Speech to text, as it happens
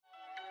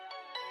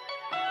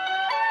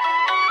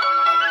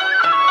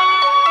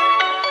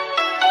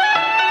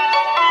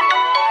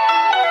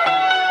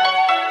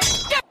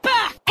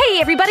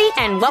everybody,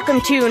 and welcome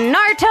to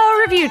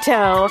Naruto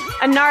Reviewto,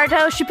 a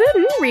Naruto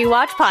Shippuden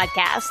rewatch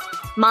podcast.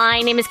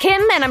 My name is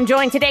Kim, and I'm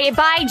joined today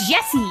by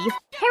Jessie.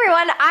 Hey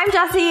everyone, I'm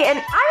Jessie, and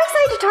I'm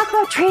excited to talk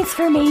about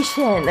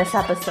transformation this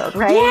episode,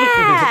 right?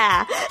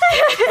 Yeah!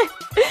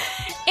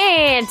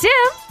 And Tim.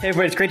 Hey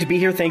everybody, it's great to be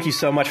here. Thank you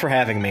so much for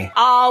having me.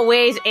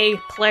 Always a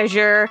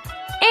pleasure.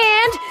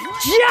 And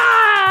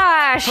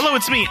Josh! Hello,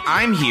 it's me.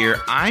 I'm here.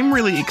 I'm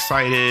really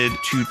excited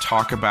to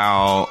talk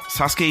about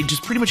Sasuke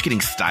just pretty much getting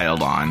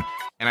styled on.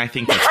 And I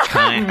think that's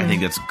cunt. I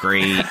think that's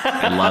great.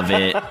 I love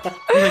it.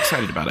 Really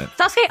excited about it.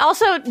 Sasuke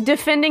also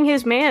defending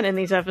his man in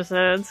these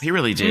episodes. He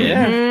really did.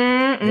 Yeah.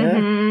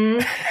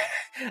 Yeah.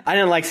 I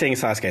didn't like seeing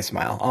Sasuke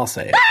smile. I'll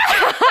say it.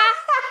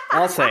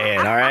 I'll say it,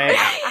 all right?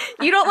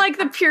 You don't like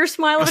the pure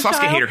smile The of a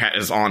Sasuke child? hater hat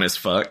is on as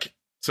fuck.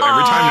 So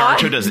every time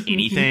Naruto does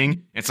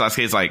anything, and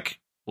Sasuke's like,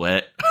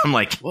 what? I'm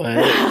like,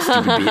 What?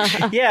 Stupid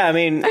bitch. Yeah, I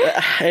mean,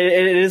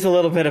 it is a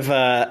little bit of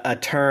a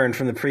turn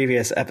from the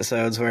previous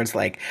episodes where it's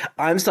like,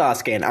 I'm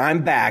Sasuke and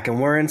I'm back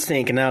and we're in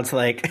sync. And now it's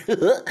like,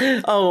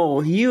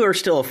 oh, you are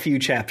still a few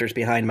chapters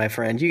behind, my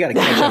friend. You got to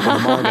catch up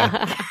with the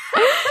manga.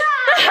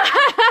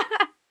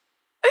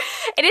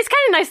 It is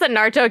kind of nice that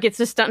Naruto gets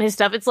to stunt his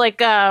stuff. It's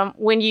like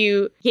when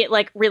you get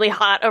like really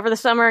hot over the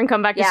summer and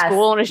come back to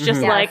school and it's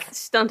just like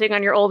stunting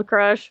on your old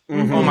crush.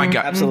 Mm-hmm. Oh my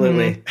God.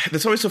 Absolutely.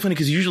 That's always so funny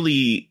because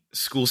usually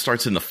school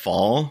starts in the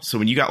fall. So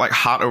when you got like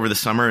hot over the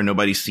summer and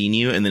nobody's seen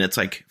you, and then it's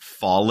like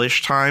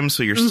fallish time.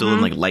 So you're still in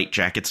like light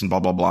jackets and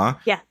blah, blah, blah.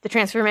 Yeah, the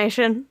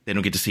transformation. They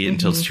don't get to see it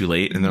until it's too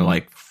late. And they're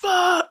like,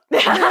 fuck. We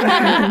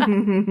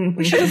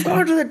should have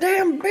gone to the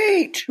damn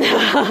beach.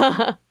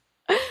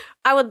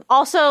 I would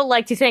also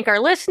like to thank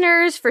our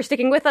listeners for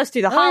sticking with us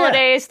through the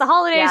holidays. The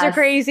holidays are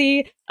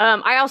crazy.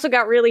 I also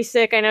got really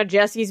sick. I know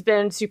Jessie's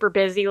been super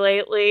busy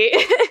lately.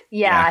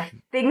 Yeah,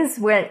 things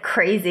went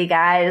crazy,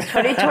 guys.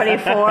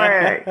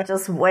 2024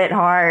 just went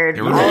hard.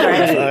 It was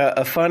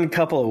A fun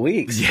couple of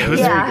weeks. Yeah, it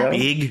was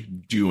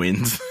big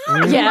doings.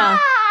 Yeah.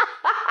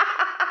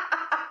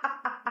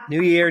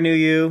 New year, new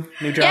you,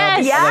 new job,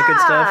 Yes. all that good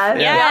stuff.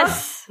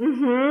 Yes.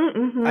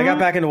 I got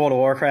back into World of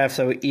Warcraft,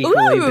 so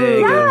equally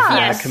big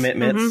of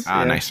commitments.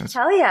 Nice.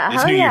 Hell yeah,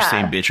 It's New Year's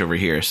same bitch over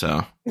here,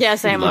 so Yeah,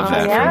 same. love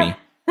that for me.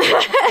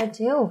 I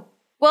do.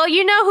 Well,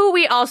 you know who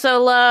we also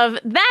love?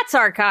 That's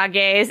our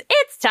Kages.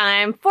 It's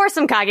time for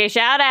some Kage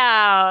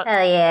shout-out.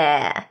 Hell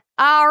yeah.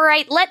 All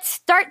right, let's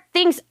start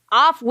things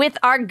off with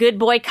our good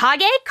boy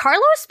Kage,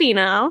 Carlo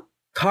Espino.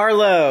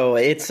 Carlo,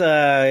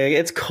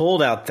 it's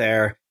cold out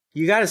there.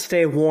 You got to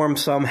stay warm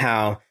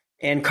somehow.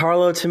 And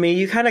Carlo, to me,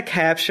 you kind of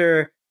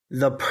capture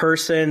the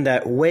person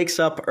that wakes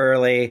up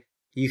early.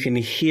 You can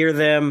hear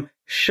them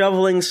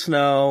shoveling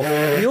snow.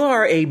 You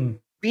are a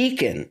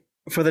beacon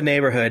for the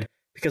neighborhood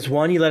because,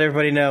 one, you let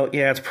everybody know,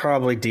 yeah, it's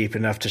probably deep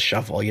enough to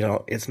shovel. You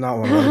know, it's not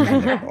one of those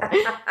anymore.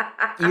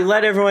 You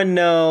let everyone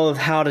know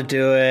how to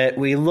do it.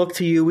 We look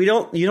to you.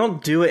 You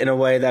don't do it in a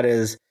way that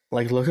is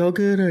like, look how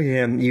good I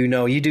am. You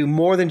know, you do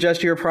more than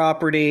just your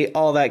property,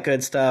 all that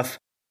good stuff.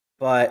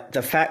 But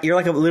the fact you're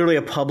like literally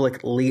a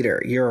public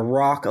leader. You're a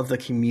rock of the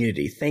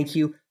community. Thank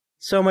you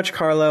so much,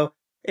 Carlo.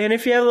 And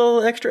if you have a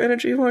little extra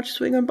energy, why don't you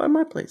swing on by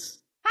my place?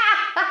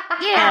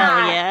 Hell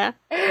yeah.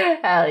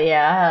 Hell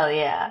yeah, hell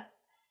yeah.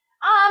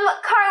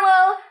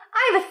 Carlo,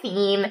 I have a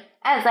theme,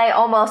 as I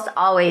almost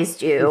always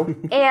do.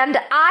 And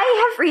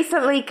I have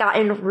recently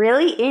gotten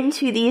really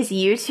into these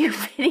YouTube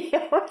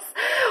videos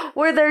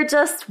where they're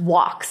just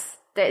walks.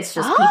 It's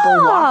just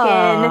people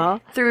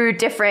walking through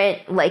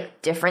different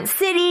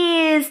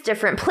cities,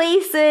 different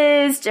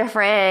places,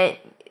 different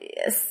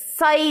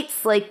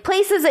sites, like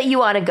places that you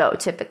want to go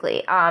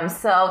typically.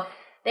 So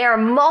they are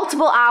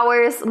multiple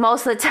hours.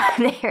 Most of the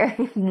time they're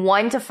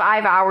 1 to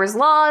 5 hours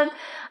long.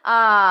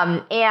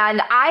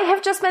 And I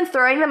have just been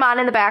throwing them on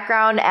in the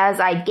background as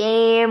I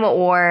game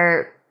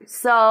or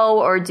sew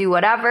or do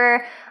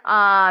whatever.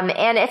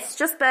 And it's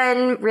just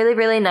been really,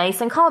 really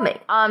nice and calming.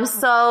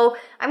 So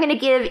I'm going to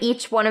give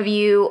each one of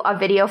you a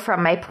video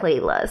from my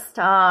playlist.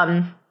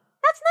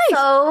 That's nice.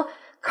 So,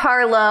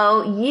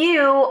 Carlo,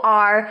 you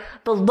are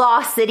the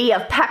Lost City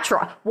of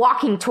Petra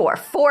walking tour,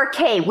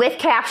 4K with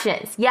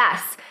captions.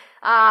 Yes.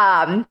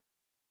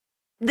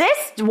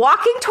 This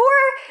walking tour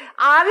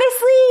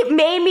honestly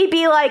made me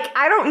be like,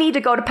 I don't need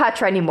to go to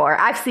Petra anymore.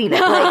 I've seen it.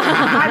 Like,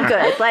 I'm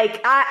good. Like,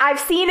 I've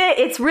seen it.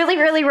 It's really,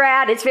 really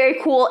rad. It's very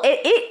cool.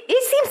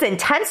 It seems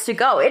intense to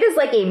go. It is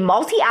like a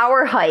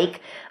multi-hour hike.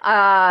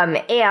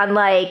 And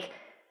like,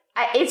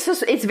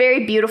 it's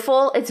very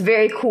beautiful. It's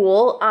very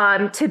cool,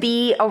 to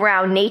be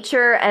around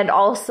nature, and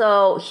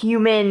also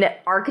human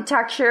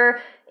architecture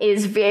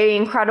is very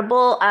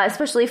incredible,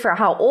 especially for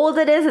how old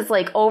it is. It's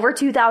like over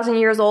 2,000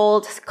 years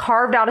old,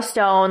 carved out of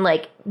stone,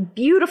 like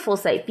beautiful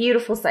sight,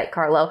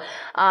 Carlo.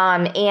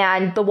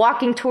 And the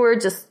walking tour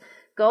just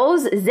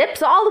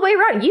zips all the way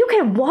around. You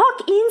can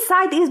walk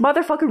inside these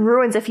motherfucking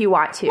ruins if you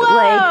want to.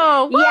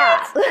 Whoa, what?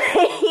 Yeah,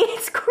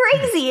 it's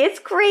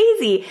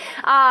crazy.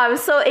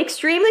 So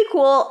extremely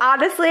cool.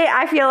 Honestly,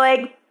 I feel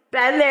like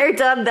been there,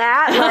 done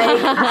that.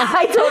 Like,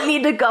 I don't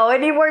need to go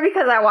anymore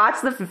because I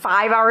watched the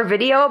 5-hour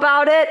video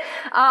about it.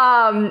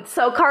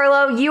 So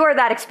Carlo, you are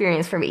that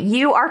experience for me.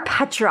 You are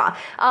Petra.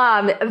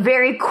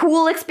 Very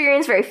cool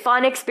experience, very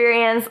fun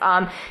experience.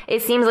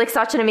 It seems like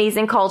such an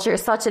amazing culture,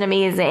 such an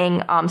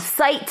amazing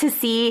sight to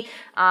see.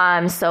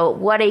 So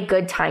what a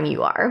good time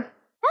you are.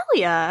 Hell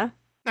yeah.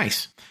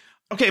 Nice.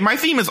 Okay, my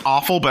theme is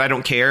awful, but I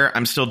don't care.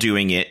 I'm still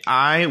doing it.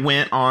 I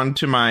went on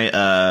to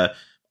my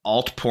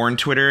alt porn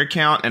Twitter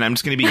account, and I'm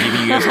just going to be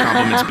giving you guys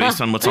compliments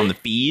based on what's on the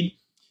feed.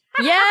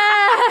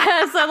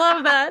 Yes, I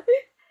love that.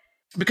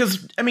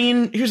 Because, I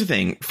mean, here's the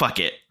thing. Fuck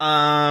it.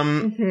 Yeah,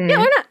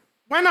 why not?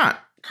 Why not?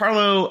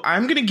 Carlo,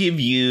 I'm going to give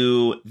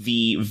you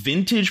the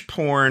vintage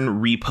porn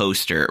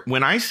reposter.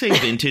 When I say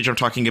vintage, I'm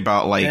talking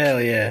about like...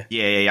 Hell yeah.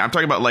 Yeah. I'm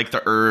talking about like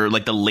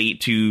the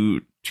late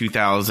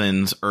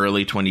 2000s,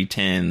 early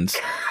 2010s.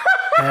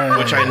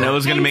 Which I know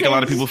is going to make a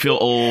lot of people feel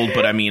old,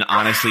 but I mean,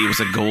 honestly, it was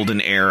a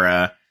golden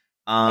era.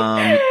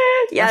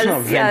 That's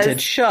not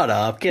vintage. Shut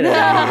up. Get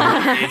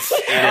out of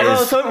here.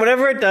 So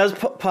whenever it does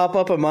pop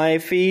up on my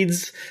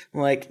feeds,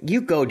 I'm like,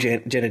 you go,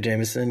 Jenna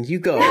Jameson. You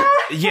go.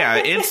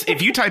 Yeah,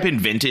 if you type in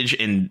vintage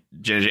and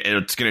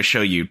it's going to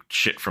show you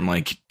shit from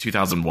like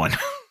 2001.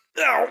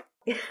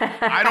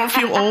 I don't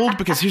feel old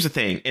because here's the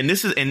thing. And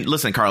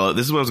listen, Carlo,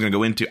 this is what I was going to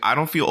go into. I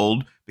don't feel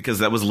old because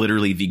that was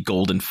literally the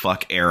golden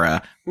fuck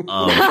era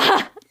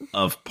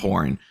of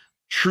porn.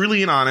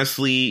 Truly and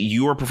honestly,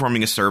 you are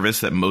performing a service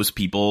that most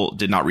people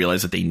did not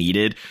realize that they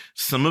needed.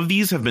 Some of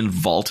these have been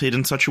vaulted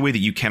in such a way that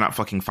you cannot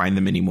fucking find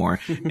them anymore.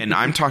 And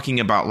I'm talking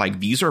about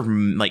like, these are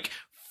like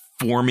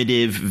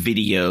formative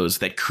videos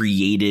that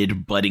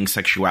created budding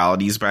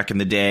sexualities back in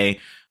the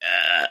day.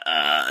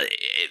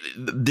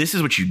 This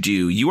is what you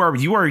do. You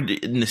are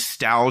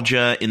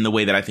nostalgia in the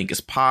way that I think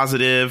is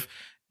positive.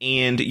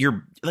 And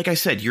you're, like I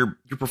said, you're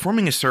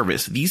performing a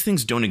service. These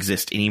things don't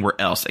exist anywhere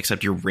else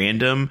except your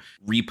random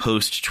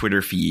repost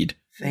Twitter feed.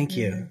 Thank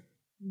you.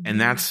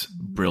 And that's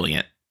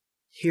brilliant.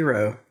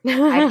 Hero.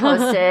 I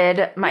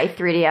posted my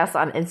 3DS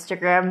on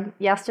Instagram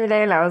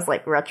yesterday, and I was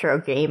like, retro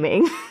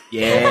gaming.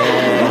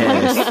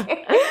 Yes.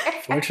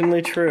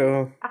 Fortunately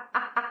true.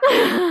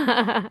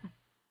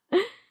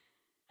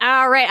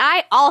 All right,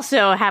 I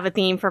also have a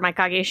theme for my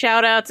Kage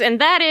shoutouts,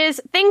 and that is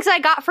things I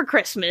got for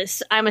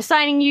Christmas. I'm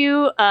assigning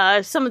you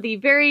some of the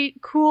very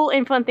cool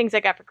and fun things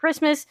I got for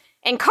Christmas.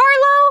 And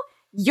Carlo,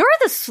 you're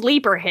the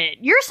sleeper hit.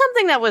 You're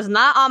something that was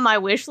not on my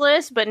wish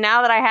list, but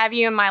now that I have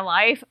you in my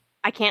life,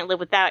 I can't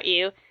live without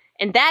you.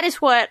 And that is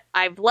what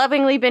I've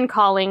lovingly been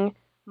calling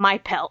my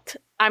pelt.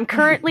 I'm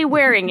currently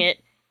wearing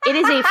it. It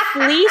is a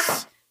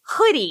fleece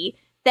hoodie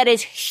that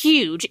is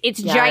huge.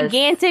 It's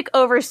gigantic,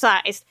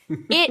 oversized.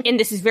 And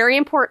this is very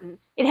important,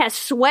 it has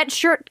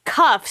sweatshirt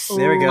cuffs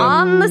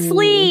on the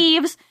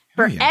sleeves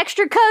for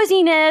extra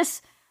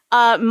coziness.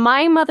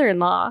 My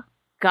mother-in-law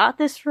got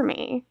this for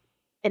me,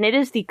 and it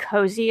is the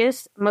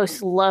coziest,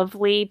 most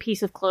lovely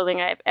piece of clothing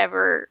I've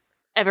ever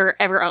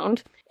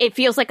owned. It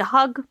feels like a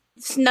hug.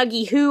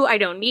 Snuggy who, I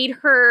don't need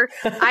her.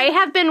 I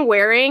have been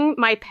wearing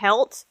my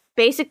pelt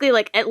basically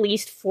like at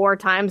least 4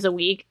 times a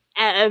week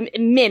at a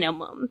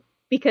minimum,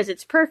 because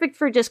it's perfect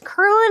for just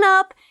curling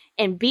up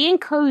and being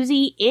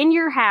cozy in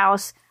your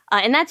house.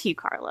 And that's you,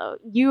 Carlo.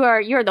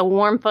 You're the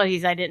warm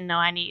fuzzies I didn't know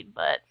I need,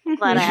 but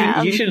glad I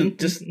have. You should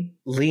just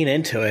lean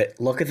into it.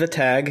 Look at the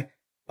tag.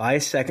 Buy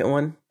a second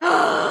one.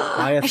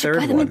 Buy a I should third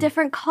buy them one. in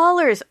different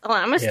colors. Hold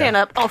on, I'm gonna stand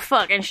up. Oh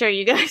fuck, and show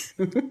you guys.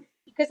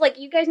 Because like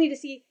you guys need to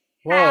see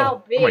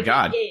how big it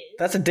is.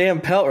 That's a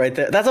damn pelt right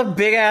there. That's a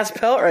big ass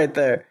pelt right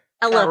there.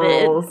 I love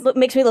it. It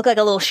makes me look like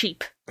a little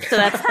sheep. So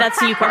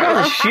that's you, I Carlo.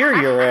 gotta shear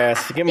your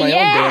ass to get my own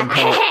damn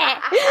pelt.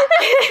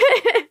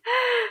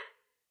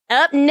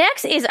 Up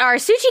next is our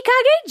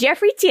Tsuchikage,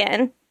 Jeffrey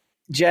Tien.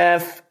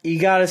 Jeff, you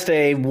gotta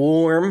stay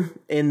warm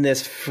in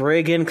this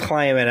friggin'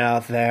 climate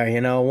out there. You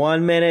know,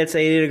 1 minute it's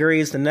 80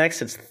 degrees, the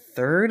next it's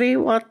 30.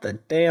 What the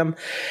damn?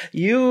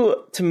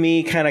 You, to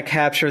me, kind of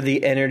capture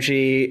the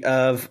energy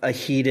of a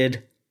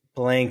heated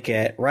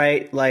blanket,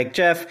 right? Like,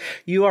 Jeff,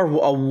 you are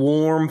a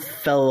warm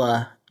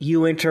fella.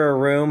 You enter a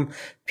room,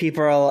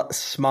 people all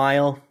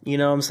smile, you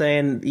know what I'm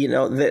saying? You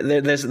know,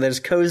 there's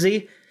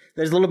cozy.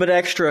 There's a little bit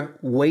extra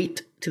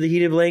weight to the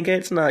heated blanket.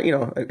 It's not, you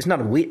know, it's not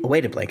a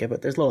weighted blanket,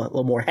 but there's a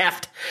little more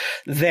heft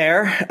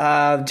there.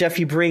 Jeff,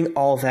 you bring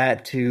all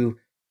that to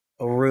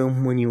a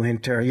room when you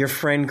enter. Your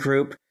friend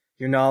group,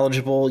 you're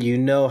knowledgeable. You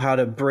know how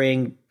to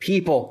bring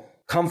people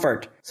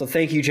comfort. So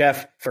thank you,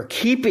 Jeff, for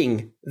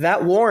keeping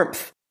that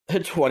warmth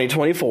in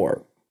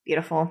 2024.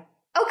 Beautiful.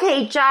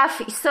 Okay,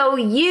 Jeff, so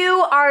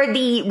you are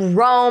the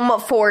Rome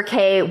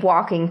 4K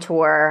walking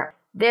tour.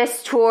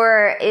 This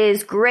tour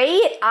is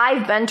great.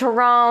 I've been to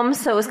Rome,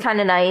 so it was kind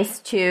of nice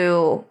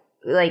to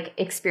like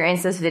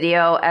experience this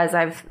video as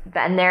I've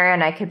been there,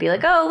 and I could be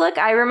like, oh, look,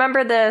 I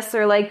remember this,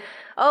 or like,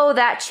 oh,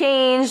 that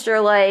changed,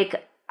 or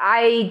like,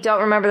 I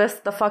don't remember this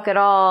the fuck at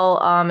all.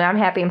 I'm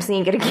happy I'm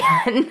seeing it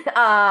again.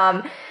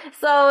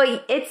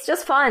 So it's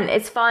just fun.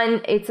 It's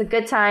fun. It's a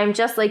good time,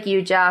 just like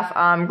you, Jeff.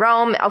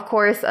 Rome, of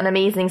course, an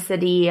amazing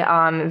city.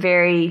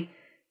 Very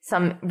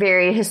some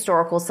very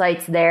historical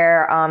sites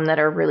there that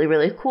are really,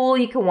 really cool.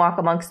 You can walk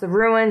amongst the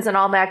ruins and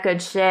all that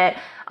good shit.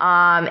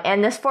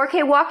 And this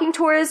 4K walking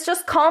tour is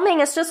just calming.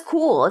 It's just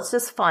cool. It's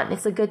just fun.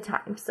 It's a good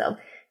time. So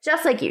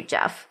just like you,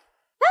 Jeff.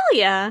 Hell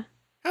yeah.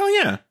 Hell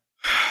yeah.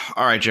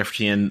 All right,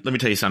 Jefferson, let me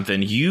tell you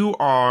something. You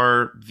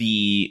are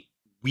the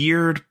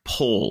weird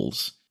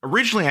polls.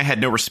 Originally, I had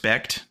no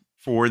respect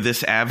for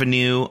this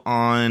avenue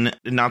on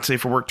Not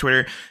Safe for Work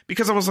Twitter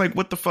because I was like,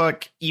 what the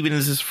fuck even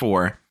is this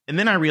for? And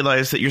then I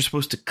realized that you're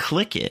supposed to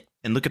click it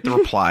and look at the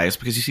replies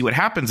because you see what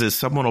happens is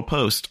someone will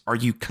post, are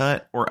you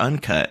cut or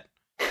uncut?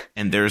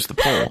 And there's the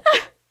poll.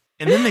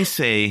 And then they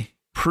say,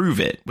 prove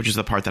it, which is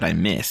the part that I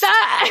missed.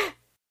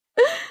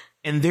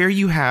 And there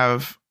you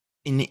have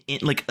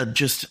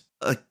just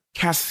a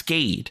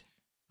cascade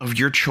of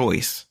your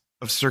choice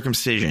of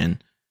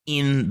circumcision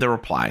in the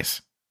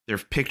replies. There are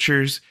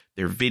pictures,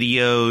 there are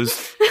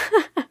videos.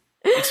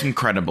 It's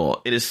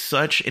incredible. It is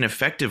such an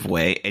effective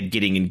way at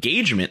getting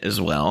engagement as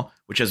well,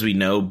 which, as we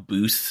know,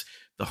 boosts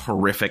the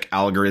horrific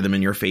algorithm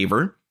in your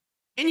favor.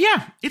 And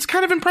yeah, it's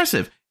kind of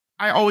impressive.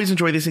 I always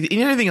enjoy this. And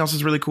anything else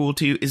is really cool,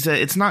 too, is that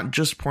it's not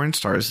just porn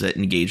stars that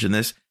engage in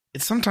this.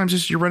 It's sometimes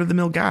just your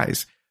run-of-the-mill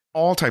guys.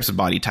 All types of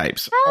body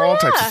types, all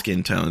types of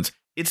skin tones.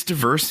 It's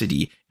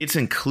diversity. It's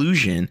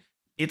inclusion.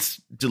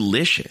 It's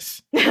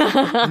delicious.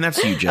 And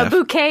that's you, Jeff. A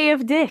bouquet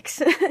of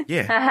dicks.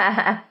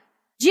 Yeah.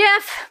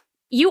 Jeff,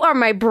 you are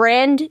my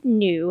brand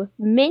new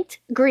mint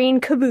green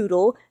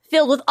caboodle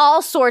filled with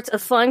all sorts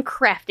of fun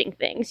crafting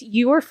things.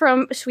 You are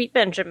from Sweet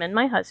Benjamin,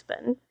 my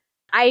husband.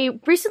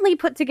 I recently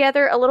put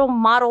together a little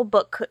model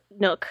book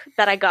nook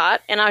that I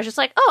got, and I was just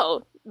like,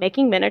 oh,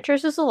 making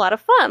miniatures is a lot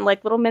of fun,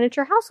 like little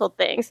miniature household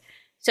things.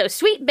 So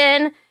Sweet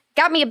Ben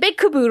got me a big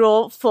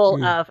caboodle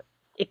full of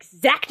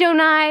X-Acto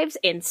knives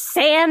and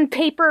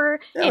sandpaper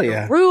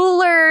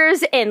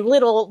rulers and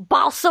little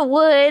balsa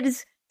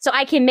woods so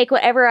I can make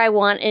whatever I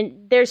want.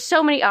 And there's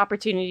so many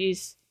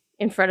opportunities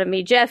in front of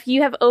me. Jeff,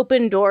 you have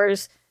opened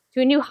doors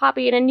to a new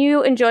hobby and a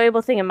new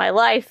enjoyable thing in my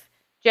life.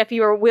 Jeff,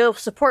 you will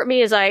support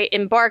me as I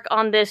embark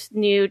on this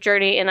new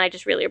journey, and I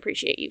just really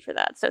appreciate you for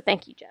that. So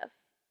thank you, Jeff.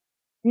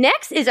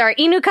 Next is our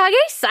Inukage,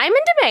 Simon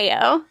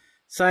DeMeo.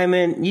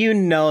 Simon, you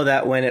know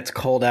that when it's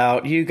cold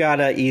out, you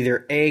gotta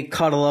either A,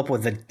 cuddle up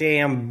with a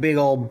damn big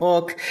old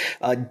book,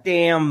 a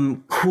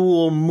damn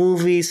cool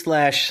movie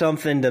 /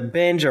 something to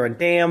binge, or a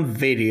damn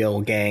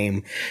video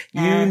game.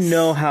 Yes. You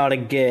know how to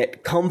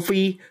get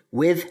comfy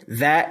with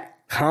that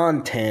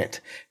content.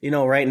 You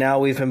know, right now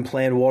we've been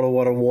playing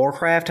World of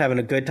Warcraft, having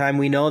a good time.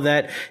 We know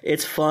that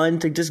it's fun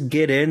to just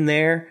get in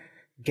there,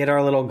 get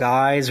our little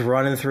guys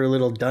running through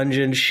little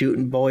dungeons,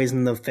 shooting boys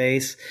in the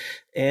face.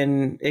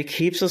 And it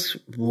keeps us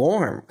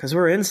warm because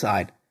we're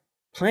inside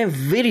playing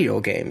video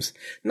games,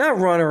 not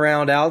run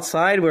around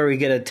outside where we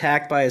get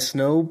attacked by a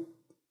snow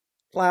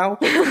plow.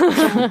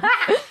 Yeah,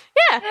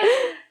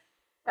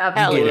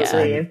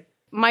 absolutely. Yeah.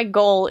 My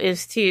goal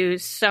is to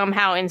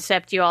somehow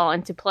incept you all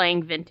into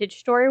playing Vintage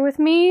Story with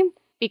me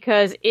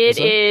because it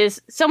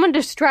is someone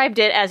described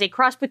it as a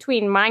cross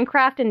between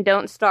Minecraft and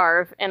Don't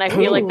Starve, and I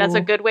feel like that's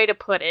a good way to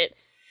put it.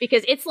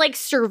 Because it's like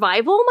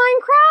survival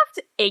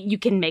Minecraft. You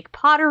can make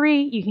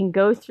pottery. You can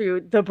go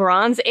through the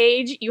Bronze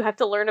Age. You have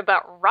to learn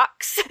about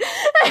rocks.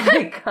 Oh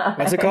my God.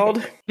 What's it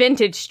called?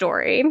 Vintage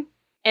Story.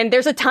 And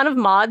there's a ton of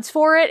mods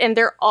for it, and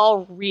they're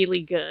all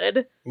really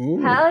good.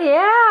 Ooh. Hell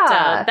yeah.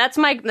 So that's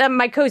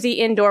my cozy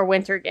indoor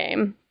winter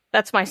game.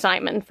 That's my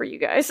Simon for you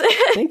guys.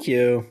 Thank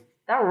you.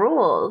 That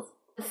rules.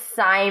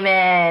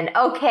 Simon.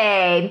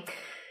 Okay.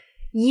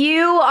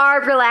 You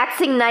are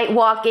relaxing night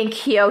walk in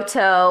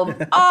Kyoto.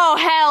 Oh,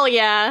 hell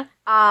yeah.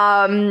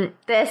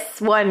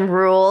 This one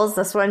rules.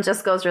 This one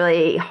just goes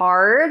really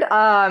hard.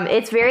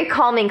 It's very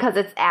calming because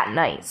it's at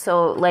night.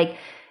 So, like,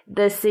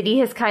 the city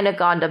has kind of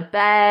gone to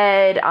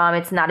bed.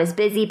 It's not as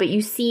busy, but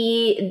you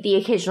see the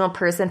occasional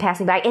person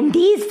passing by. And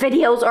these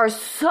videos are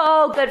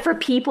so good for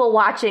people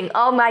watching.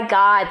 Oh my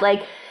God.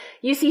 Like,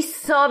 you see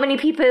so many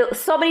people,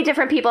 so many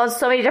different people on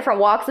so many different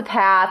walks of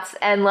paths.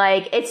 And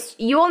like,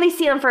 you only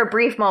see them for a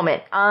brief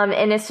moment.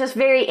 And it's just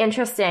very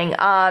interesting.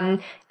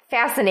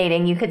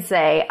 Fascinating, you could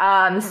say.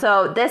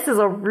 So this is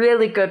a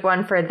really good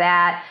one for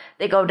that.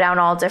 They go down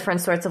all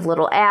different sorts of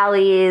little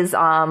alleys,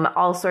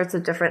 all sorts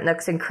of different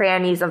nooks and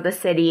crannies of the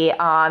city.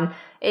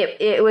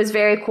 It was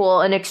very cool,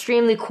 an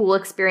extremely cool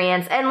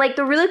experience. And like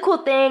the really cool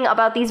thing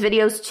about these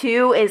videos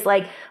too is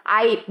like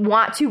I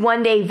want to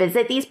one day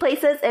visit these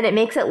places, and it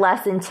makes it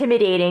less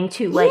intimidating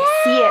to like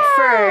see it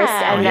first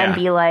and then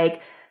be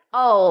like,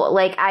 oh,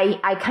 like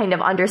I kind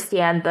of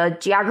understand the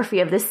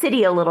geography of the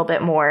city a little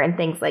bit more and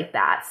things like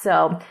that.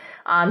 So,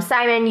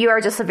 Simon, you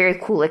are just a very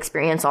cool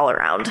experience all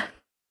around.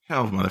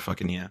 Hell of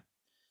motherfucking yeah.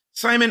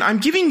 Simon, I'm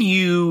giving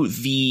you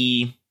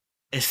the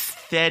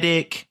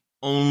aesthetic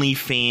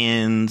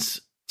OnlyFans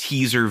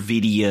teaser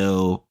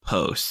video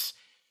posts.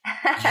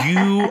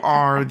 You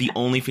are the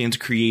OnlyFans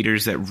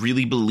creators that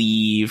really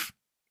believe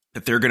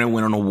that they're going to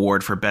win an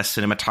award for best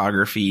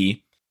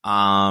cinematography.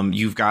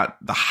 You've got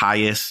the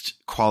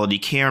highest quality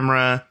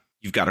camera.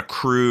 You've got a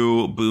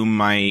crew, boom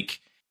mic.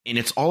 and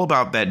it's all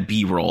about that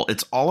B-roll.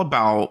 It's all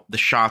about the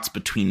shots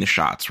between the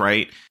shots,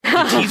 right?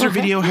 The teaser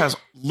video has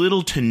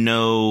little to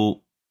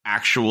no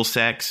actual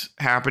sex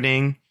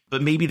happening,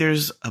 but maybe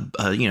there's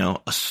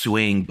a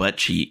swaying butt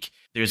cheek.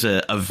 There's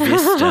a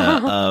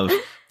vista of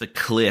the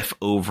cliff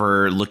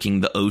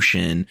overlooking the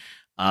ocean.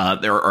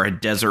 There are a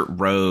desert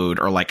road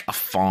or like a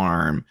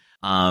farm.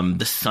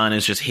 The sun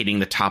is just hitting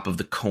the top of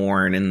the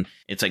corn and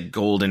it's like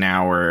golden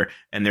hour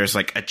and there's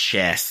like a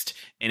chest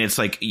and it's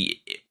like,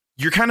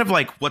 you're kind of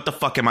like, what the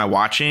fuck am I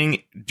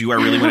watching? Do I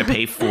really want to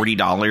pay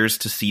 $40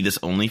 to see this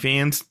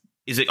OnlyFans?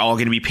 Is it all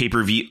going to be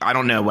pay-per-view? I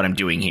don't know what I'm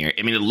doing here.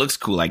 I mean, it looks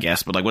cool, I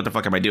guess, but like, what the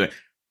fuck am I doing?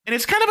 And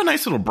it's kind of a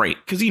nice little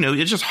break because,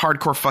 it's just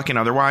hardcore fucking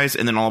otherwise.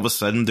 And then all of a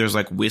sudden there's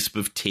like wisp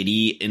of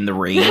titty in the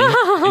rain.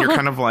 And you're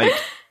kind of like,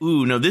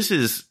 ooh, no, this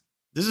is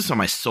so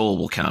my soul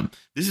will come.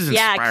 This is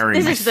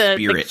inspiring my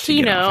spirit to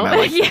get off. And I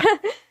like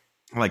that.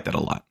 I like that a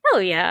lot. Oh,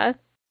 yeah.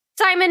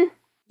 Simon,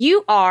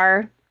 you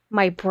are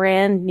my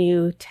brand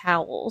new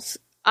towels.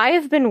 I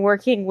have been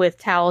working with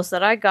towels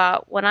that I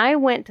got when I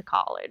went to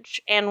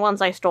college and ones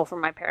I stole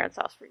from my parents'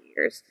 house for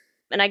years.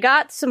 And I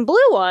got some blue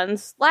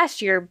ones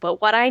last year,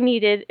 but what I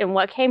needed and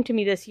what came to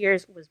me this year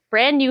was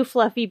brand new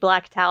fluffy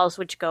black towels,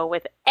 which go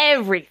with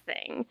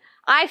everything.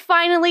 I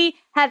finally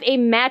have a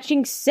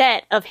matching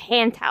set of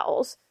hand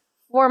towels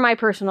for my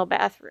personal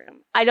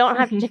bathroom. I don't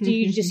have to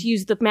just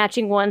use the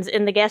matching ones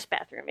in the guest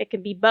bathroom. It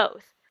can be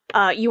both.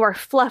 You are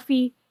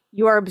fluffy.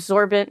 You are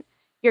absorbent.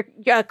 You're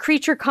a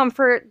creature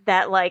comfort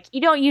that, like,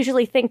 you don't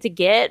usually think to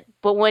get,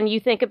 but when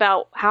you think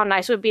about how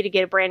nice it would be to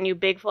get a brand new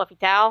big fluffy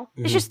towel,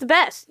 it's just the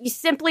best. You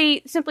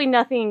simply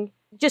nothing,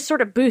 just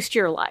sort of boost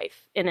your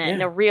life in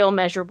a real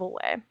measurable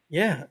way.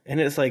 Yeah, and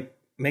it's like,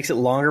 makes it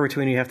longer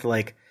between you have to,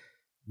 like,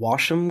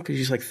 wash them because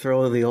you just, like,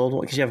 throw the old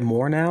one because you have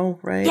more now,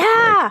 right?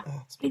 Yeah,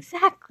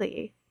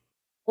 exactly.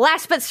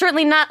 Last but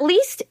certainly not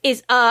least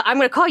is, I'm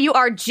going to call you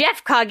our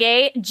Jeff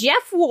Kage,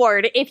 Jeff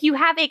Ward. If you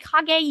have a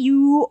Kage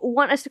you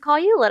want us to call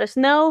you, let us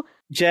know.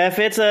 Jeff,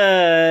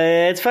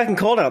 it's fucking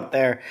cold out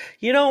there.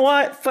 You know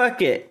what?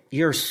 Fuck it.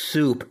 Your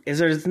soup. Is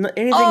there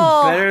anything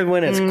better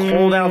when it's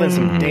cold out than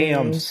some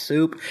damn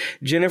soup?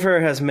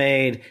 Jennifer has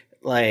made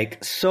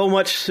like so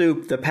much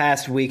soup the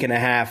past week and a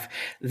half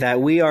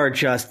that we are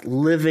just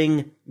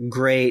living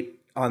great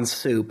on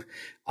soup.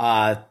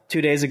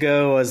 2 days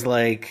ago was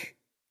like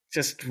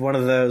just one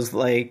of those,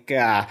 like,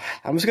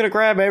 I'm just going to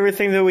grab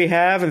everything that we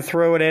have and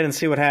throw it in and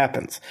see what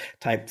happens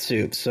type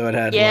soup. So it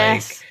had,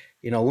 like,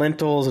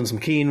 lentils and some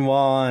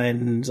quinoa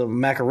and some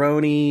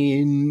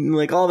macaroni and,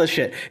 like, all this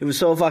shit. It was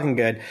so fucking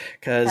good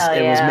because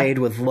it was made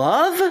with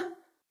love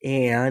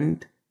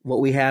and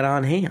what we had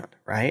on hand,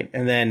 right?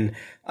 And then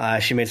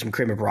she made some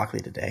cream of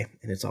broccoli today,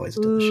 and it's always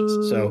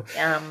delicious. So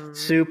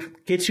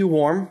soup gets you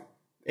warm.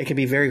 It can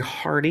be very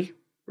hearty,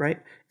 right?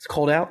 It's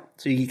cold out,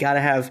 so you got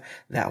to have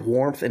that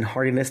warmth and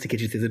heartiness to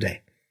get you through the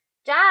day.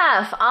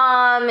 Jeff,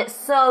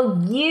 so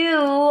you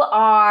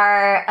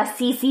are a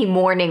CC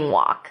morning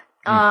walk.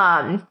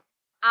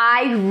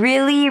 I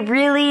really,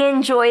 really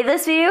enjoy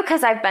this video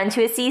because I've been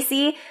to a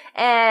CC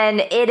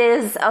and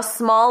it's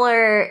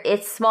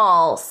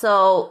small,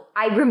 so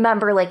I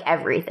remember like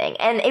everything.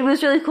 And it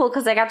was really cool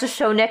because I got to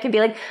show Nick and be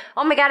like,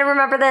 oh my God, I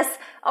remember this.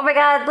 Oh my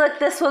God, look,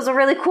 this was a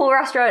really cool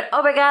restaurant.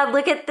 Oh my God,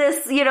 look at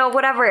this,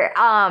 whatever.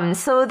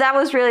 So that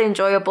was really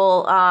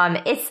enjoyable.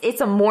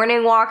 It's a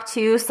morning walk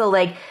too, so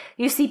like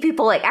you see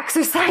people like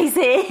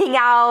exercising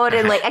out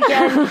and like,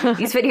 again,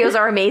 these videos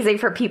are amazing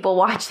for people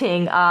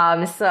watching.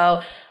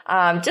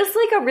 Just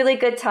like a really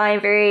good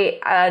time, very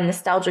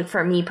nostalgic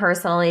for me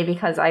personally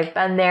because I've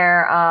been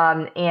there,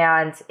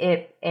 and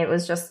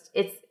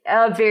it's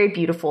a very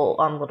beautiful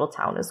little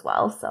town as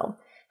well. So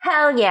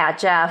hell yeah,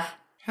 Jeff.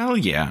 Hell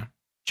yeah.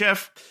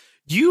 Jeff,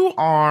 you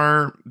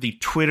are the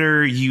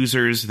Twitter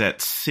users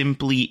that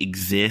simply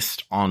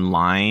exist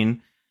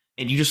online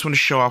and you just want to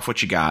show off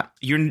what you got.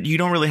 You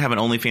don't really have an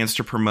OnlyFans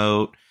to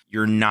promote.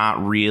 You're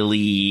not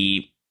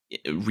really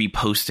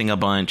reposting a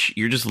bunch.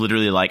 You're just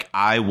literally like,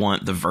 I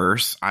want the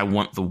verse. I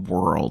want the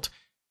world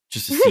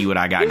just to see what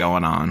I got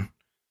going on.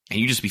 And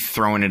you just be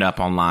throwing it up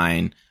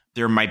online.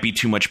 There might be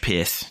too much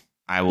piss.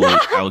 I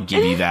will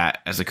give you that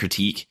as a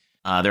critique.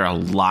 There are a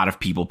lot of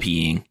people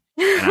peeing.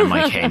 And I'm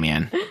like, hey,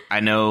 man,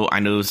 I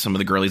know some of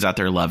the girlies out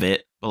there love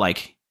it, but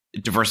like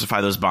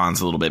diversify those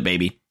bonds a little bit,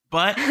 baby.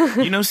 But,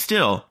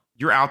 still,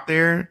 you're out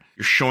there.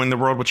 You're showing the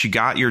world what you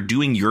got. You're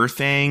doing your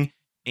thing.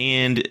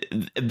 And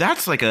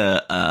that's like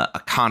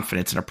a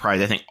confidence and a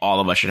pride I think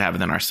all of us should have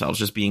within ourselves.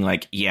 Just being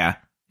like, yeah,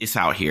 it's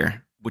out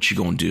here. What you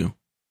gonna do?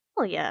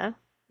 Oh, yeah.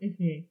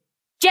 Mm-hmm.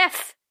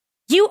 Jeff,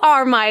 you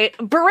are my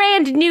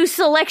brand new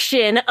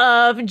selection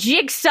of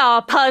jigsaw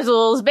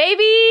puzzles,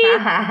 baby.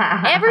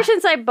 Ever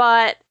since I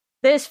bought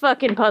this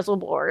fucking puzzle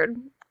board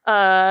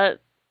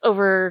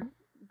over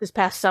this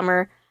past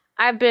summer,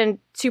 I've been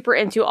super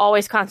into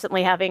always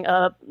constantly having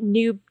a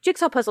new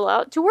jigsaw puzzle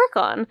out to work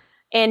on.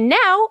 And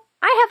now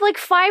I have like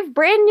 5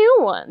 brand new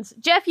ones.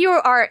 Jeff, you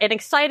are an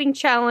exciting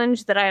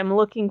challenge that I am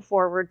looking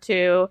forward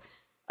to.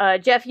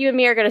 Jeff, you and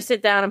me are going to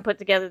sit down and put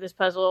together this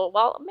puzzle.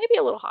 Well, maybe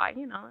a little high,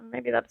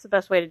 maybe that's the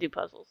best way to do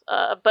puzzles.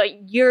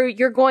 But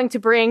you're going to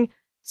bring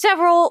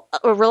several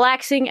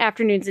relaxing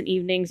afternoons and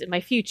evenings in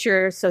my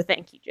future, so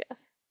thank you, Jeff.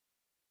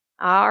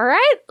 All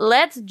right,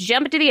 let's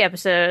jump into the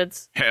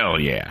episodes. Hell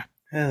yeah.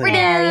 Hell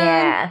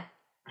yeah.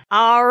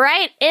 All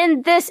right,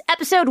 in this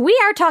episode, we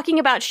are talking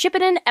about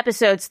Shippuden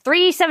episodes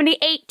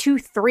 378 to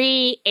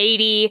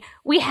 380.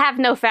 We have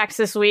no facts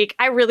this week.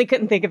 I really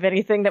couldn't think of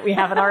anything that we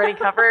haven't already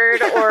covered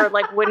or,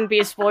 wouldn't be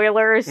a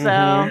spoiler, so...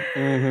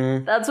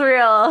 That's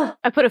real.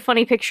 I put a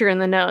funny picture in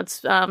the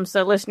notes,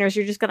 so listeners,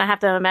 you're just going to have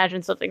to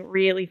imagine something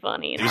really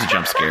funny. It was a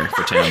jump scare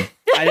for Tim.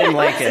 I didn't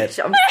like it.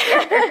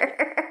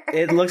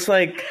 It looks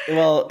like,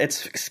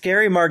 it's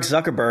scary Mark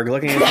Zuckerberg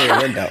looking into your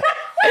window.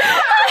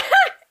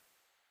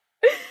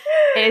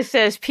 It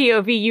says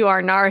POV, you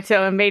are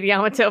Naruto, and made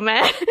Yamato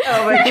mad.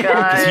 Oh my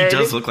god. He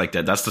does look like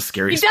that. That's the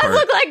scariest He does part.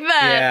 look like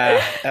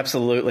that. Yeah,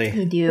 absolutely.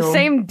 You do. The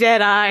same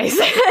dead eyes.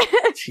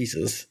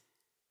 Jesus.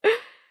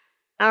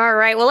 All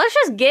right, well, let's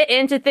just get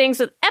into things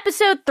with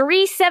episode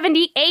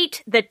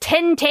 378, The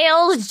Ten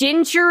Tails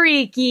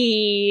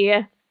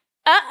Jinchuriki.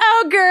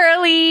 Uh-oh,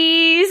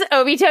 girlies!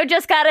 Obito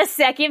just got a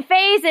second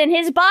phase in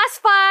his boss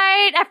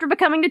fight after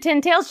becoming the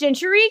Ten Tails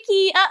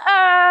Jinchuriki.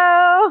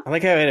 Uh-oh! I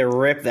like how I had to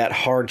rip that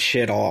hard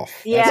shit off.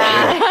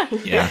 Yeah.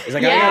 Yeah. It's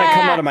like, I gotta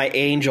come out of my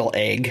angel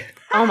egg.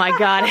 Oh my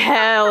god,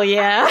 hell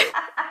yeah.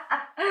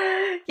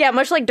 Yeah,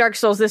 much like Dark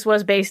Souls, this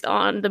was based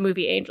on the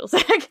movie Angel's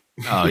Egg.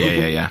 Oh,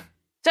 yeah.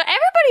 So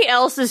everybody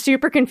else is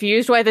super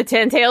confused why the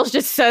Ten Tails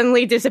just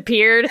suddenly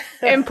disappeared,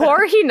 and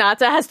poor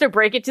Hinata has to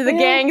break it to the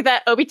gang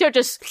that Obito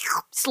just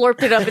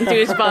slurped it up into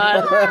his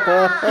spot.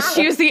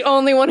 She was the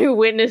only one who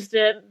witnessed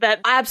it,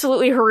 that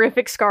absolutely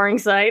horrific scarring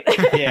sight.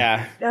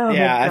 Yeah. Oh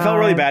my I felt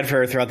really God. bad for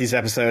her throughout these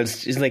episodes.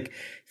 She's like,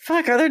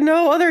 fuck, are there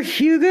no other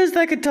Hyugas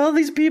that could tell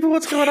these people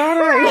what's going on?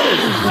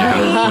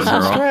 I'm so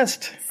Girl.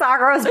 stressed.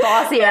 Sakura's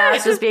bossy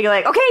ass just being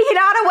like, okay,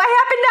 Hinata, what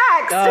happened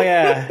next? Oh,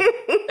 yeah.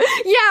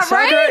 Yeah,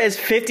 Sakura right? is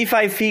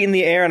 55 feet in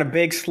the air on a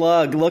big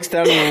slug, looks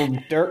down on the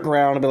little dirt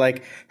ground and be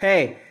like,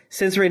 hey,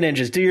 sensory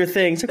ninjas, do your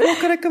thing. He's like, well,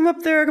 could I come up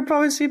there? I could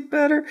probably see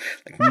better.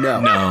 Like, no.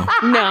 No.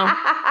 No.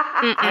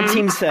 I'm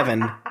Team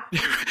 7.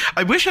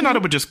 I wish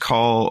Hinata would just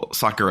call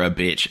Sakura a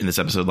bitch in this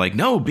episode. Like,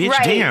 no, bitch,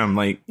 Right. damn.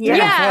 Like,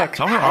 Yeah. Fuck.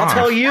 tell her I'll off.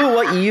 tell you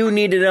what you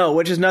need to know,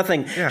 which is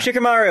nothing. Yeah.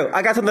 Shikamaru,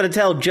 I got something to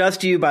tell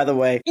just you, by the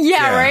way. Yeah,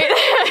 Yeah.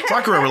 right?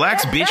 Sakura,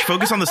 relax, bitch.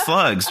 Focus on the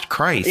slugs.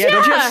 Christ. Yeah,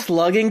 don't you Yeah. have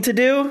slugging to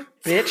do,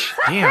 bitch?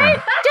 Damn.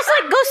 Just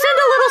go send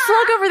a little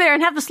slug over there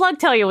and have the slug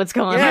tell you what's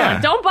going Yeah.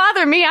 on. Don't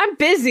bother me, I'm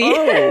busy.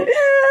 Oh,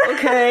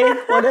 okay,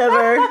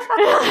 whatever.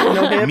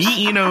 No hips.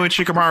 Me, Ino, and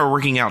Shikamaru are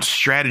working out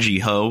strategy,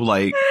 ho.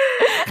 Like,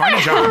 find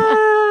a job.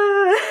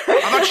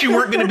 I thought you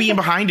weren't going to be in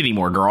behind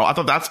anymore, girl. I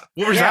thought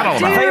what was that all I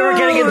thought about? you weren't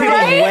getting in people's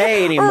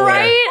way anymore.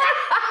 Right?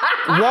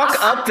 Walk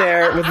up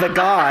there with the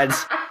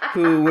gods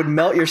who would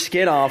melt your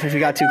skin off if you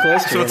got too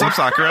close to So them. what's up,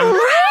 Sakura?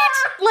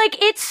 Right?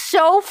 It's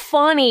so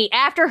funny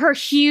after her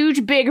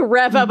huge big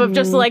rev up of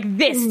just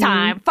this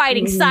time,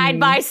 fighting side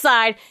by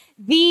side.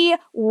 The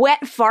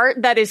wet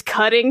fart that is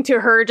cutting to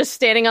her just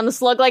standing on the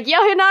slug like, yo,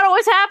 Hinata,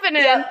 what's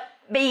happening?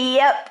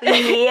 Yep.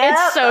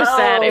 It's so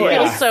sad. It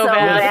feels so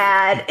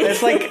bad.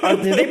 It's like,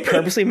 did they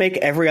purposely make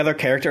every other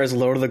character as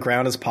low to the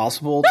ground as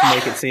possible to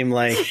make it seem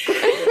like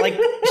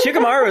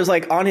Shikamaru is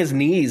on his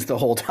knees the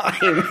whole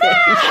time?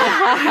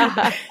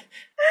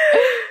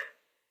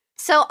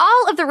 So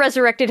all of the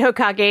resurrected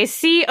Hokages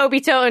see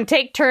Obito and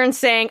take turns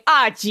saying,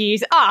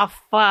 geez, fuck.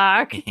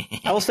 I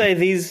will say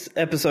these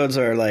episodes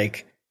are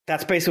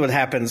that's basically what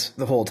happens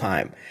the whole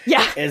time.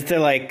 Yeah. Is they're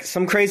like,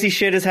 some crazy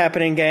shit is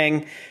happening,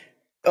 gang.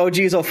 Oh,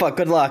 geez, oh, fuck,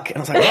 good luck. And I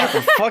was like, what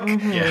the fuck? We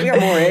got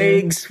more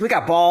eggs. We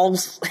got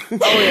balls.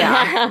 Oh,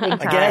 yeah. Big I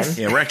time. guess.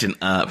 Yeah, we're acting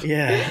up.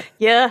 Yeah.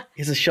 Yeah,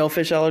 He has a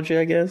shellfish allergy,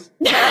 I guess.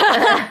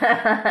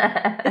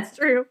 it's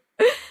true.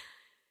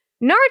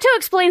 Naruto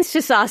explains to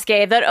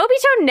Sasuke that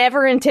Obito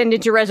never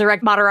intended to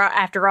resurrect Madara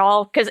after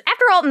all, because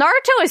after all,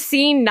 Naruto has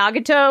seen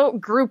Nagato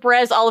group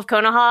res all of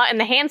Konoha, and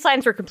the hand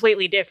signs were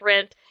completely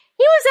different.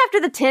 He was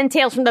after the Ten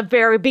Tails from the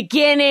very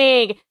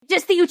beginning.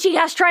 Just the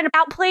Uchihas trying to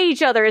outplay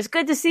each other is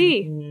good to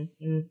see. And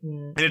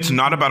it's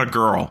not about a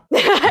girl.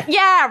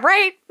 Yeah,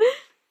 right?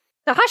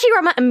 So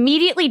Hashirama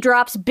immediately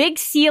drops big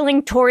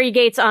ceiling torii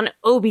gates on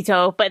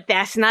Obito, but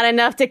that's not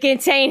enough to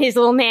contain his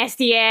little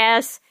nasty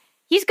ass.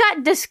 He's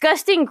got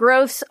disgusting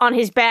growths on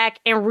his back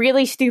and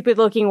really stupid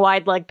looking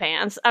wide leg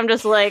pants. I'm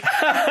just like,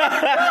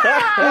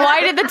 why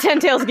did the Ten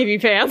Tails give you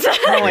pants?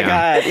 Oh my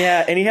god,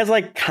 yeah. And he has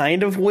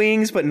kind of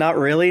wings, but not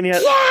really. And he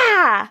has,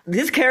 Yeah!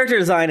 his character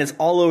design is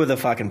all over the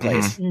fucking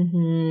place.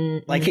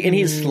 And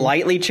he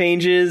slightly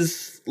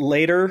changes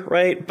later,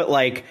 right?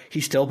 But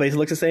he still basically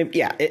looks the same.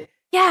 Yeah,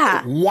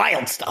 Yeah.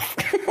 wild stuff.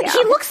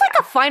 He looks like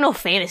a Final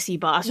Fantasy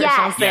boss or Yes.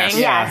 something. Yes.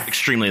 Yes.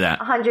 Extremely that.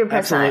 100%.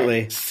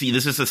 Absolutely. See,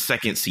 this is the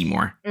second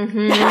Seymour.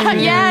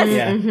 Yes!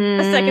 Yeah.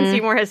 The second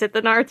Seymour has hit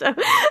the Naruto.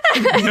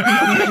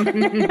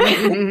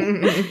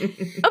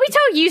 Obito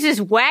uses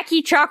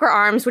wacky chakra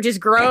arms, which is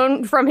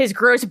grown from his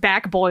gross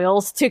back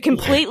boils, to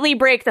completely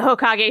break the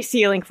Hokage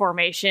ceiling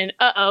formation.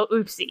 Uh-oh,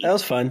 oopsie. That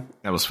was fun.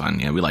 That was fun.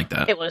 Yeah, we like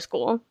that. It was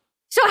cool.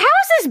 So how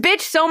is this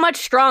bitch so much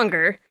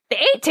stronger? The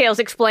Eight Tails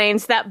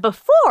explains that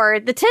before,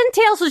 the 10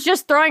 Tails was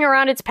just throwing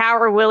around its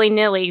power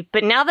willy-nilly,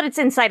 but now that it's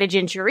inside a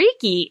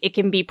Jinchuriki, it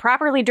can be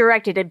properly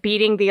directed at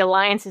beating the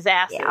Alliance's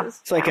asses. Yeah.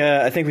 It's like,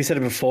 I think we said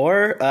it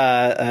before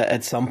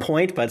at some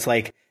point, but it's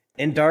like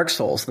in Dark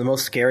Souls, the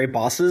most scary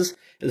bosses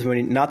is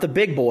when not the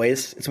big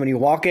boys, it's when you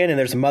walk in and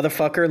there's a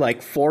motherfucker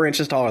like 4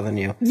 inches taller than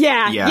you.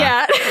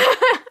 Yeah.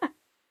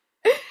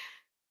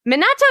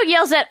 Minato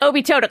yells at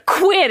Obito to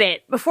quit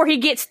it before he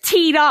gets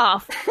teed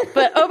off,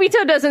 but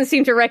Obito doesn't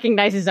seem to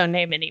recognize his own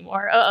name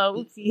anymore.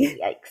 Uh-oh.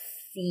 Yikes.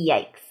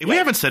 We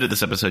haven't said it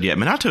this episode yet.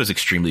 Minato is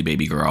extremely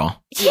baby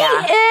girl.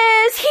 Yeah. He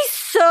is! He's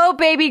so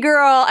baby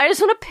girl. I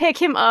just want to pick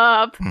him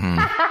up.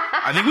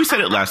 I think we said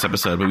it last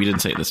episode, but we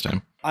didn't say it this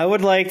time. I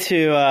would like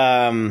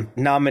to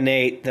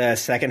nominate the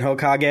second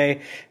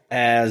Hokage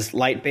as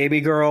light baby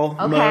girl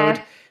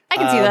mode. I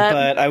can see that.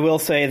 But I will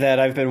say that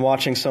I've been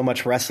watching so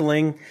much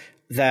wrestling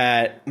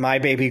that my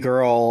baby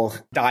girl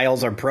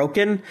dials are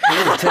broken.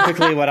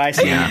 Typically what I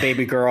see in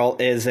baby girl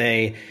is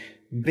a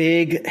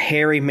big,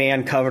 hairy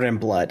man covered in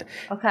blood.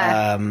 Okay.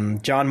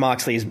 John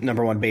Moxley's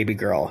number one baby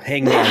girl.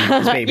 Hangman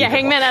is baby girl.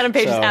 Hangman Adam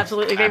Page is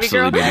absolutely baby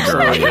girl. Baby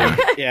girl, yeah.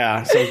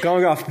 Yeah, so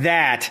going off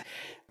that,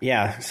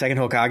 second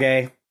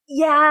Hokage.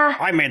 Yeah.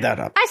 I made that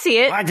up. I see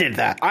it. I did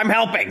that. I'm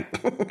helping.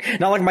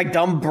 Not like my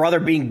dumb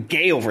brother being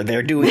gay over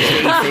there doing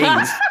gay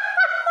things.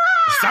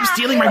 Stop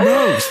stealing my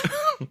moves.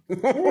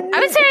 I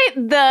would say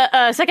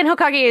the second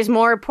Hokage is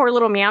more poor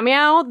little Meow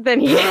Meow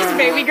than he is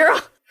baby girl.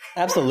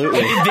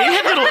 Absolutely. They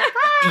have little...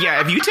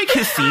 Yeah, if you take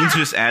his scenes,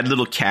 just add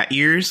little cat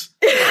ears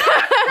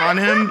on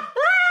him.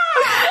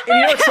 And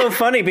you know, it's so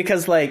funny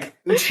because, like,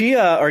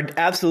 Uchiha are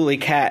absolutely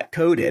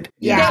cat-coded.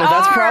 Yeah. So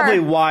that's They are. probably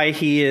why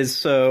he is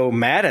so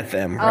mad at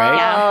them,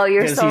 right? Oh,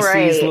 you're so Because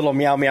right. he sees little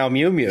meow, meow,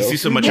 mew, mew. You see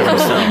so much of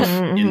himself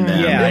in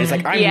them. Yeah, he's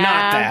like, I'm Yeah.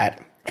 not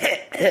that.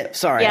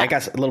 Sorry, Yeah. I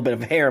got a little bit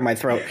of hair in my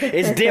throat.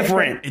 It's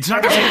different. It's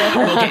not the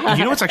same. Okay,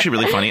 you know what's actually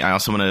really funny? I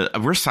also want to...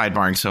 We're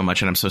sidebarring so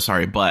much, and I'm so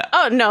sorry, but...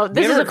 Oh, no,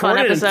 this is a fun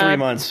recorded episode. in 3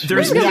 months.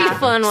 This is going to be a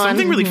fun one.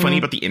 Something really funny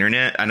about the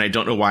internet, and I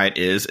don't know why it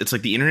is. It's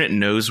like the internet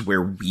knows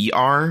where we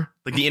are.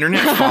 Like the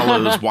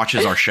internet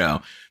watches our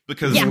show.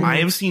 Because I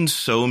have seen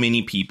so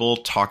many people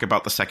talk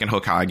about the second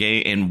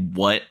Hokage and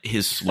what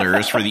his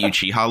slurs for the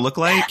Uchiha look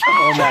like.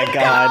 Oh my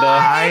god.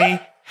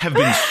 I have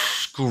been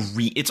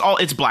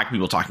it's black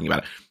people talking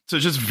about it. So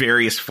it's just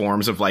various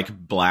forms of like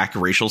black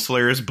racial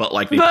slurs, but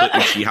like they put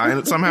Uchiha in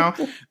it somehow.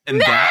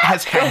 And that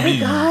has had me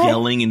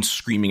yelling and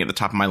screaming at the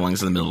top of my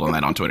lungs in the middle of the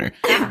night on Twitter.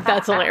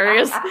 That's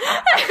hilarious.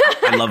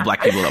 I love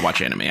black people that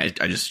watch anime. I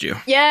just do.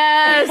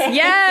 Yes,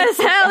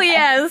 hell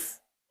yes.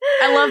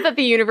 I love that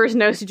the universe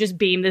knows to just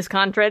beam this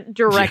content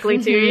directly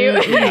to you.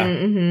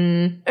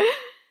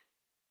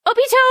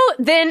 Obito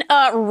then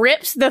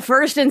rips the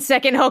first and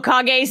second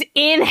Hokages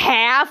in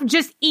half,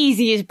 just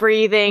easy as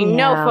breathing,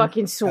 no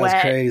fucking sweat.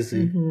 That's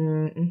crazy.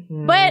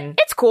 But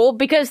it's cool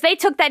because they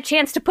took that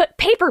chance to put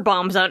paper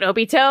bombs on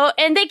Obito,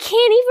 and they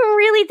can't even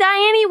really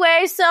die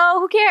anyway, so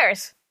who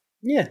cares?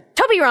 Yeah.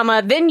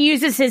 Tobirama then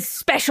uses his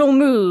special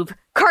move,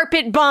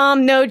 Carpet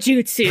Bomb no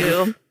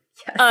Jutsu.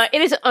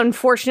 It is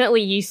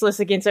unfortunately useless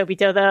against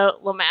Obito, though,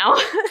 Lamau.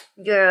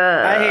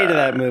 I hated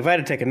that move. I had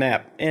to take a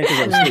nap. And because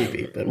I'm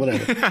sleepy, but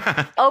whatever.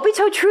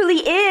 Obito truly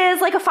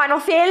is like a Final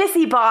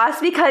Fantasy boss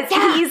because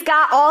he's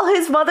got all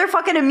his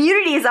motherfucking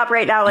immunities up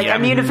right now. Like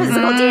immune to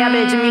physical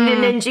damage, immune to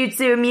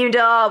ninjutsu, immune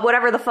to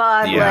whatever the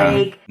fuck. Yeah.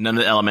 Like, none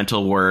of the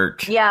elemental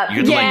work. Yeah. You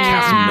have to like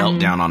cast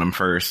Meltdown on him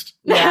first.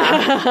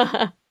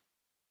 yeah.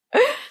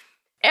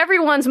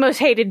 Everyone's most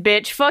hated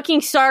bitch,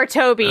 fucking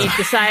Sartobi,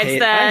 decides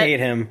that I hate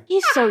him.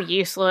 he's so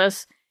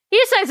useless. He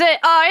decides that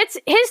it's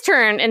his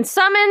turn and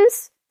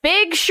summons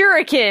Big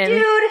Shuriken.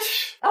 Dude.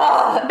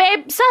 Oh.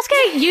 Babe,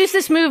 Sasuke used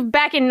this move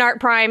back in Nart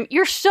Prime.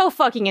 You're so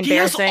fucking He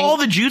has embarrassing. all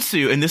the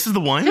jutsu, and this is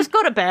the one? Just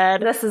go to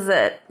bed. This is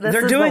it.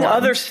 They're doing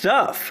other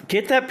stuff.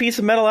 Get that piece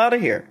of metal out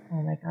of here.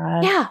 Oh my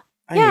god. Yeah.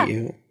 I hate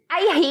you.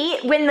 I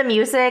hate when the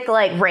music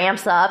like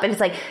ramps up and it's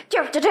like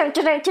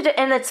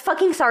and it's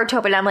fucking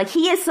Sartobi and I'm like,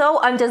 he is so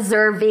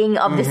undeserving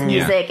of this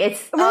music. It's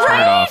Turn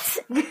it off.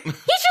 He's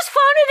just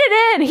phoning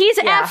it in. He's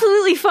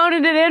absolutely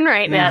phoning it in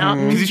right now.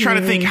 Because he's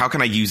trying to think, how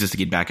can I use this to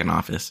get back in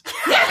office?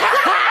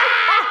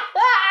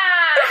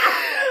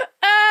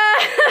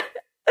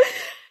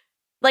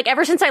 Like,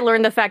 ever since I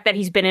learned the fact that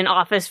he's been in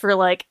office for,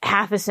 like,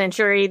 half a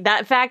century,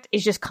 that fact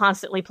is just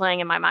constantly playing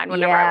in my mind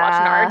whenever I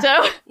watch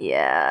Naruto.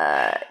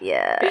 Yeah.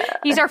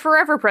 He's our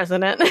forever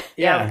president.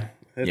 Yeah.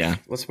 Yeah.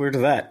 What's weird to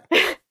that?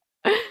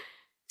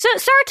 So,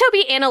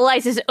 Saratobi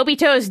analyzes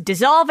Obito's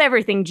Dissolve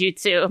Everything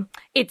jutsu.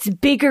 It's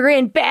bigger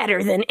and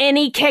badder than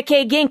any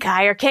Kekkei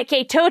Genkai or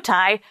Kekkei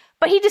Totai,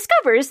 but he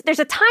discovers there's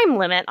a time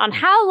limit on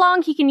how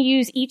long he can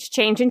use each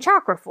change in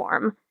chakra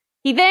form.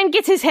 He then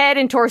gets his head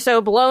and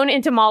torso blown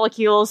into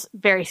molecules.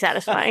 Very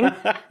satisfying.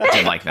 I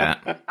did like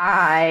that.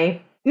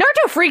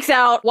 Naruto freaks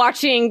out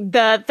watching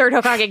the third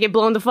Hokage get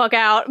blown the fuck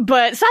out,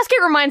 but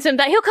Sasuke reminds him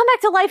that he'll come back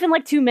to life in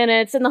like 2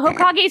 minutes, and the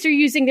Hokages are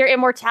using their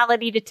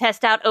immortality to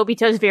test out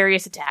Obito's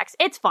various attacks.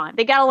 It's fine.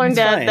 They gotta learn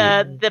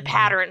the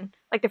pattern,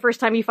 like the first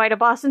time you fight a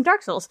boss in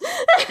Dark Souls.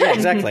 Yeah,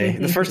 exactly.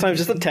 The first time is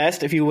just a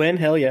test. If you win,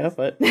 hell yeah,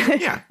 but...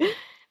 Yeah.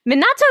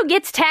 Minato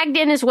gets tagged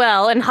in as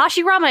well, and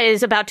Hashirama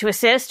is about to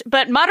assist,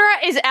 but Madara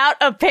is out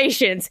of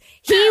patience.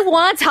 He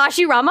wants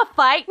Hashirama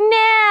fight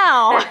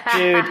now!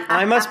 Dude,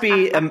 I must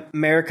be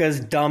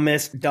America's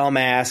dumbest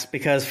dumbass,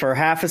 because for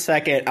half a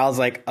second, I was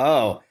like,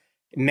 oh,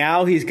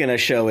 now he's gonna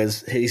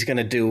he's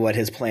gonna do what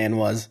his plan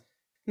was.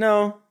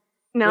 No.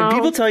 When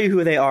people tell you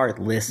who they are,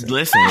 listen.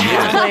 Listen.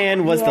 His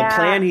plan was the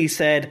plan he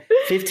said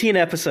 15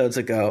 episodes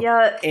ago.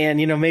 Yeah. And,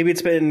 maybe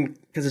it's been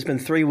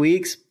 3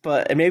 weeks,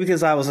 and maybe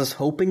because I was just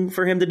hoping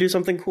for him to do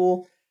something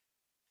cool.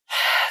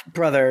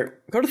 Brother,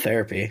 go to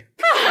therapy.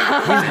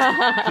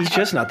 He's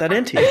just not that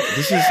into you.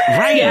 This is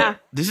right. Yeah.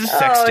 This is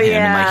sex to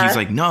him. And like he's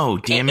like, no,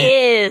 damn it.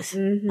 It is.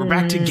 We're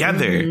back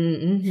together.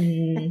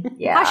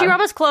 Yeah.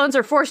 Hashirama's clones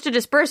are forced to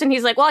disperse, and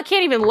he's like, well, I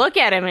can't even look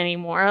at him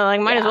anymore.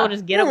 Like, might as well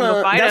just get up and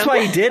go fight that's him.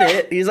 why he did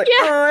it. He's like,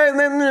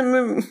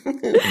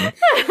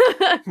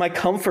 my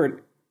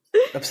comfort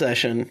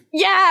obsession.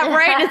 Yeah,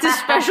 right. It's his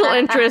special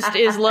interest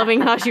is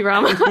loving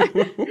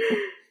Hashirama.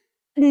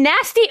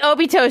 Nasty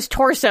Obito's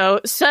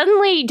torso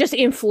suddenly just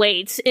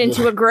inflates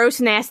into a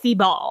gross, nasty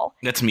ball.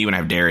 That's me when I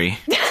have dairy.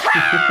 Turns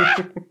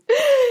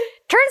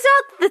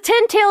out the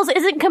Ten Tails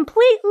isn't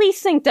completely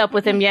synced up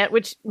with him yet,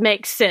 which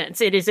makes sense.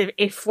 It is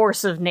a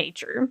force of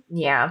nature.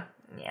 Yeah.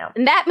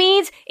 And that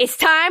means it's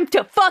time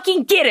to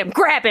fucking get him,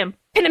 grab him,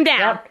 pin him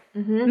down.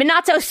 Yep.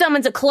 Minato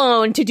summons a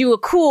clone to do a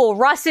cool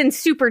Rasen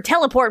super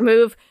teleport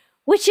move,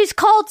 which is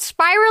called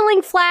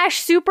Spiraling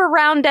Flash Super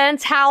Round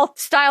Dance Howl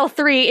Style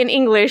 3 in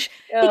English.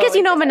 Because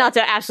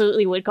Minato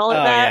absolutely would call it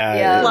that.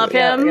 Yeah. Love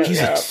him.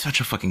 He's like such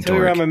a fucking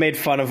dork. Toriyama made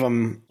fun of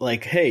him,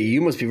 like, hey,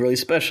 you must be really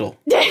special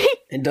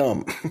and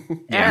dumb.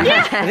 Yeah.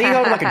 I think he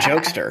called him like a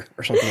jokester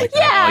or something like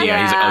that. Oh,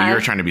 yeah. He's like,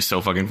 you're trying to be so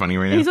fucking funny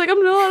right now. He's like,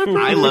 I'm not.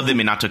 I love that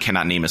Minato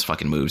cannot name his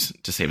fucking moves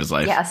to save his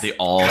life. Yes. They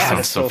all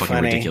sound so fucking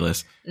funny.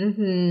 ridiculous.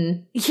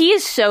 He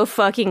is so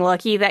fucking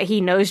lucky that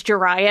he knows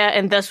Jiraiya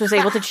and thus was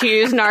able to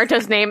choose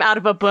Naruto's name out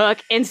of a book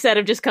instead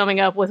of just coming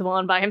up with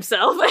one by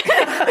himself. Well,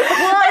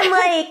 and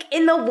like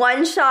in the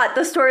one shot,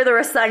 the story of the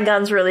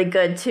Rasengan's really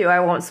good too. I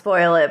won't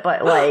spoil it,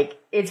 but like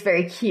it's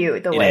very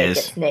cute the way it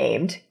gets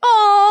named.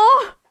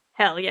 Oh,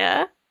 hell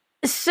yeah.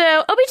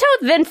 So Obito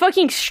then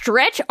fucking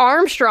Stretch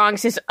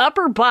Armstrongs his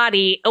upper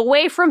body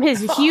away from his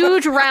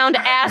huge round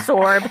ass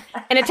orb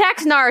and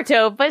attacks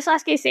Naruto, but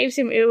Sasuke saves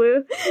him.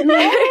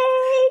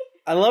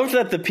 I love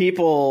that the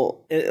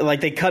people,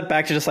 like, they cut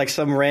back to just, like,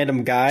 some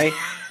random guy,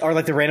 or,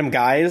 like, the random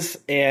guys,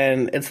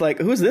 and it's like,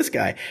 who's this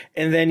guy?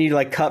 And then you,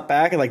 like, cut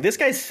back, and, like, this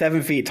guy's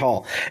 7 feet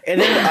tall. And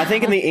then I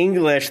think in the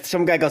English,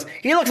 some guy goes,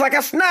 he looks like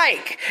a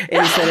snake!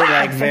 And he said it,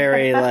 like,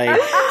 very, like,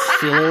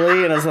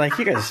 sillily, and I was like,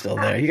 you guys are still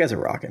there. You guys are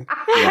rocking.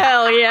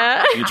 Hell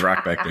yeah. Huge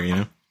rock back there, you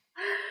know?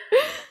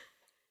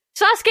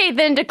 Sasuke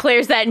then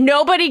declares that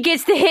nobody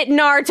gets to hit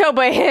Naruto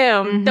but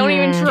him. Don't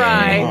even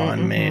try. Come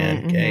on,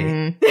 man.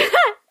 Okay.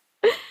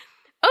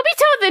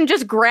 Obito then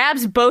just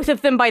grabs both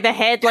of them by the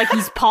head like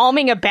he's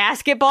palming a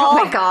basketball.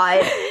 Oh my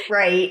god,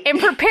 right. And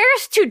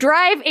prepares to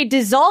drive a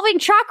dissolving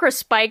chakra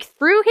spike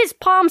through his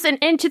palms and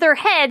into their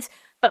heads,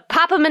 but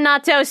Papa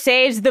Minato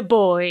saves the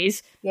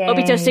boys. Yay.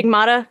 Obito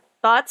Stigmata,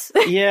 thoughts?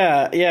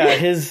 Yeah,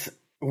 his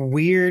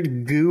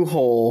weird goo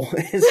hole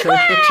is so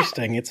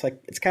interesting. It's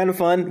like, it's kind of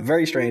fun,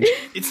 very strange.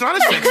 It's not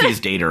as sexy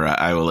as Datara,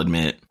 I will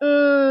admit.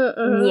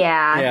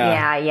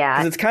 Yeah.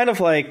 Because it's kind of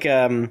like,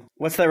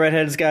 what's that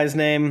redheaded guy's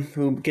name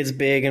who gets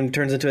big and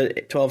turns into a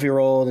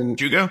 12-year-old? And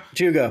Jugo?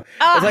 Jugo.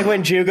 It's like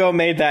when Jugo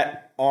made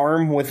that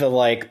arm with a,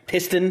 like,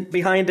 piston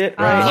behind it,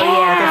 right? Oh, Like,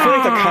 yeah. I feel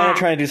like they're kind of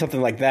trying to do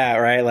something like that,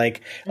 right?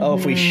 Like,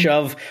 if we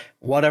shove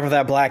whatever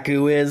that black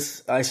goo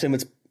is, I assume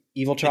it's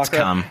evil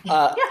chakra.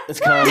 It's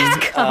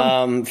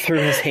cum. Through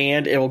his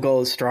hand, it will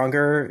go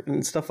stronger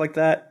and stuff like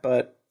that.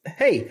 But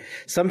hey,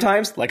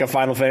 sometimes, like a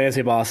Final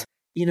Fantasy boss,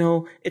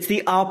 it's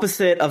the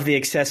opposite of the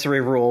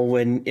accessory rule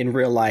when in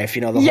real life,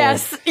 the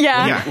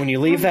whole, when you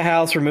leave the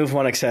house, remove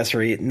one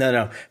accessory.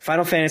 No.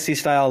 Final Fantasy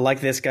style, like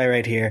this guy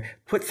right here,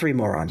 put 3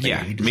 more on.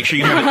 Yeah, make sure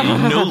you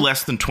have no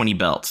less than 20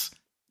 belts.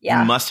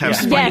 Yeah. You must have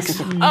spikes.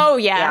 Yes. Oh,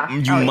 yeah.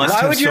 You must Why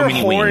have would so your many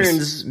horns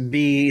wings.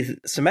 be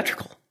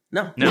symmetrical?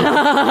 No.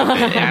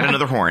 Add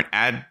another horn.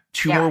 Add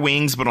 2 more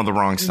wings, but on the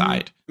wrong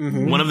side.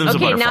 One of them's a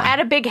Okay, butterfly. now add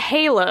a big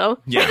halo.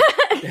 Yeah.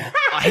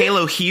 A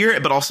halo here,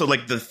 but also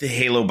like the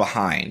halo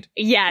behind.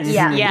 Yes.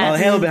 Yeah. Yes. Well, the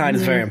halo behind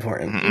is very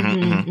important.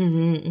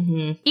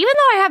 Even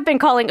though I have been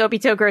calling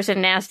Obito gross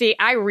and nasty,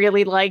 I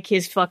really like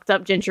his fucked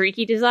up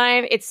Jinchuriki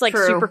design. It's like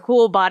True. super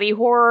cool body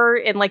horror,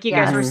 and like you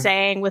guys were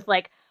saying, with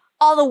like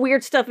all the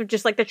weird stuff of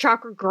just like the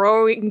chakra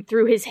growing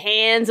through his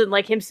hands and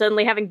like him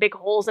suddenly having big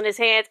holes in his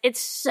hands.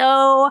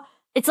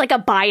 It's like a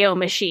bio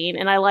machine,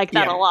 and I like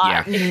that a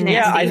lot. Yeah. It's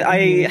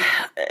nasty.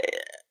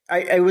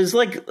 I was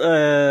like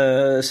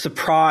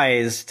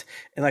surprised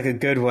in like a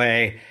good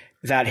way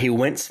that he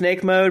went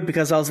snake mode,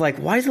 because I was like,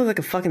 why does he look like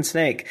a fucking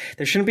snake?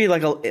 There shouldn't be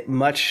like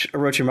much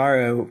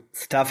Orochimaru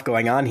stuff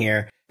going on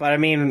here. But I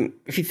mean,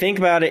 if you think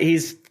about it,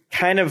 he's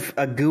kind of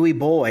a gooey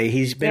boy.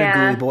 He's been a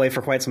gooey boy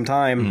for quite some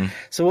time.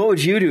 So what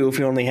would you do if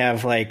you only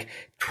have like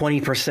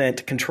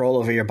 20% control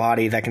over your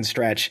body that can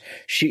stretch?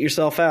 Shoot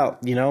yourself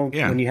out,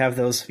 when you have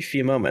those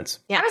few moments.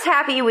 Yeah. I was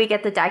happy we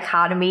get the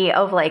dichotomy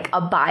of like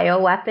a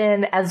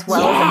bioweapon as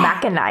well as a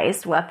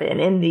mechanized weapon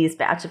in these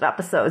batch of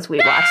episodes we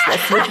watched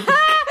this week.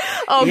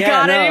 I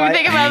didn't even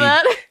think about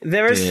that.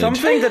 There was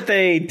something that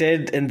they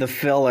did in the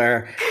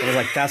filler. It was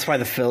like, that's why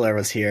the filler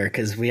was here,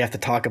 because we have to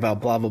talk about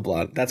blah, blah,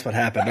 blah. That's what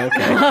happened.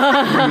 Okay. We've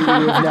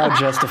now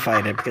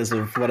justified it because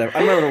of whatever.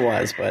 I don't know what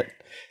it was, but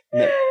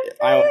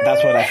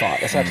that's what I thought.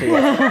 That's actually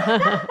what I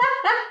thought.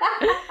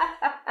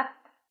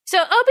 So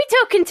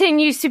Obito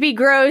continues to be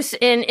gross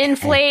and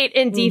inflate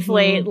and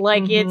deflate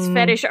like it's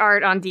fetish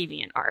art on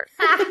DeviantArt.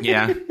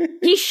 Yeah.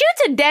 He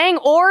shoots a dang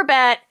orb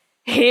at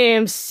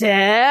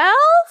himself?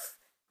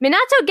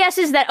 Minato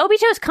guesses that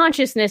Obito's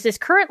consciousness is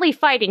currently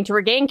fighting to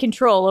regain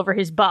control over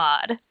his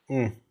bod.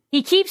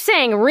 He keeps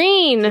saying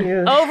Reen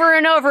over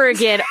and over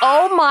again.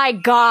 Oh my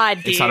god,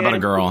 dude. It's not about a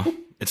girl.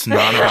 It's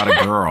not about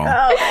a girl.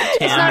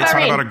 It's not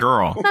about a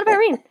girl. It's not about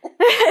Reen.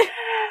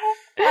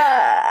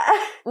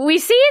 We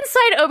see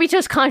inside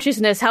Obito's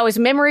consciousness how his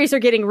memories are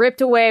getting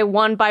ripped away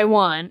one by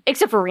one,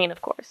 except for Reen,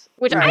 of course.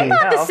 Which I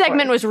thought this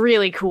segment was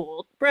really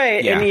cool.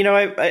 Right, yeah. And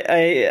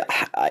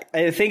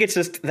I think it's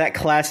just that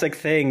classic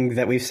thing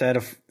that we've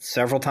said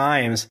several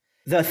times.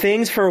 The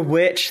things for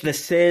which the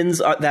sins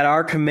that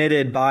are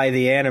committed by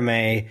the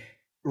anime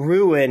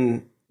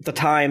ruin the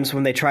times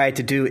when they try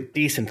to do it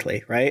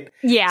decently, right?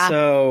 Yeah.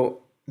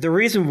 So the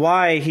reason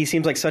why he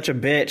seems like such a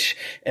bitch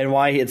and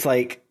why it's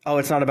like, oh,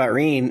 it's not about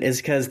Reen is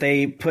because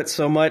they put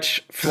so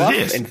much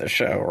fluff into the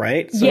show,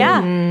 right? So,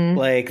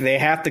 like, they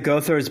have to go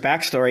through his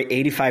backstory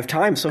 85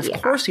 times. So,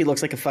 of course, he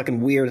looks like a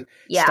fucking weird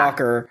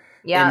stalker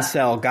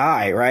incel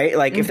guy, right?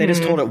 Like, if they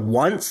just told it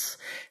once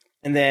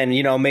and then,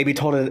 maybe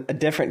told it a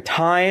different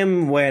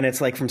time when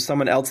it's like from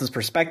someone else's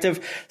perspective,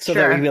 so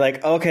that we'd be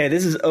like, okay,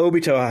 this is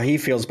Obito, how he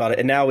feels about it.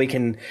 And now we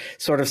can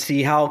sort of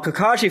see how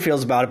Kakashi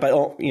feels about it,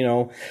 but,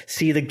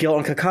 see the guilt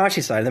on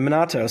Kakashi's side, the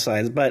Minato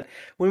side. But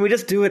when we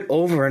just do it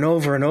over and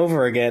over and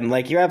over again,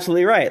 like, you're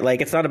absolutely right.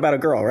 Like, it's not about a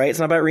girl, right? It's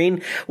not about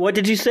Reen. What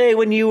did you say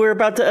when you were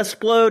about to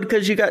explode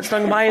because you got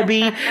stung by a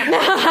bee? But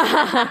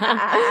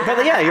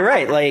yeah, you're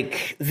right. Like,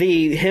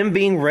 him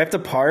being ripped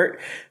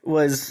apart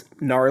was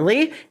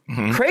gnarly,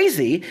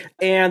 crazy,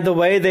 and the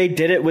way they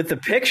did it with the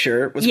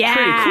picture was pretty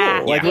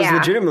cool. Like, it was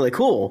legitimately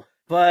cool.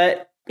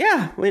 But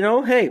yeah,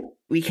 hey,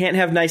 we can't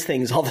have nice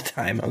things all the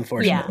time,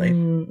 unfortunately.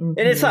 And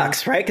it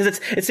sucks, right?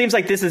 Because it seems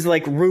like this has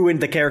like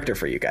ruined the character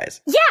for you guys.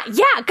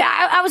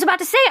 I was about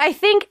to say, I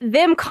think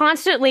them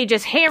constantly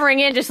just hammering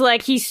in, just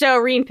like he's so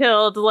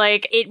Reen-pilled,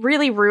 like it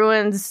really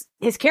ruins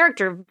his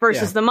character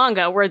versus the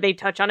manga, where they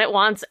touch on it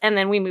once and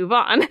then we move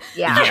on.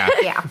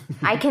 Yeah.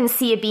 I can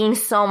see it being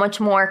so much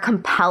more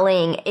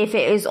compelling if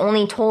it is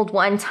only told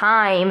one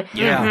time.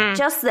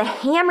 Just the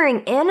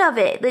hammering in of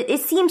it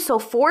seems so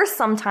forced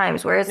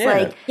sometimes, where it's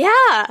like,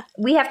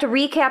 we have to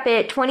recap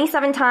it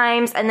 27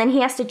 times and then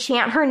he has to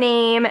chant her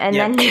name and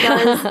then he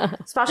does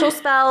special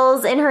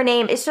spells in her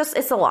name. It's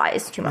a lot.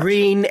 It's too much.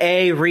 Reen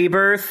A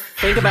Rebirth.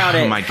 Think about it.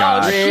 Oh my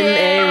god. Reen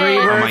A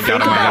Rebirth. Oh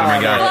my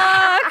god.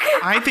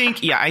 I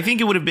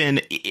think it would have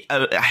been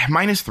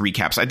minus 3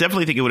 caps. I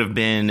definitely think it would have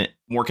been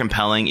more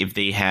compelling if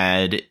they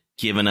had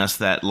given us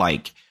that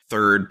like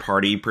third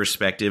party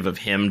perspective of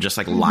him just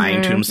like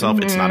lying to himself.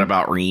 It's not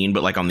about Reen,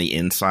 but like on the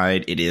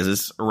inside it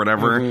is, or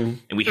whatever. And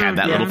we had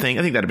that little thing.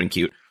 I think that'd have been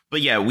cute.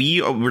 But yeah,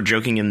 we were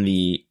joking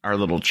in our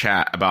little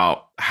chat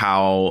about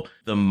how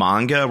the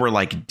manga were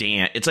like,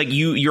 damn, it's like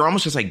you're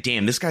almost just like,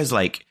 damn, this guy's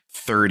like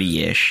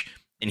 30-ish.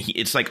 And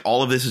it's like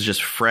all of this is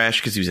just fresh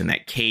because he was in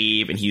that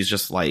cave and he's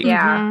just like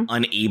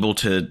unable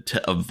to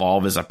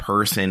evolve as a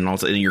person. And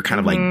also, and you're kind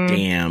of like,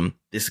 damn,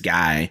 this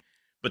guy.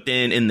 But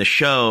then in the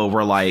show,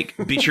 we're like,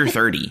 bitch, you're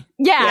 30.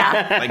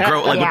 Like,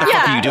 grow, like, what the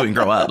fuck are you doing?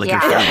 Grow up. Like, you're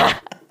 30. 100%.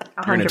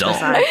 You're an adult.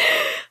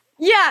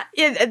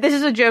 This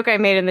is a joke I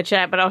made in the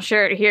chat, but I'll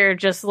share it here.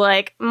 Just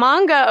like,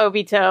 manga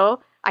Obito,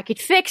 I could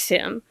fix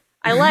him.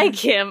 I like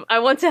him. I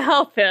want to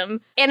help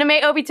him. Anime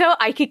Obito,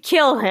 I could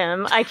kill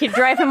him. I could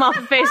drive him off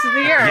the face of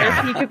the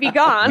earth. He could be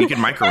gone. We could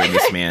microwave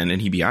this man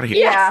and he'd be out of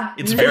here.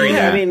 It's very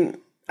I mean,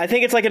 I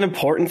think it's like an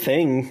important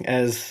thing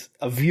as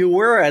a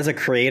viewer, as a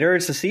creator,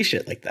 is to see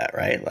shit like that,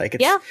 right? Like,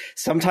 it's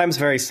sometimes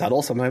very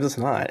subtle, sometimes it's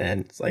not.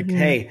 And it's like,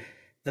 hey,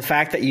 the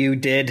fact that you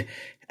did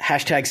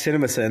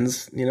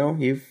 #CinemaSins,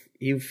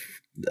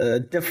 you've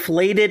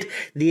deflated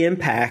the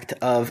impact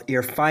of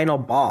your final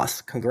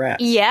boss.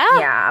 Congrats.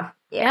 Yeah.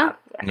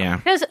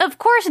 Because, of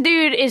course,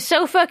 dude is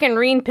so fucking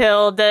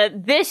Reen-pilled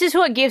that this is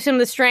what gives him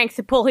the strength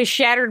to pull his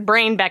shattered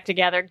brain back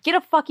together. Get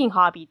a fucking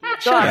hobby,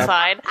 dude. Go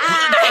outside.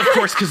 Of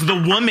course, because the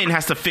woman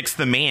has to fix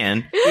the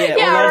man.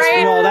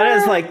 Well, that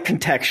is, like,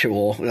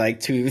 contextual,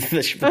 like, to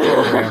the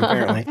program,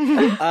 apparently.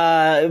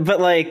 But,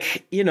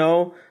 like,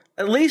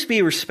 at least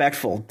be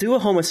respectful. Do a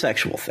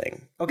homosexual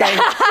thing, okay?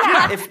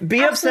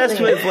 Be obsessed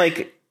absolutely. with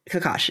like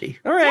Kakashi.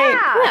 All right,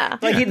 Yeah.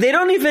 like they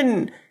don't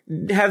even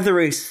have the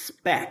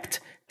respect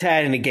to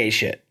add any gay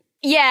shit.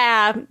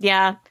 Yeah.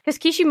 Because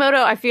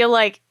Kishimoto, I feel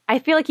like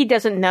he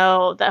doesn't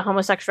know that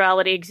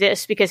homosexuality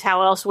exists, because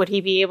how else would he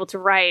be able to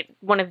write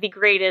one of the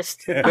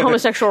greatest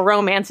homosexual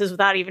romances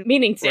without even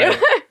meaning to?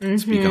 Right.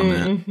 Speak on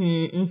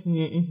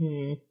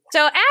that. So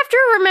after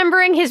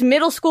remembering his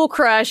middle school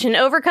crush and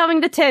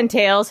overcoming the 10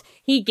 tails,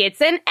 he gets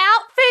an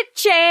outfit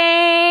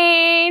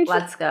change.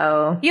 Let's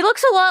go. He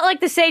looks a lot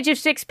like the Sage of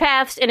Six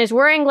Paths and is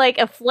wearing like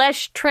a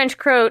flesh trench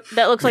coat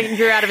that looks like it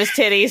grew out of his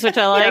titties, which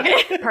I like.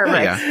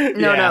 Perfect. Yeah.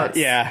 No notes.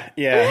 Yeah.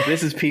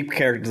 This is peak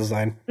character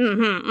design.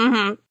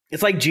 Mm-hmm.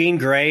 It's like Jean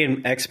Grey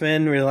in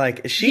X-Men. We're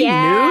like, is she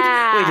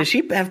Yeah. nude? Wait, does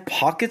she have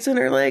pockets in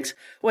her legs?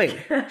 Wait,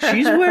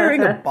 she's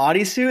wearing a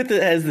bodysuit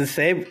that has the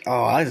same...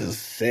 Oh, this is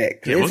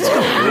sick. Yeah, This what's is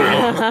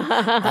going cool.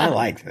 on? I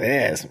like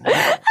this.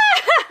 Wow.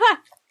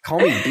 Call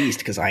me Beast,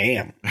 because I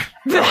am.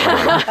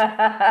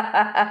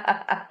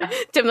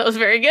 Tim, that was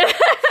very good.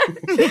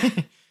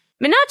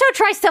 Minato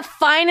tries to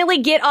finally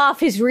get off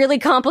his really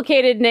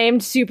complicated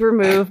named super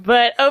move,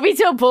 but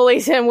Obito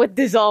bullies him with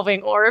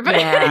dissolving orb.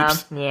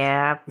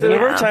 Yeah. The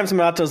number of times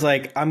Minato's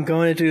like, I'm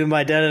going to do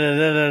my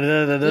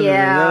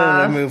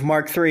move,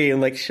 Mark 3.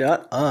 I'm like,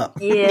 shut up.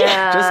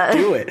 Yeah. Just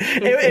do it.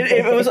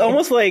 It was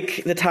almost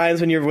like the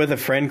times when you're with a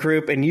friend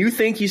group and you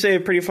think you say a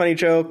pretty funny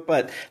joke,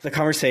 but the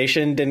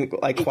conversation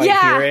didn't like quite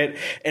hear it.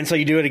 And so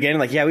you do it again,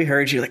 like, yeah, we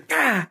heard you. Like,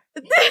 Ow.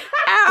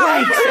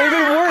 yikes,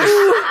 even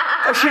worse.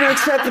 I should have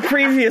accepted the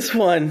previous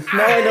one.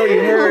 Now I know you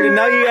heard, and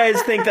now you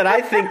guys think that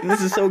I think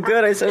this is so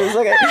good. I said it was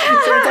like a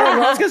third time.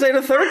 I was going to say it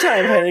a third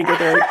time if I didn't get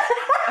there.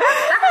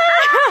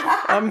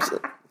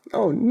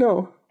 Oh,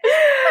 no.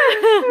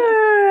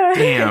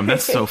 Damn,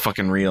 that's so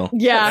fucking real.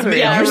 Yeah, Man,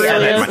 yeah, you it said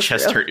really that, is. my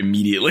chest hurt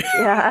immediately.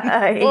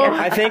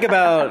 I think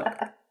about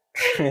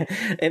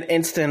an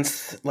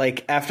instance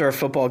like after a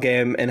football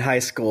game in high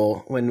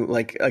school when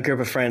like a group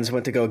of friends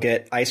went to go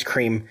get ice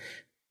cream,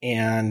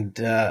 and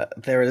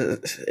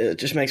it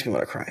just makes me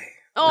want to cry.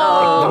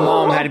 Oh, The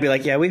mom had to be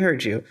like, "Yeah, we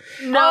heard you,"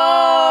 no!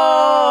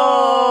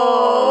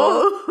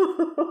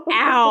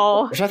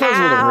 Ow! which I thought was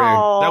a little rude.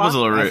 That was a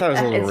little I rude. thought it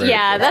was a little rude.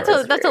 Yeah, that's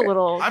a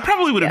little. I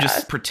probably would have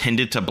just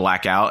pretended to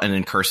black out and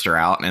then cursed her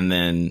out and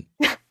then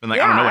been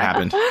like, I don't know what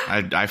happened.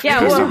 I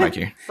well- back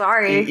here.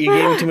 Sorry. You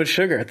gave him too much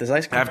sugar at this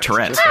ice cream. I have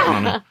Tourette's. I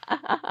don't know.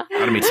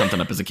 I'd have made something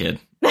up as a kid.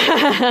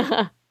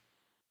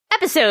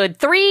 Episode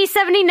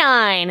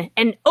 379,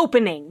 an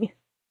opening.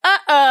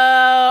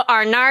 Uh-oh,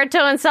 are Naruto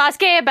and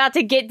Sasuke about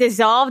to get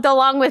dissolved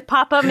along with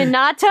Papa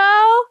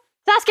Minato?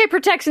 Sasuke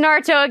protects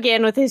Naruto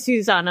again with his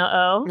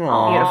Susanoo.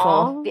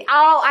 Beautiful.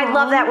 Oh, I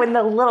love that when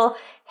the little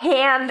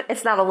hand,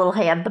 it's not a little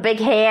hand, the big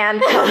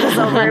hand comes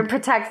over and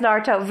protects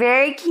Naruto.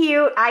 Very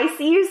cute. I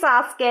see you,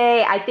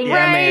 Sasuke. I think Yeah,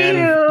 we're man.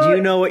 cute.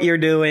 You know what you're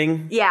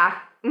doing. Yeah.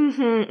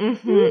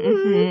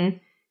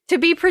 To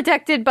be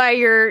protected by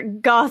your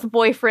goth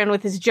boyfriend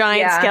with his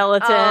giant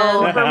skeleton.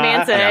 Oh.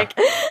 Romantic.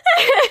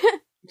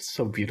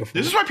 So beautiful.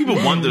 This is why people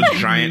want those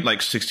giant,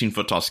 like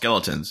 16-foot tall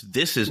skeletons.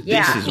 This is why.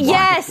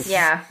 Yes!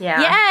 Yeah.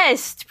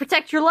 Yes! To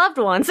protect your loved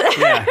ones.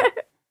 Yeah.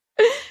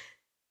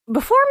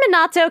 Before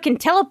Minato can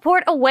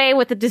teleport away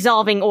with the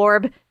dissolving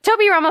orb,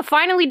 Tobirama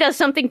finally does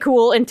something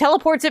cool and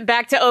teleports it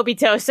back to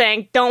Obito,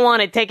 saying, "Don't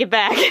want it, take it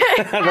back."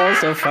 That was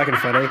so fucking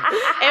funny.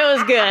 It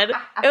was good.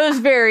 It was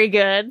very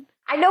good.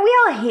 I know we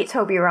all hate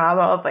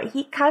Tobirama, but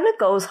he kind of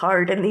goes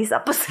hard in these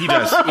episodes. He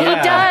does.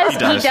 Yeah. He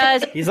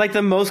does. He's like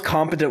the most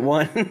competent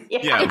one.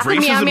 Yeah, It's the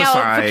meow racism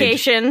aside.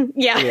 meowification.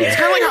 Yeah. It's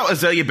kind of like how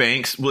Azalea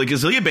Banks, will like,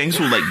 Yes! Azalea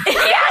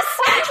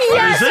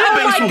Oh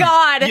Banks my will,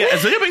 god! Yeah,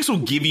 Azalea Banks will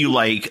give you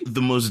like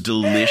the most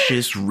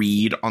delicious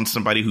read on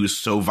somebody who's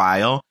so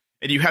vile,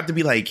 and you have to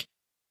be like,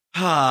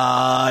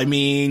 I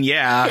mean,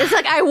 yeah, It's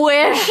like, I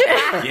wish.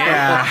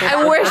 yeah,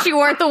 I wish you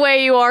weren't the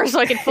way you are so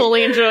I could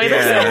fully enjoy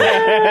this.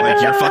 yeah.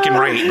 Like you're fucking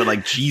right, but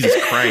like Jesus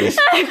Christ,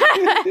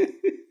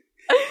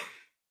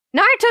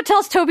 Naruto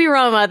tells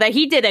Tobirama that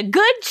he did a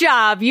good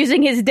job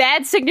using his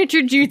dad's signature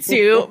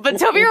jutsu, but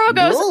Tobirama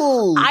goes,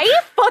 Whoa. "I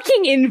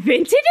fucking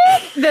invented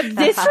it? The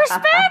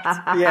disrespect?"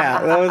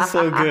 Yeah, that was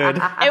so good.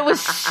 It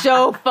was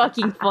so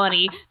fucking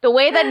funny. The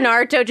way that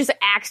Naruto just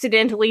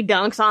accidentally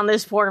dunks on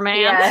this poor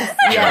man.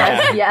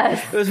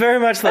 Yes. It was very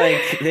much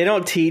like they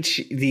don't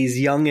teach these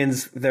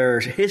youngins their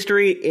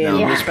history and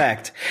No.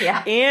 respect.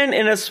 Yeah. And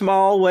in a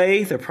small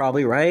way, they're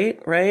probably right?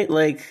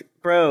 Like,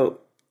 bro,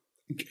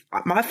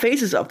 my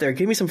face is up there.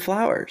 Give me some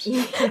flowers.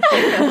 Right?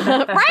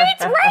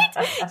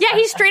 Yeah,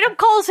 he straight up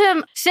calls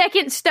him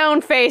second stone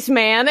face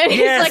man. And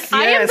he's Yes,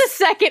 like, I am the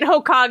second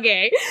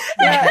Hokage.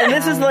 Yeah, and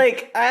this is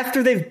like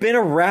after they've been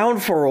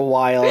around for a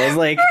while. It's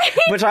like,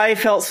 which I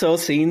felt so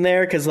seen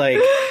there because like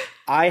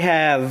I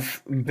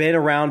have been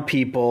around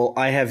people,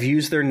 I have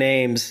used their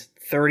names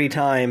 30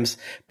 times,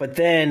 but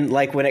then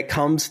like when it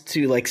comes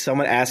to like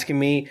someone asking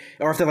me,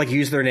 or if they like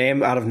use their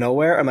name out of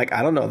nowhere, I'm like,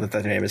 I don't know that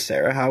their name is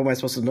Sarah. How am I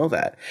supposed to know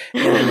that?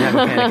 And then have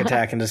a panic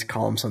attack and just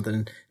call them something,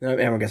 and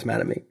everyone gets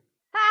mad at me.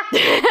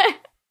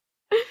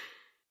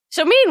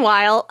 So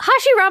meanwhile,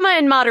 Hashirama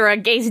and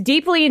Madara gaze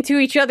deeply into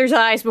each other's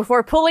eyes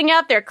before pulling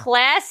out their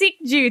classic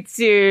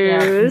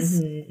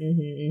jutsus.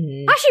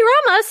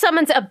 Hashirama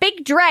summons a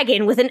big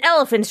dragon with an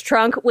elephant's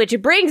trunk, which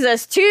brings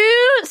us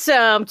to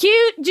some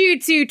cute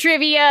jutsu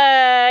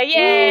trivia.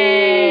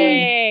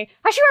 Yay!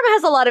 Hashirama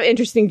has a lot of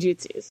interesting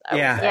jutsus.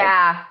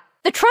 Yeah.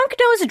 The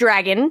trunk-nosed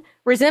dragon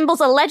resembles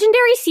a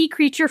legendary sea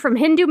creature from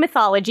Hindu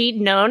mythology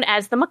known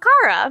as the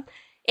Makara.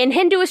 In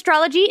Hindu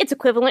astrology, it's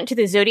equivalent to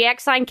the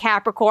zodiac sign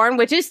Capricorn,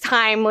 which is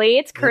timely.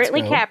 It's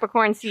currently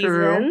Capricorn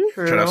season.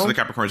 True. Shout out to the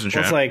Capricorns in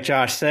chat. It's like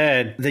Josh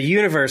said, the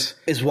universe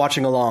is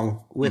watching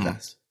along with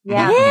us.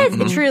 Yeah. It is.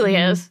 It truly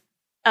is.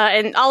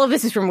 And all of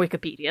this is from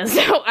Wikipedia,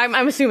 so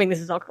I'm assuming this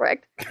is all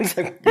correct. It's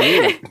like,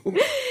 weird.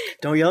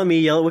 Don't yell at me,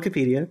 yell at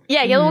Wikipedia.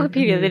 Yeah, yellow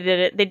Wikipedia, they did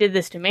it. They did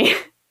this to me.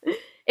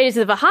 It is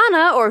the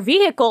Vahana, or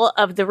vehicle,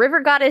 of the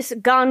river goddess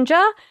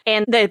Ganga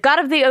and the god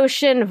of the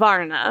ocean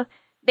Varna.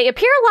 They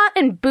appear a lot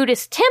in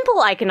Buddhist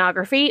temple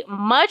iconography,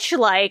 much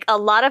like a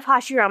lot of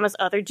Hashirama's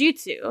other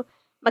jutsu.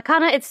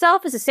 Makana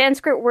itself is a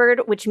Sanskrit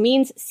word which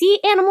means sea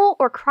animal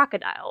or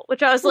crocodile,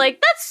 which I was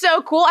like, that's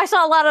so cool. I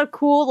saw a lot of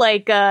cool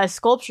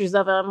sculptures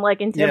of them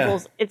in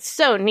temples. Yeah. It's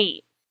so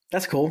neat.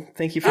 That's cool.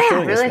 Thank you for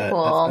showing us that.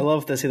 Cool. I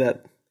love to see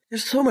that.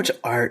 There's so much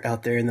art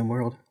out there in the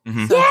world.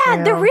 Mm-hmm. So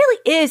yeah, there really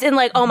is. And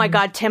oh my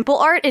god, temple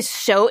art is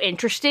so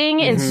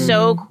interesting and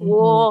so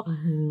cool.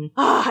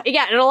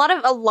 Yeah, and a lot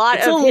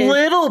it's of a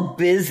little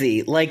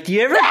busy. Do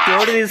you ever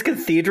go to these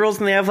cathedrals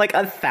and they have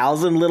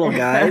 1,000 little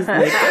guys?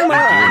 Come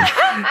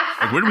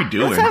on. What are we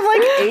doing? Let's have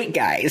 8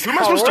 guys. Who am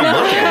I supposed to look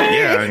at?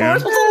 Yeah, Who am I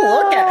supposed to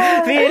look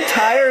at? The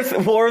entire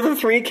War of the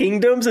Three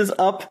Kingdoms is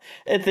up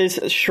at this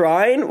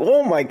shrine.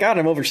 Oh my god,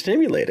 I'm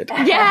overstimulated.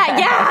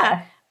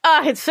 Yeah.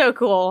 It's so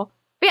cool.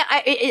 But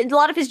yeah, a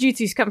lot of his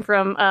jutsus come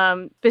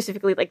from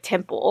specifically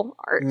temple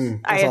art.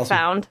 I have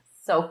found.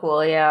 So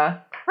cool, yeah.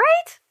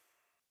 Right?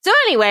 So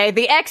anyway,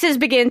 the X's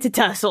begin to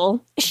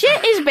tussle.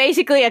 Shit is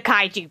basically a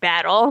kaiju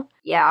battle.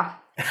 Yeah.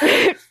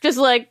 Just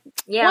once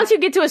you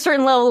get to a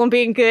certain level and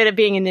being good at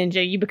being a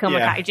ninja, you become a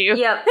kaiju.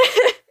 Yep.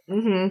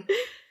 Mm-hmm.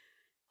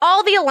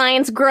 All the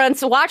Alliance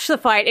grunts watch the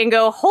fight and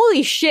go,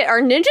 holy shit,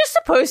 are ninjas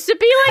supposed to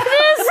be like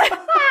this?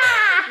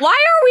 Why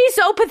are we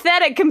so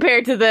pathetic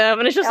compared to them?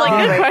 And it's just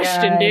good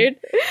question, dude.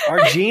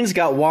 Our genes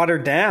got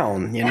watered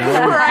down,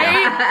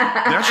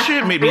 Right? That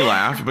shit made me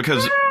laugh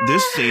because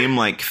this same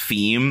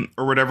theme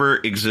or whatever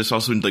exists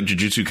also in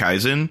Jujutsu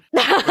Kaisen.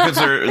 Because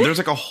there's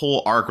a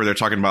whole arc where they're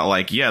talking about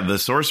the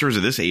sorcerers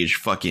of this age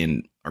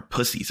fucking are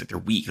pussies. They're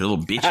weak. They're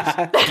little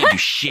bitches. They can't do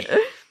shit.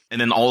 And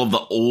then all of the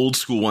old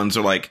school ones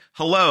are like,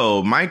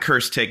 hello, my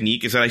curse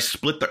technique is that I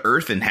split the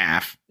earth in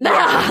half and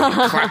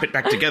clap it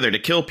back together to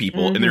kill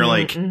people. And they're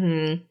like,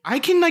 I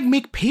can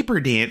make paper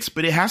dance,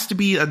 but it has to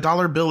be a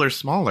dollar bill or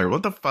smaller.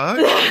 What the fuck?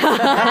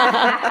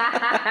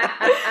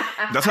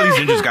 That's how these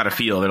ninjas got to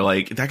feel. They're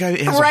like, that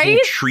guy has a whole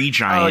tree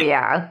giant. Oh,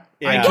 yeah.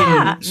 I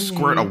can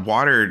squirt a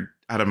water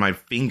out of my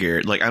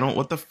finger.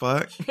 what the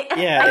fuck?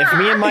 Yeah, if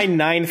me and my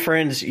 9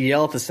 friends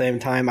yell at the same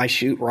time, I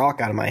shoot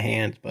rock out of my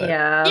hand. But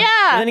yeah.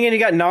 And then again, you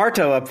got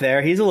Naruto up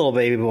there. He's a little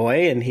baby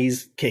boy, and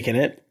he's kicking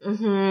it. But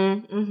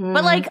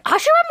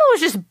Hashirama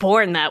was just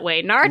born that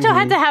way. Naruto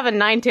had to have a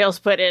 9 tails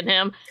put in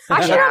him.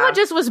 Hashirama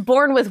just was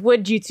born with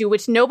wood jutsu,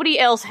 which nobody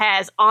else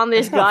has on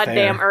this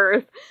goddamn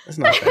earth. That's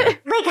not fair.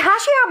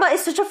 Hashirama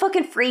is such a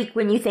fucking freak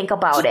when you think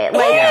about it.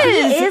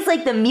 He is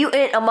the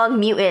mutant among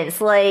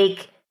mutants.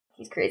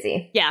 He's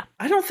crazy. Yeah.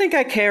 I don't think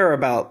I care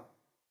about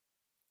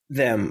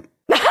them.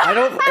 I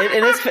don't,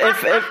 and it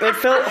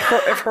felt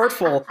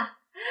hurtful.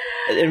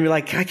 And I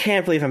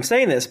can't believe I'm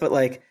saying this, but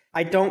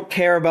I don't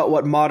care about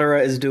what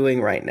Madara is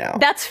doing right now.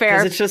 That's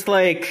fair. Because it's just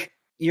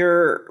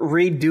you're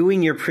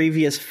redoing your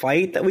previous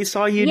fight that we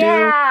saw you do,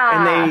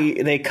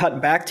 and they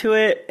cut back to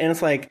it, and it's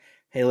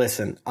hey,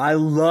 listen, I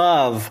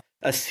love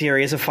a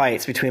series of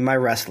fights between my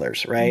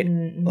wrestlers, right?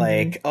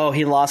 Mm-hmm.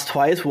 He lost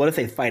twice. What if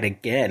they fight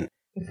again?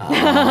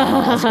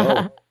 Let's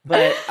go.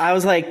 But I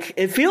was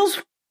it feels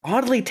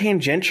oddly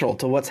tangential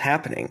to what's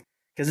happening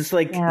because it's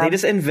they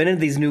just invented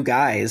these new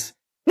guys,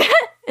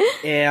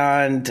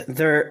 and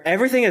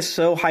everything is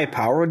so high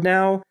powered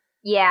now.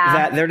 Yeah,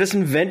 that they're just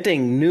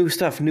inventing new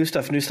stuff, and it's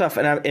in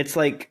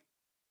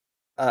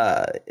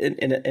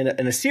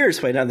a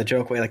serious way, not in the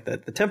joke way,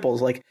 the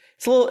temples. It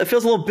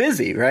feels a little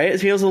busy, right? It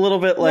feels a little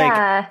bit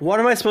what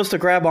am I supposed to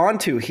grab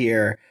onto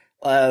here?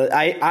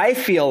 I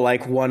feel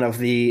like one of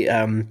the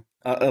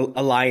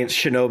Alliance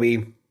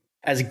shinobi,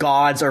 as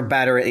gods are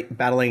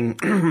battling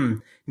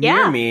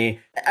near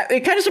me. It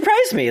kind of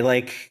surprised me.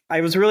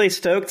 I was really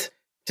stoked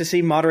to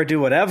see Madara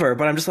do whatever,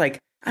 but I'm just I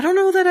don't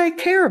know that I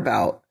care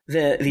about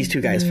these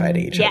two guys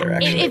fighting each other.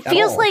 Actually, it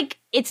feels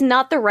it's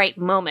not the right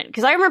moment.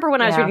 Because I remember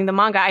when I was reading the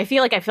manga, I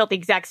feel I felt the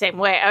exact same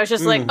way. I was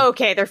just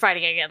okay, they're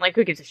fighting again.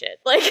 Who gives a shit?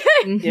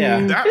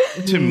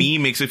 That to me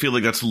makes it feel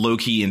that's low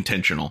key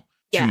intentional.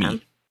 To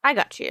me, I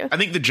got you. I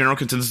think the general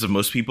consensus of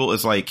most people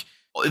is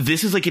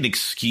this is an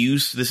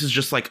excuse. This is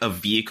just a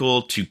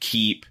vehicle to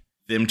keep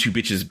them two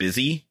bitches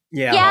busy.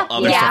 Yeah. while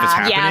other stuff is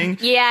happening.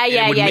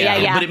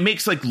 Yeah. But it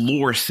makes like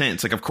lore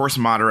sense. Like, of course,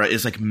 Madara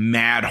is like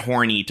mad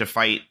horny to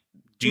fight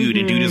dude,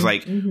 and dude is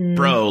like,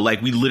 bro,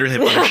 like we literally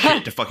have other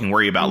shit to fucking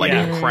worry about.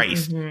 Like,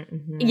 Christ.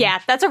 Yeah,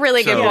 that's a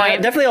really good point. I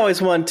definitely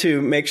always want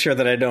to make sure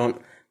that I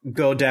don't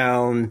go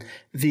down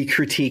the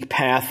critique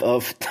path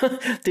of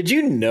did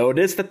you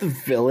notice that the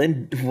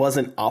villain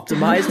wasn't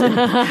optimized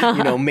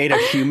and made a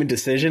human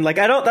decision? Like,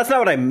 that's not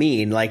what I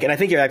mean. Like, and I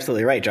think you're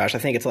absolutely right, Josh. I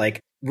think it's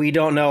like we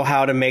don't know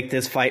how to make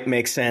this fight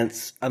make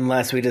sense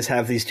unless we just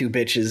have these two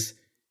bitches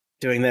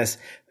doing this.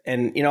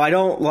 And I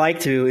don't like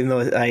to, even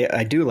though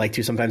I do like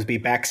to sometimes be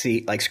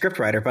backseat like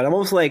scriptwriter, but I'm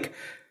almost like,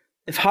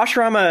 if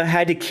Hashirama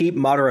had to keep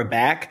Madara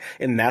back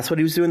and that's what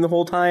he was doing the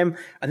whole time,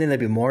 I think that'd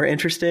be more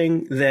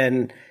interesting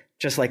than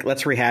just like,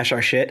 let's rehash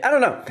our shit. I don't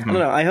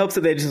know. I hope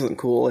that they just isn't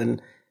cool.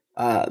 And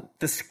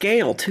the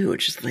scale too,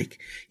 it's just like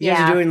you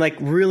guys are doing like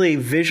really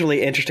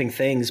visually interesting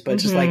things, but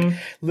just like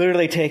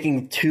literally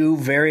taking two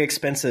very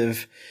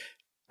expensive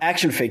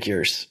action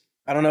figures.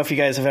 I don't know if you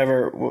guys have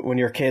ever, when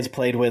your kids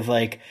played with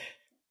like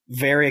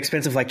very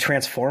expensive like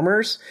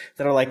Transformers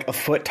that are like a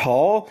foot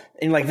tall,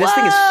 and like this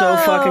thing is so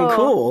fucking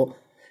cool.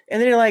 And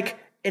then you're like,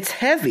 it's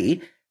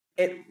heavy.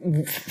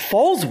 It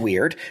falls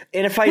weird,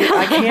 and if I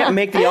can't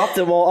make the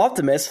optimal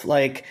Optimus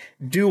like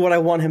do what I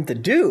want him to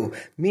do.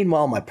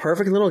 Meanwhile, my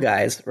perfect little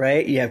guys,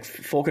 right? You have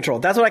full control.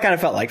 That's what I kind of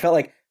felt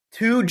like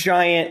two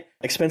giant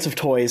expensive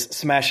toys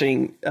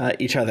smashing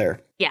each other.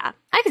 Yeah,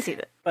 I can see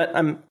that. But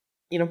I'm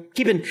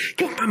keeping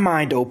my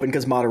mind open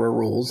because Madara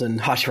rules and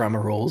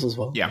Hashirama rules as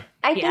well. Yeah.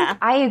 I think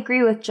I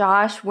agree with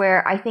Josh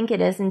where I think it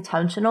is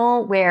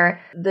intentional,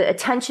 where the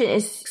attention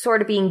is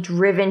sort of being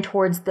driven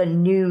towards the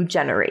new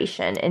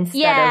generation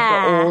instead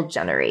of the old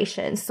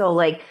generation. So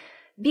like,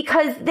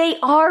 because they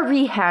are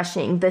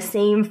rehashing the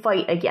same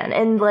fight again.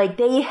 And like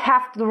the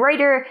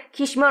writer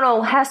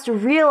Kishimoto has to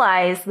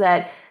realize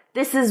that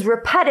this is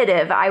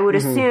repetitive, I would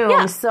assume.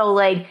 Yeah. So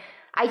like,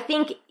 I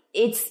think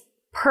it's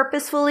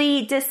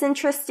purposefully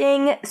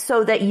disinteresting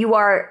so that you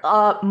are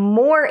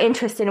more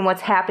interested in what's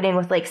happening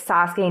with like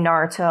Sasuke,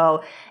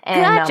 Naruto,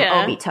 and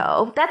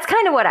Obito. That's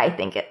kind of what I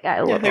think.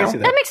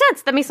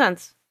 That makes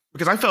sense.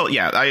 Because I felt,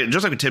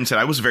 just like what Tim said,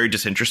 I was very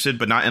disinterested,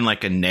 but not in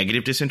like a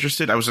negative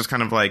disinterested. I was just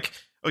kind of like,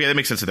 okay, that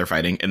makes sense that they're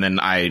fighting. And then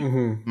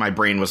my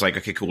brain was like,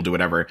 okay, cool, do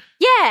whatever.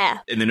 Yeah.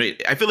 And then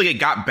I feel like it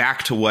got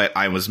back to what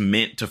I was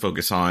meant to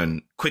focus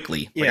on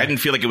quickly. Like, I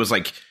didn't feel like it was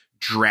like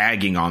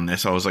dragging on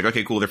this. I was like,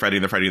 okay, cool, they're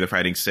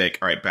fighting, sick.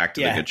 All right, back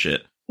to the good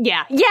shit.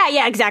 Yeah,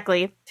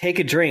 exactly. Take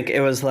a drink. It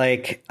was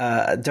like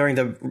during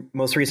the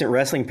most recent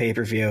wrestling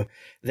pay-per-view,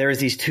 there was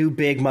these two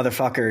big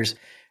motherfuckers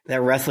that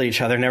wrestled each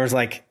other, and everyone's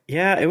like,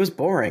 yeah, it was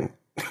boring.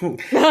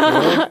 What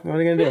are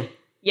they gonna do?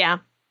 Yeah.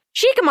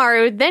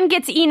 Shikamaru then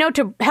gets Ino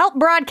to help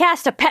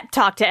broadcast a pep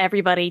talk to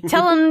everybody,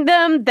 telling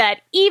them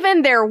that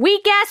even their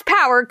weak-ass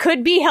power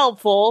could be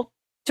helpful.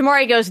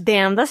 Tamari goes,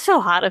 damn, that's so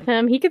hot of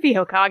him. He could be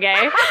Hokage.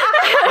 I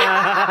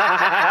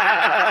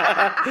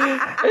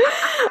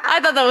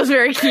thought that was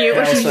very cute.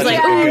 Where she's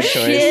like, oh,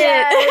 shit.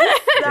 Yes,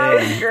 that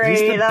was great.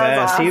 He's the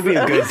best. He'd be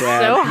a good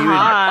dad. So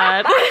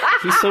hot.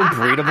 He's so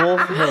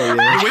breedable. Hell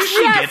yeah. The way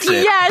she gets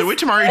it. Yes. The way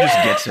Tamari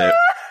just gets it.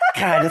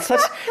 God, that's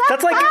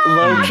like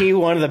low key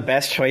one of the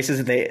best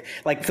choices the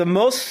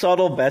most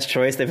subtle best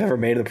choice they've ever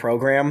made of the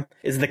program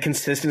is the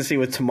consistency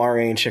with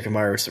Tamari and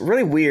Shikamaru. It's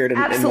really weird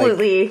and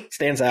absolutely and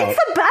stands out. It's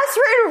the best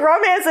written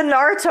romance in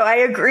Naruto. I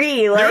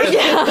agree. Like,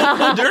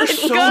 there are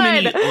so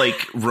many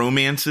like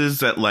romances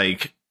that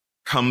like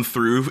come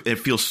through. It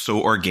feels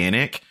so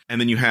organic, and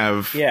then you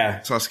have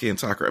Sasuke and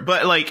Sakura.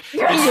 But like,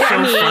 it's so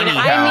funny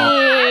how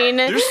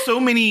there's so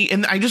many,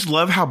 and I just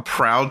love how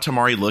proud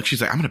Tamari looks. She's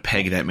like, I'm gonna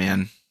peg that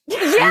man.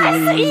 Yes!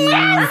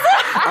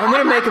 I'm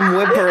gonna make him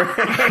whimper.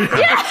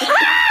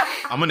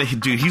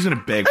 He's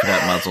gonna beg for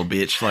that muzzle,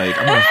 bitch. Like,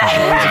 I'm gonna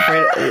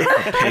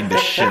peg the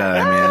shit out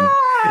of him, man.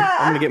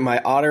 I'm gonna get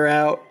my otter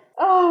out.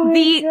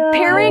 The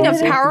pairing of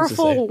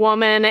powerful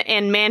woman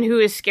and man who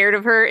is scared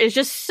of her is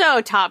just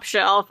so top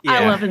shelf. Yeah.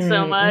 I love it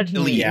so much.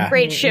 Yeah.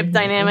 Great ship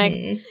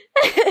dynamic.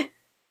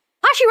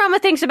 Hashirama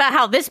thinks about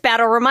how this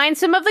battle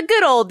reminds him of the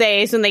good old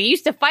days when they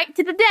used to fight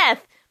to the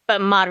death. But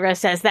Madara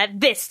says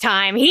that this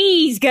time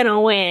he's gonna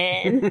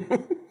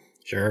win.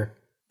 Sure.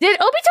 Did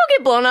Obito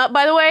get blown up,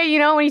 by the way,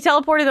 when he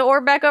teleported the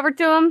orb back over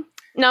to him?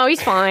 No,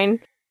 he's fine.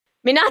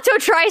 Minato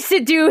tries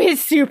to do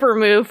his super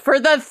move for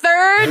the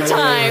third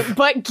time,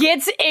 but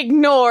gets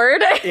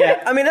ignored.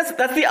 Yeah, I mean,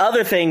 that's the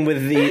other thing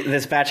with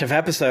this batch of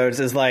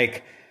episodes is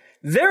like,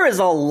 there is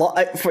a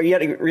lot, for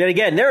yet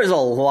again, there is a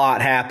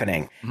lot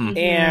happening. Mm-hmm.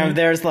 And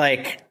there's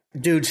like,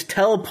 dudes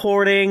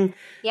teleporting.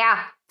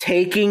 Yeah.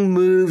 Taking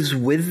moves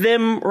with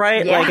them,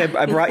 right? Yeah. Like,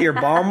 I brought your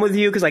bomb with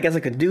you because I guess I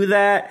could do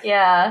that.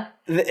 Yeah.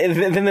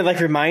 Then they,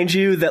 like, remind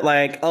you that,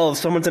 like, oh,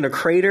 someone's in a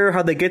crater.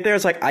 How'd they get there?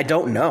 It's like, I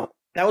don't know.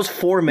 That was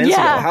 4 minutes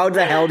ago. How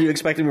the hell do you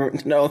expect me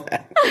to know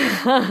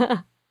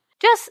that?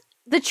 Just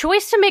the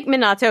choice to make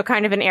Minato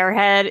kind of an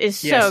airhead is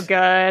so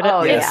good.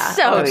 Oh, it's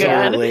so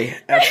absolutely.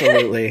 good.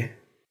 Absolutely.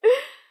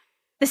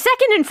 The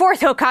second and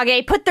fourth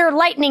Hokage put their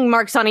lightning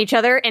marks on each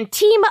other and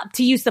team up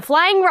to use the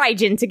flying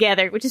Raijin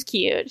together, which is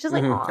cute. It's just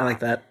like, I like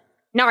that.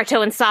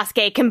 Naruto and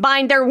Sasuke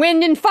combined their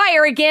wind and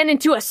fire again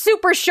into a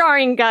super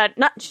Sharingan.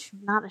 Not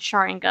a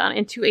Sharingan,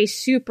 into a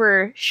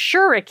super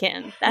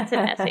Shuriken. That's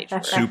an SH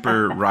word.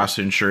 Super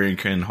Rasen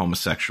Shuriken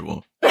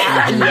homosexual. Gay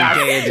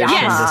edition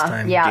this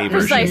time. Gay version.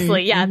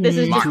 Precisely, yeah. This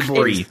is Mach just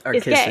three. Are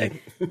it's kissing.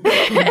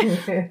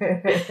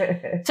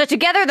 So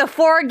together the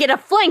four get a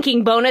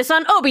flanking bonus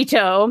on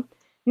Obito.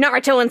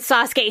 Naruto and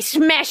Sasuke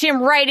smash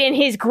him right in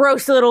his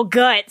gross little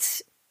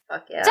guts.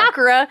 Fuck yeah.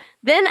 Sakura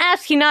then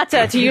asks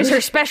Hinata to use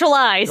her special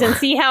eyes and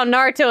see how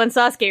Naruto and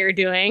Sasuke are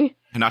doing.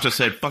 Hinata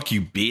said, "Fuck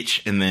you,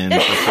 bitch," and then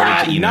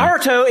reported to Ino.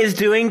 Naruto is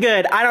doing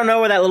good. I don't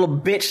know where that little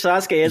bitch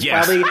Sasuke is.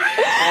 Yes. Probably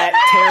at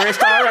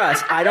Terrorist R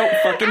Us. I don't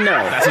fucking know.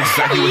 That's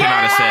exactly what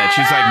Hinata said.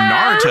 She's like,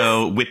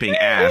 Naruto whipping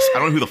ass. I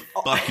don't know who the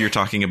fuck you're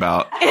talking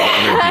about. The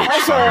other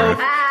bitch, Sakura.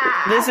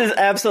 This is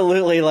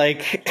absolutely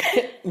like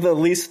the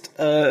least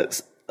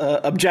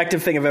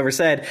objective thing I've ever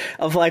said.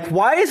 Of like,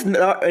 why is in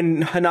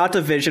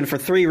Hinata vision for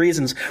 3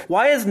 reasons?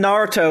 Why is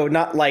Naruto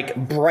not like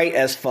bright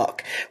as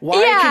fuck? Why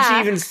can she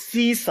even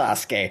see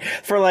Sasuke?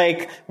 For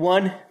like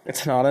 1,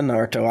 it's not a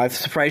Naruto. I'm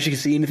surprised you can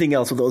see anything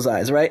else with those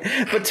eyes, right?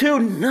 But 2,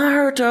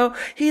 Naruto,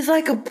 he's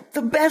like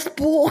the best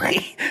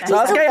boy.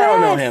 Sasuke, I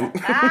don't know him.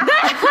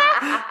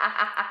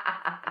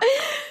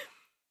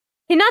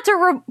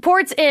 Hinata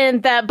reports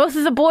in that both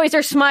of the boys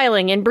are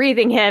smiling and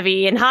breathing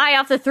heavy and high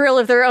off the thrill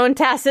of their own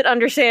tacit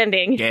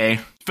understanding. Gay.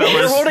 They're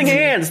Fellas, holding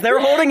hands. They're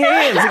holding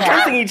hands and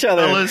kissing each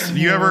other. fellas,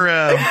 you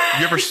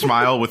ever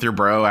smile with your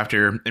bro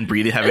and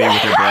breathe heavy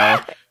with your bro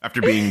after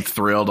being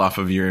thrilled off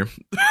of your...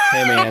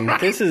 Hey man,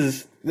 this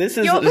is just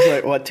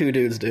like what 2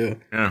 dudes do.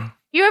 Yeah.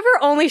 You ever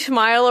only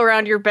smile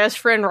around your best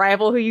friend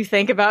rival who you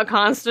think about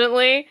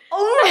constantly?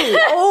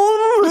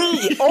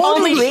 Only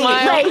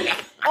smile. like,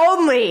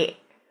 only.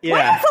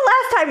 Yeah. When's the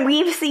last time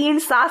we've seen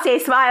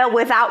Sasuke smile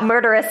without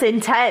murderous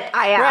intent,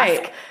 I ask?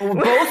 Right.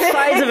 Both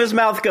sides of his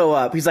mouth go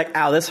up. He's like,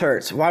 ow, this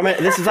hurts. Why am I?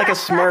 This is like a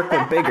smirk,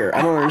 but bigger.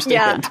 I don't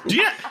understand.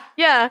 Yeah.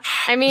 Yeah,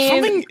 I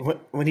mean...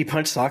 When he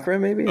punched Sakura,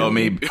 maybe? Oh,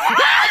 maybe.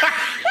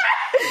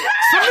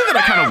 Something that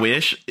I kind of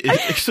wish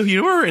is, so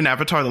you know, in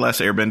Avatar: The Last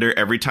Airbender,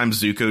 every time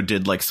Zuko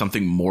did like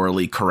something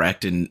morally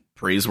correct and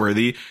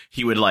praiseworthy,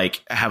 he would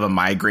like have a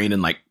migraine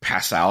and like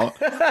pass out.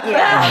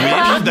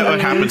 Yeah. That would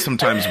happen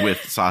sometimes with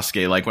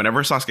Sasuke. Like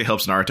whenever Sasuke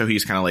helps Naruto,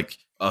 he's kind of like,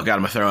 "Oh god,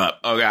 I'm gonna throw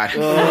up. Oh god, oh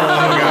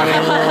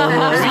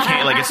god." 'Cause he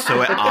can't, like, it's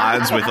so at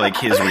odds with like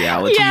his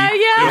reality. Yeah.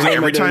 It was like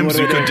every time What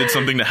am I Zuko doing? did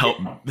something to help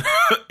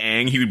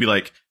Aang, he would be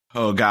like,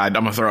 "Oh god,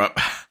 I'm gonna throw up."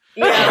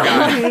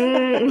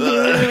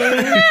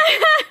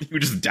 He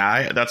would just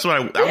die. That's what I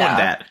want.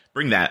 That.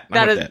 Bring that.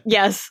 I want that.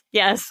 Yes,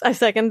 I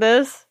second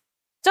this.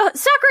 So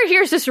Sakura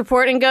hears this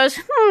report and goes,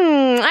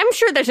 I'm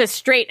sure there's a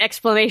straight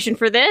explanation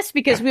for this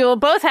because we will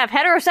both have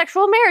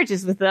heterosexual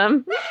marriages with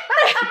them.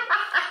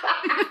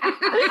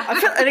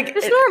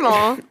 It's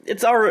normal.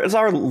 It's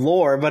our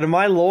lore, but in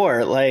my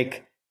lore,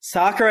 like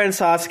Sakura and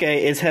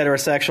Sasuke is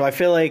heterosexual. I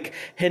feel like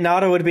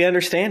Hinata would be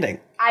understanding.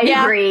 I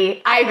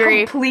agree. I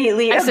agree.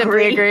 Completely I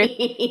simply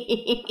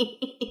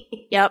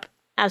agree. Yep,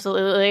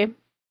 absolutely.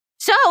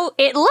 So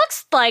it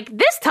looks like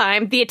this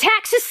time the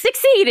attacks has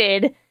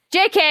succeeded.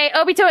 JK,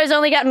 Obito has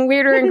only gotten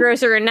weirder and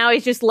grosser, and now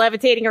he's just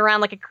levitating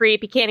around like a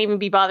creep. He can't even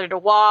be bothered to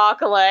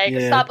walk. Like,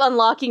 stop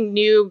unlocking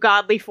new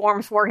godly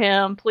forms for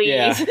him,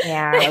 please.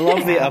 Yeah. I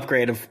love the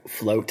upgrade of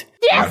float.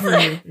 Yes!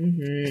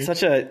 It's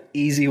such a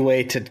easy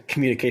way to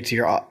communicate to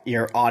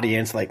your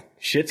audience. Like,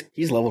 shit,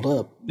 he's leveled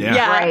up.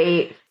 Yeah.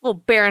 Right.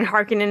 Little Baron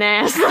Harkonnen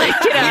ass.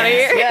 Like, get out of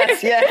here.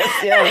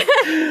 Yes.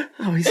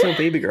 Oh, he's so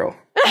baby girl.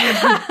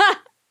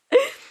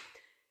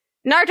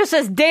 Naruto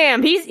says,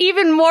 damn, he's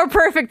even more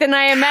perfect than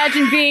I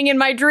imagined being in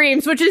my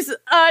dreams, which is,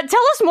 tell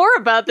us more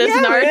about this,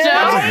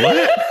 Naruto.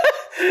 What?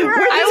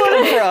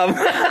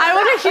 I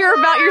want to hear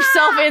about your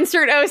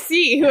self-insert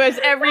OC who has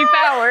every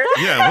power.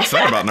 Yeah, what's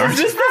that about Naruto? Is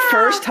this the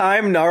first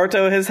time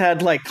Naruto has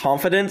had, like,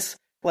 confidence?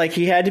 Like,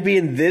 he had to be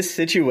in this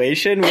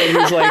situation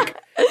where he's, like,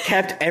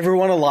 kept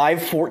everyone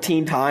alive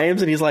 14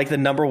 times, and he's, like, the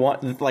number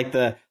one, like,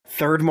 the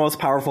third most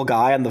powerful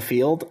guy on the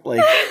field?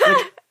 Like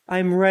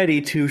I'm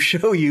ready to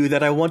show you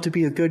that I want to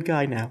be a good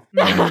guy now.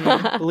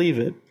 Believe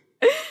it.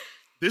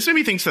 This made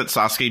me think that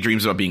Sasuke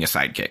dreams about being a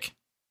sidekick.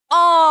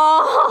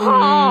 Oh, Well,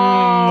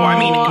 I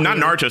mean, not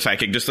Naruto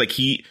sidekick, just like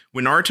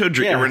when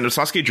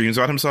Sasuke dreams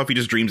about himself, he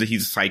just dreams that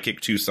he's a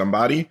sidekick to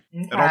somebody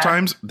at all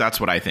times. That's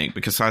what I think,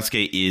 because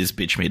Sasuke is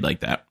bitch made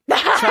like that.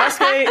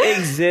 Sasuke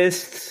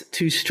exists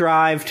to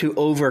strive to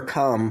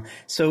overcome.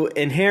 So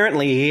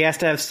inherently, he has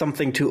to have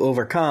something to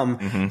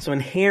overcome. So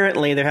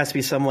inherently, there has to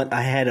be someone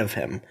ahead of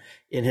him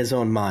in his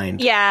own mind.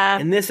 Yeah.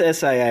 In this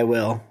essay, I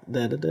will.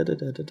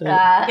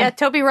 Yeah,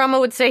 Toby Rama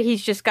would say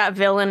he's just got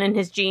villain in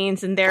his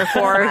genes, and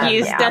therefore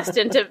he's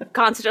destined to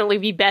constantly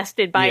be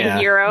bested by a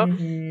hero.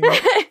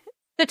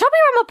 So Toby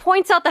Rama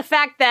points out the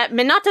fact that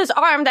Minato's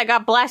arm that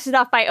got blasted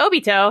off by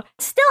Obito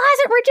still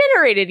hasn't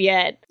regenerated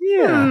yet.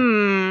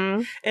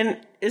 Yeah.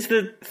 And is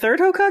the third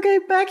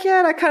Hokage back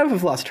yet? I kind of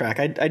have lost track.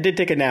 I did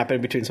take a nap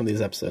in between some of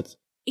these episodes.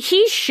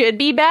 he should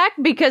be back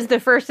because the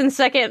first and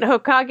second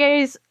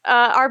Hokages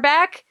are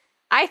back.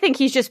 I think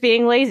he's just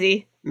being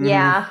lazy. Mhm.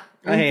 Yeah.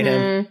 I hate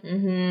him.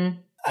 Mm-hmm.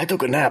 I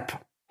took a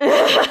nap.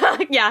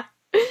 Yeah.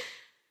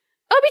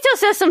 Obito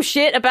says some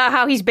shit about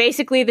how he's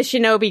basically the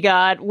shinobi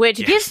god,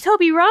 which gives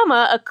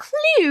Tobirama a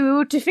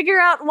clue to figure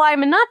out why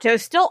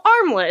Minato's still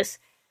armless.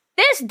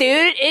 This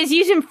dude is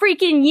using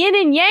freaking yin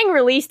and yang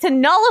release to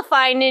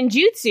nullify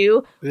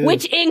ninjutsu,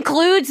 which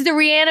includes the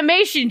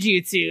reanimation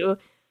jutsu.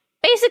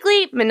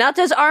 Basically,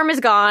 Minato's arm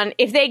is gone.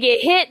 If they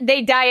get hit,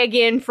 they die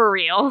again for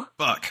real.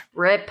 Fuck.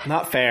 Rip.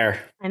 Not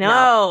fair. I know.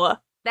 No.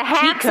 The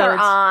hacks are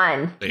codes.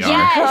 on. They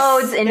Yes.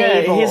 are. Codes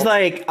enabled. He's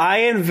like,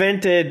 I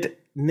invented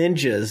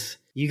ninjas.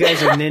 You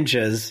guys are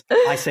ninjas.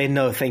 I say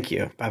no, thank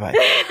you. Bye-bye.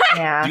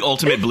 Yeah. The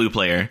ultimate blue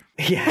player.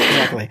 Yeah,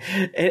 exactly.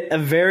 In a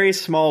very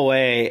small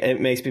way,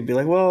 it makes me be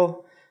like,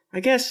 well,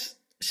 I guess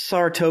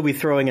Sarutobi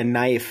throwing a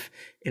knife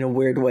in a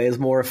weird way is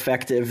more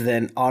effective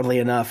than, oddly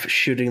enough,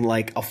 shooting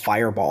like a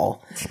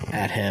fireball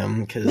at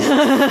him, because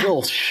it's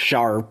real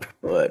sharp,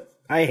 but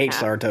I hate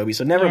Sarutobi,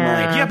 so never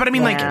mind. Yeah, but I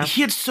mean, Yeah. like,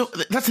 he had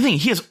that's the thing.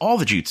 He has all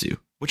the jutsu,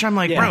 which I'm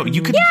like, bro,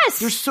 you could. Yes!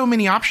 There's so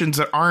many options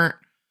that aren't.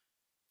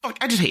 Fuck,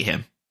 I just hate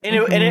him.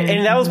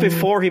 And that was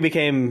before he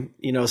became,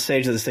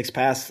 Sage of the Sixth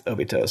Path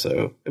Obito,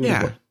 so it was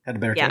had a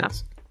better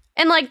chance.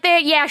 And like,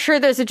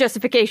 there's a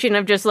justification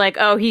of just like,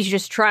 oh,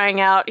 he's trying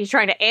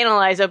to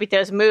analyze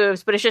Obito's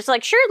moves, but it's just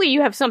like, surely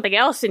you have something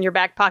else in your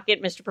back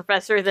pocket, Mr.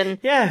 Professor, than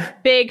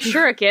big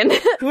shuriken.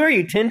 Who are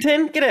you,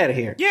 Tintin? Get out of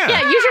here. Yeah.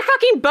 Yeah, use your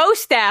fucking bow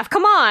staff.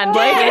 Come on.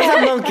 Like, Where's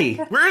that monkey?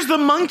 Where's the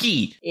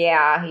monkey?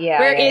 Yeah.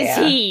 where is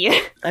he?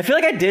 I feel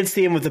like I did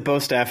see him with the bow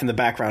staff in the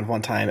background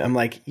one time. I'm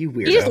like, you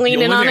weirdo. You just lean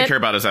The in only on thing I it. care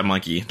about is that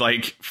monkey.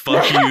 Like,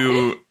 fuck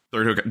you,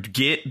 Third Hokage.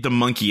 Get the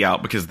monkey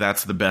out because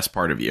that's the best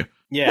part of you.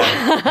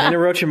 Yeah. Then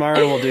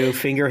Orochimaru will do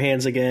finger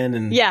hands again,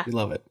 and we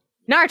love it.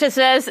 Naruto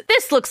says,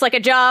 this looks like a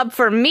job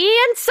for me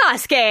and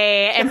Sasuke,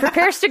 and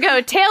prepares to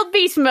go tailed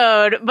beast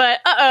mode, but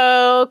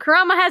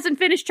Kurama hasn't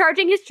finished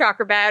charging his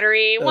chakra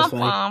battery. That was Womp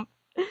funny.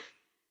 womp.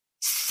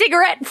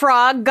 Cigarette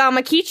frog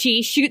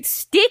Gamakichi shoots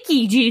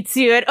sticky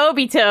jutsu at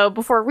Obito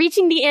before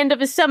reaching the end of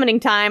his summoning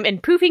time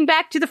and poofing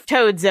back to the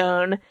Toad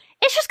Zone.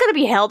 It's just gonna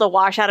be hell to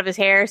wash out of his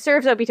hair.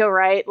 Serves Obito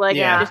right, like,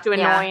 just to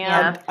annoy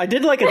him. I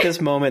did like at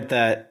this moment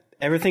that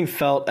everything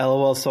felt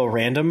LOL so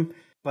random,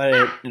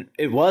 but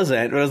it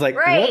wasn't. It was like,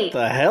 what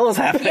the hell is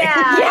happening?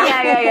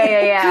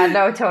 Yeah.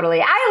 No,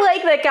 totally. I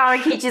like that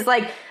Gamakichi's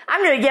like,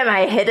 I'm gonna get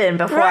my hit in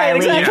before I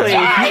leave. Exactly.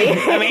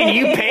 Bye. I mean,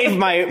 you paid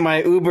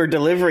my Uber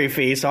delivery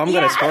fee, so I'm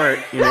gonna start.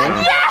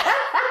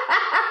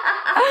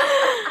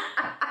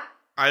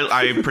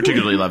 I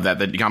particularly love that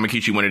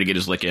Gamakichi wanted to get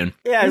his lick in.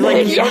 Yeah, it's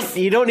like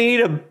you don't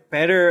need a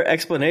better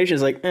explanation.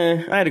 It's like, I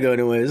had to go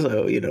anyway,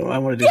 so I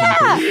want to do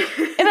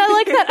something. And I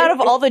like that out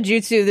of all the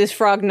jutsu this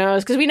frog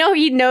knows, because we know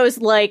he knows,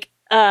 like,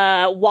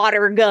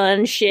 water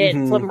gun shit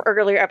from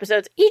earlier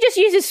episodes. He just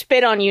uses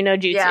spit on you no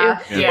jutsu.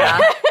 Yeah.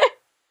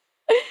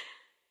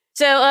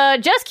 So,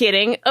 just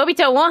kidding.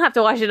 Obito won't have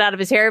to wash it out of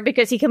his hair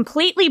because he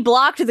completely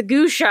blocked the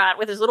goo shot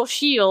with his little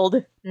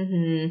shield.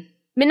 Mm-hmm.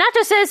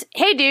 Minato says,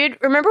 hey dude,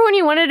 remember when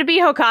you wanted to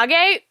be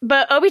Hokage?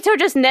 But Obito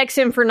just necks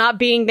him for not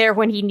being there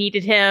when he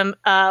needed him,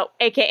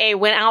 aka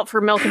went out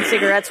for milk and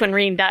cigarettes when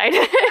Rin died.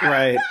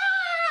 Right.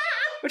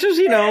 Which is,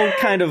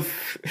 kind of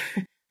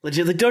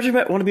legit. Like, don't you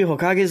want to be a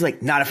Hokage? It's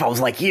like, not if I was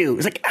like you.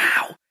 It's like,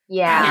 ow.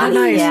 Yeah. How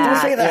nice. Yeah.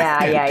 Don't say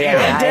that.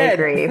 Yeah. I'm dead.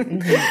 I agree.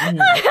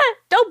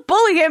 Don't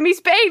bully him,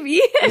 he's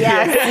baby.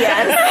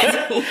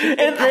 Yes.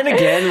 And then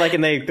again, like,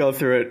 and they go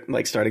through it,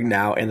 like, starting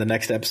now in the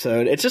next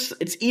episode.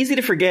 It's easy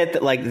to forget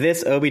that, like,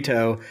 this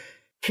Obito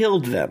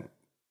killed them.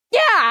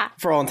 Yeah.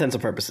 For all intents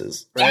and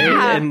purposes, right?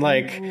 Yeah. And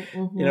like,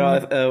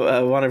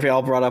 one of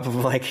y'all brought up of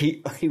like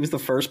he was the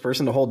first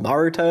person to hold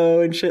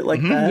Naruto and shit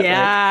like that.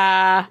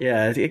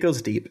 Yeah. Like, it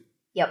goes deep.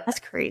 Yep. That's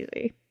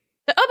crazy.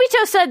 So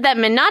Obito said that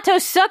Minato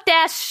sucked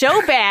ass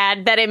so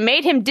bad that it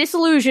made him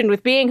disillusioned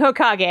with being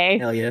Hokage.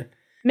 Hell yeah.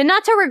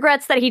 Minato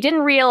regrets that he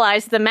didn't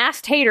realize the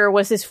masked hater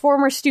was his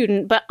former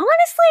student, but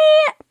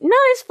honestly, not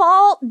his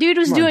fault. Dude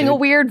was doing a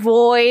weird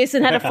voice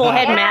and had a full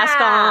head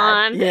mask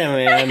on. Yeah,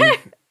 man.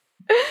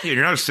 Dude,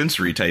 you're not a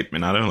sensory type,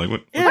 Minato. Like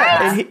what?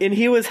 Yeah, and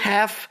he was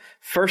half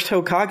first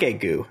Hokage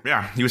goo.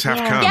 Yeah, he was half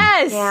cum.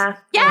 Yes. Yeah.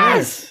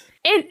 Yes.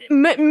 And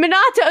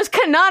Minato's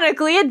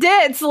canonically a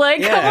ditz.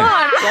 Like, come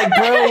on. Like,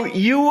 bro,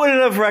 you wouldn't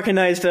have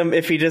recognized him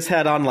if he just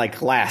had on, like,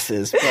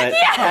 glasses. But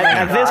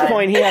at this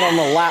point, he had on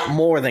a lot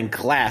more than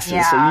glasses.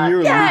 Yeah. So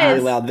you're legally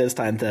allowed this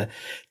time to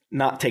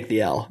not take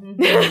the L.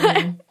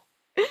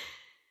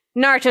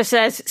 Naruto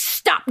says,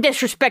 stop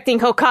disrespecting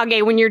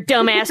Hokage when your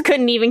dumbass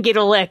couldn't even get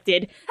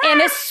elected.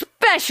 And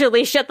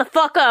especially shut the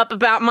fuck up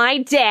about my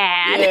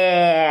dad.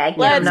 Yeah.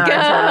 Let's go.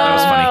 That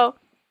was funny.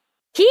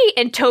 He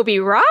and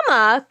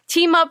Tobirama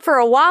team up for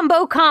a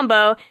wombo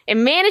combo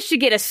and manage to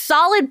get a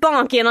solid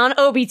bonk in on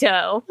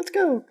Obito. Let's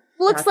go.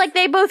 Looks like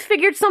they both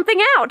figured something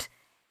out.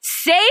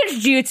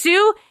 Sage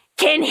Jutsu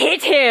can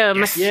hit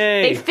him.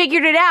 Yay. They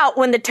figured it out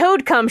when the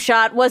Toad cum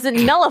shot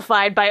wasn't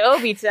nullified by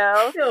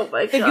Obito. Oh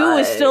my god. The goo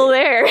was still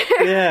there.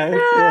 Yeah.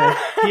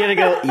 He had to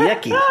go,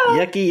 yucky.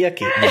 What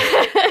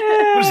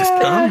is this?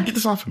 Cum? Get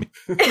this off of me.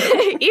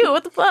 Ew,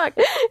 what the fuck?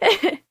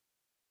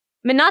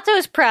 Minato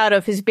is proud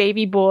of his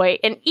baby boy,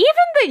 and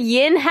even the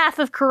yin half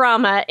of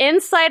Kurama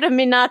inside of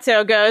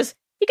Minato goes,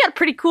 you got a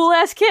pretty cool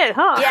ass kid,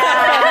 huh?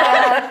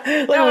 Yeah.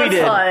 Look what we was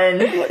did. fun.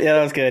 Yeah,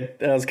 that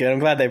was good. I'm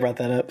glad they brought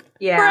that up.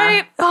 Yeah.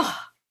 Right?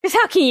 Because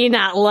how can you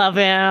not love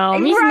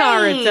him? He's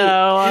Right.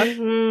 Naruto.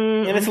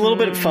 Mhm. And it's a little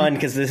bit of fun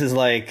because this is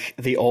like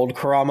the old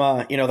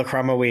Kurama, the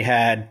Kurama we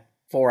had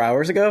 4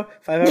 hours ago,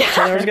 5 hours,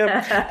 10 hours ago,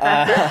 with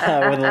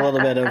a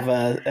little bit of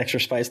extra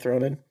spice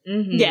thrown in.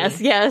 Mhm.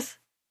 Yes.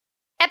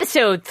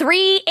 Episode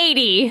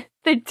 380.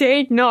 The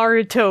day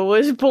Naruto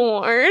was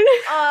born.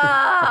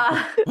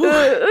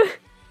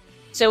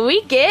 So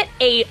we get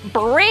a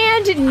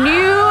brand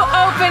new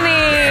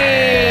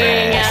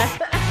opening.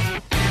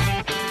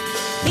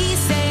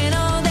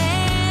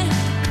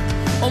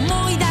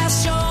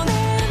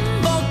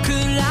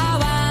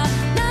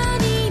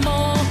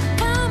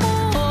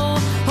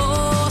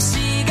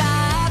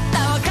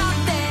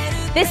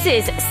 This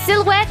is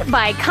Silhouette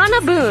by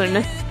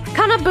Kanabun.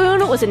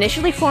 Kanabun was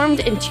initially formed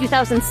in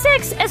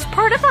 2006 as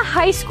part of a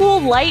high school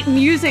light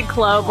music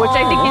club, which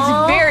I think is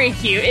very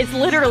cute. It's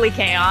literally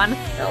K-On!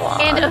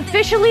 And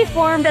officially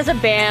formed as a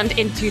band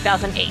in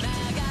 2008.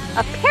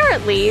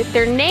 Apparently,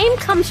 their name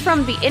comes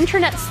from the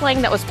internet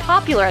slang that was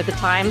popular at the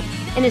time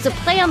and is a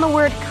play on the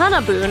word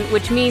Kanabun,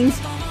 which means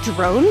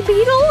drone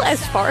beetle,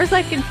 as far as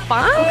I can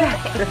find.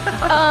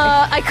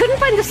 I couldn't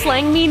find the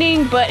slang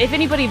meaning, but if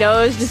anybody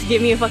knows, just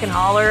give me a fucking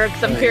holler,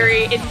 because I'm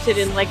very interested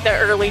in like the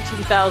early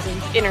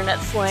 2000s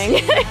internet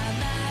slang.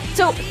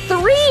 So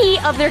 3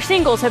 of their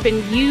singles have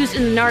been used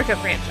in the Naruto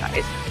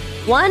franchise.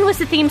 One was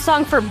the theme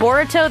song for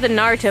Boruto, the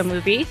Naruto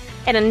movie,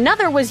 and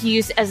another was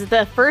used as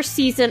the first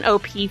season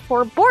OP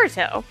for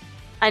Boruto.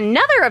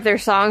 Another of their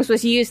songs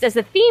was used as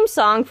the theme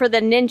song for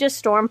the Ninja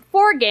Storm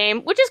 4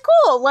 game, which is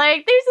cool.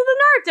 Like, these are the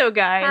Naruto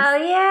guys. Oh,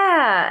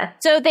 yeah.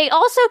 So they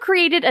also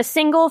created a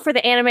single for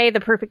the anime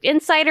The Perfect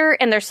Insider,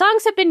 and their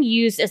songs have been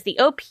used as the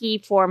OP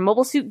for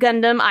Mobile Suit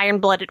Gundam,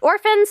 Iron-Blooded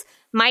Orphans,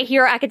 My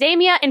Hero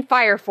Academia, and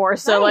Fire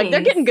Force. So, like,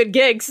 they're getting good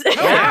gigs.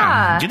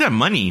 Yeah. Get that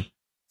money.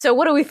 So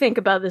what do we think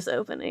about this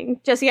opening?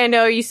 Jesse, I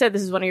know you said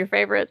this is one of your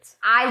favorites.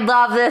 I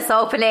love this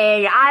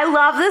opening.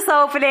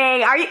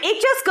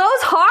 It just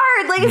goes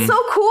hard. Like, it's so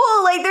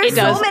cool. Like, there's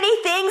so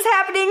many things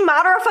happening.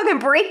 Madara fucking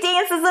break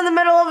dances in the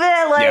middle of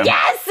it. Like,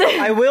 Yes!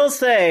 I will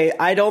say,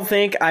 I don't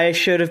think I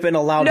should have been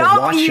allowed to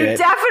watch you it.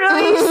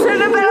 definitely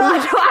should have been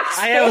allowed to watch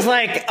it. I was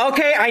like,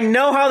 okay, I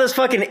know how this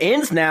fucking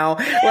ends now.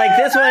 Like,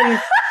 this one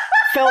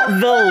felt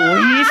the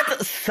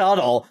least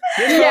subtle.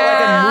 This felt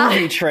like a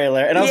movie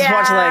trailer. And I was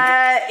watching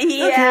like,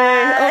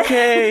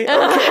 okay. This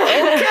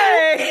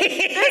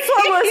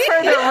one was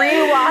for the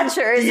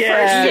rewatchers. For sure.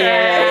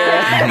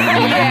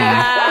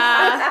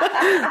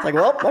 Yeah. Like,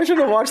 well, I should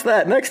have watched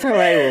that. Next time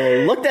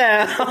I look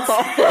down.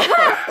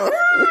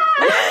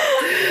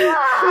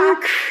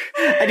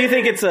 I do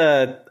think it's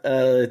a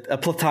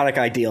platonic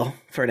ideal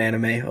for an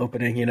anime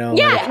opening,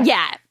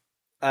 Yeah.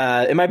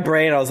 In my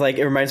brain, I was like,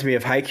 it reminds me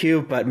of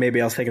Haikyuu, but maybe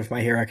I was thinking of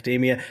My Hero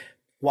Academia,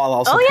 while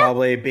also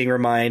probably being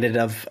reminded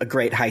of a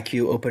great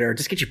Haikyuu opener.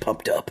 Just get you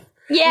pumped up.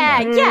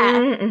 Yeah.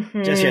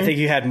 Jesse, I think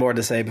you had more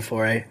to say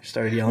before I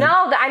started yelling.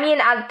 No,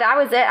 that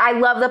was it. I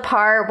love the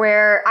part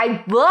where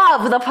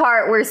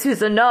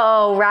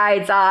Susanoo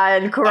rides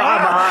on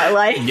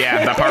Kurama.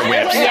 Yeah, that part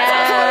whips.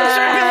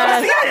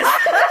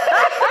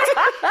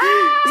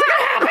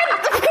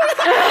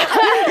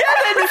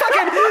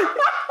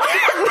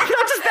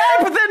 Not just that,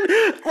 but then,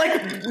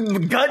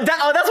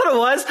 that's what it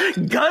was.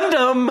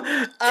 Gundam,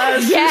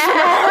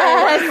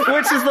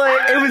 which is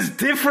like, it was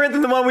different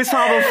than the one we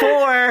saw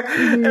before.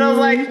 And I was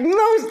like,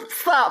 no,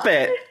 stop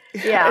it.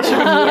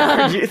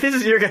 Yeah. This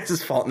is your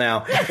guys' fault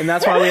now. And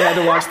that's why we had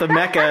to watch the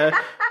mecha.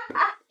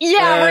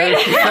 Yeah, right.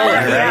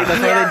 That's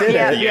why they did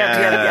it.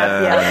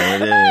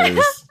 Yeah, it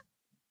is.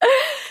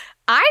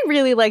 I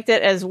really liked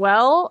it as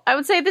well. I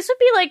would say this would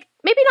be like,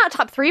 maybe not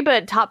top 3,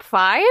 but top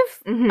 5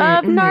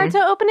 of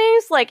Naruto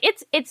openings. Like,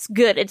 it's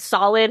good. It's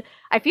solid.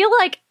 I feel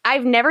like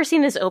I've never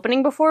seen this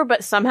opening before,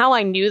 but somehow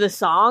I knew the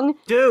song.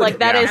 Dude, like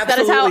that is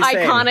how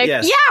iconic.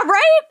 Yes. Yeah,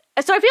 right?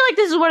 So I feel like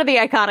this is one of the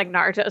iconic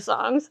Naruto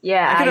songs.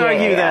 Yeah. I could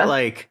argue that,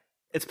 like,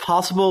 it's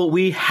possible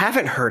we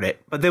haven't heard it,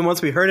 but then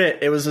once we heard it,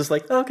 it was just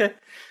like, oh, okay.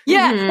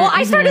 Yeah. Well,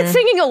 I started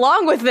singing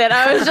along with it.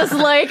 I was just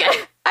like,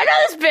 I know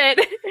this bit.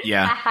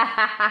 Yeah.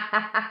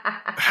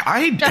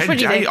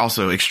 I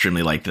also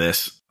extremely liked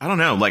this. I don't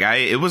know. Like,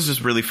 it was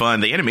just really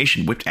fun. The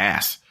animation whipped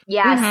ass.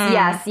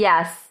 Yes.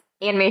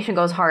 Animation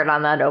goes hard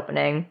on that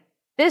opening.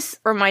 This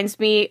reminds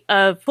me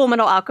of Full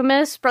Metal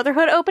Alchemist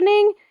Brotherhood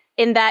opening.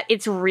 in that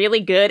it's really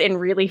good and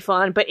really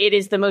fun, but it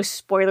is the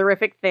most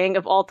spoilerific thing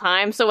of all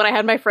time. So when I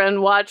had my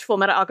friend watch Full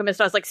Metal Alchemist,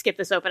 I was like, skip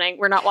this opening.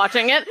 We're not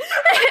watching it.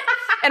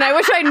 And I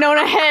wish I'd known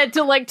ahead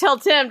to like tell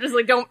Tim, just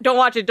like, don't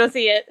watch it, don't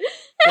see it.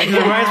 It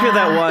reminds me of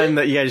that one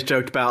that you guys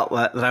joked about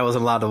that I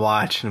wasn't allowed to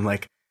watch. And I'm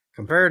like,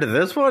 compared to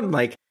this one,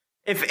 like,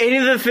 if any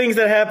of the things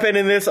that happen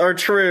in this are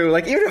true,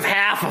 like, even if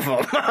half of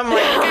them, I'm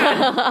like,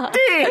 God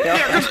damn.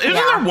 Yeah, because isn't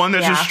there one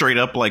that's just straight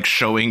up, like,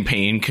 showing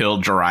Pain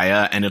killed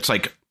Jiraiya, and it's,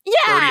 like,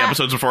 30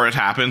 episodes before it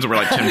happens, where,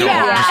 like, Tim,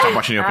 just stop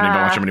watching the opening,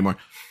 don't watch them anymore.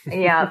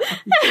 Yeah.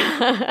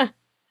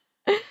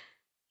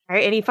 All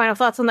right, any final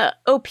thoughts on the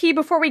OP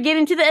before we get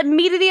into the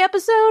meat of the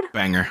episode?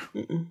 Banger.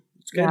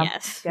 It's good.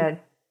 Yes. Good.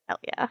 Hell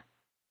yeah.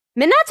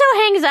 Minato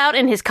hangs out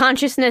in his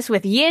consciousness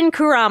with Yin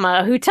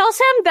Kurama, who tells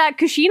him that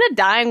Kushina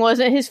dying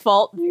wasn't his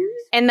fault,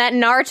 and that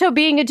Naruto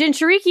being a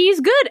Jinchuriki is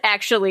good,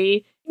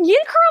 actually. Yin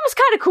Kurama's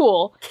kind of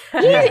cool.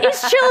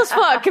 He's chill as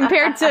fuck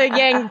compared to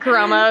Yang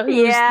Kurama,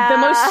 who's the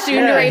most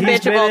tsundere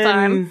bitch of all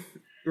time.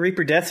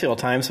 Reaper Death Seal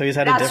time, so he's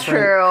had That's a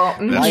different...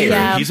 true. That's true.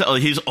 Yeah.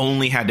 He's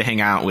only had to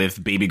hang out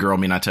with baby girl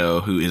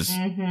Minato, who is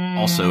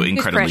also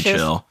incredibly precious.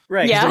 chill.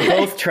 Right, Yeah. they're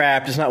both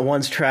trapped. It's not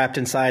one's trapped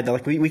inside. They're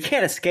like, we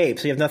can't escape,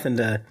 so you have nothing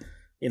to...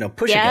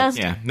 push against.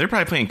 Yeah, they're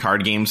probably playing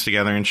card games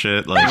together and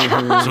shit. Like,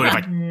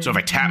 so if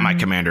I tap my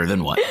commander,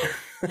 then what?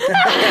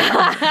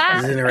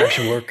 Does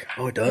interaction work?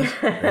 Oh, it does?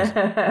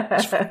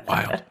 It's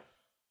wild.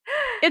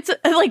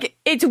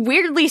 It's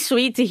weirdly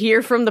sweet to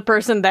hear from the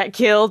person that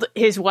killed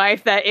his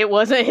wife that it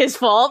wasn't his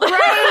fault.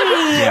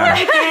 Right. Yeah.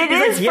 Like,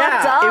 it is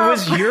fucked up. It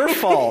was your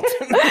fault.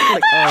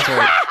 Like, oh,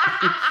 sorry.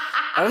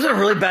 I was in a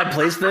really bad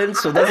place then,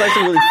 so that's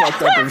actually really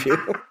fucked up of you.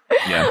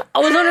 Yeah, I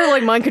was under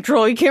like mind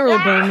control. You can't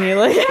really blame me,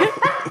 like,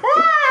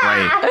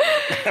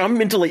 right. I'm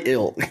mentally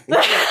ill.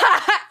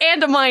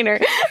 and a minor.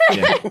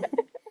 Yeah.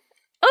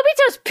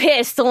 Obito's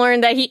pissed to learn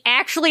that he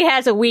actually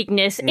has a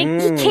weakness, and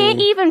he can't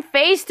even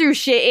phase through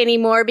shit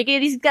anymore because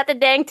he's got the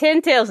dang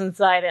 10 tails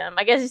inside him.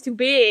 I guess it's too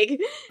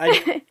big.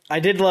 I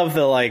did love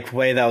the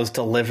way that was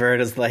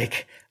delivered. As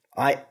like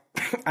I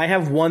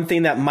have one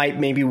thing that might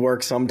maybe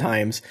work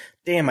sometimes.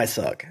 Damn, I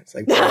suck. It's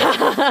like,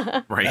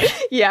 bro, Right.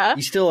 Yeah.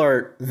 you still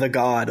are the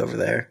god over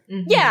there.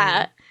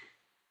 Yeah.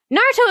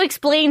 Naruto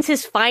explains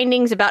his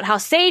findings about how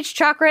Sage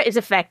Chakra is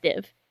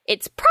effective.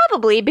 It's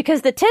probably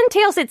because the 10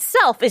 tails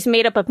itself is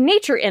made up of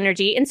nature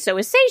energy, and so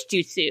is Sage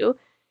Jutsu.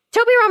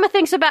 Tobirama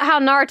thinks about how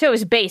Naruto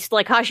is based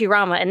like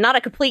Hashirama and not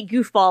a complete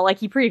goofball like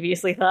he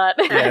previously thought.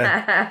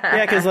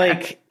 Yeah, because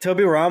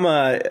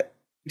Tobirama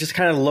just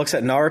kind of looks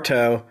at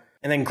Naruto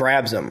and then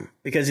grabs him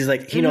because he's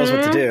like, he knows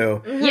what to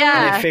do.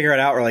 Yeah. And they figure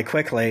it out really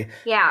quickly.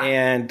 Yeah.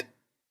 And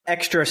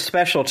extra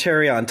special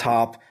cherry on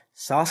top,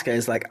 Sasuke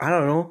is like, I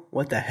don't know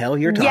what the hell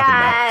you're talking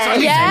about.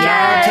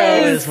 Yes.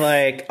 Naruto is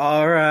like,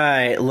 all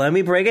right, let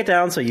me break it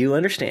down so you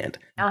understand.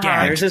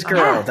 Yeah. There's this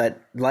girl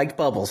that liked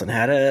bubbles and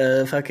had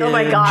a fucking Oh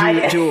my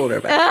God. jewel in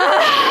her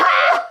back.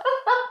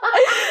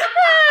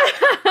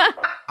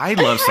 I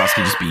love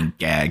Sasuke just being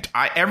gagged.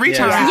 Ever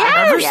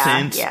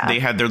since they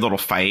had their little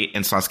fight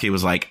and Sasuke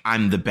was like,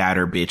 I'm the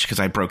badder bitch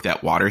because I broke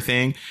that water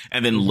thing,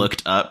 and then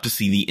looked up to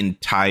see the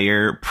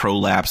entire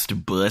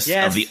prolapsed bust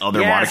of the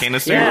other water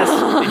canister.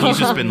 And he's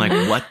just been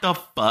like, what the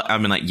fuck?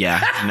 I've been like,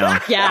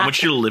 I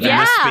want you to live in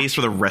this space for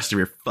the rest of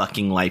your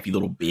fucking life, you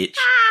little bitch.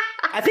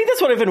 I think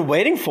that's what I've been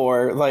waiting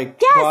for. Why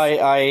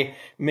I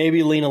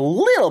maybe lean a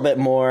little bit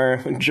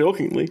more,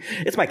 jokingly,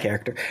 it's my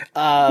character,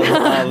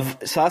 of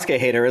Sasuke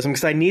haterism,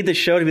 because I need the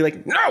show to be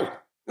like, no,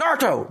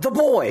 Naruto, the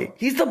boy,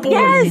 he's the boy.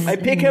 Yes! I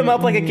pick him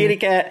up like a kitty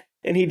cat,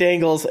 and he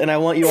dangles, and I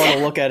want you all to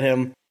look at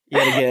him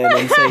yet again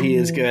and say he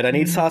is good. I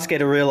need Sasuke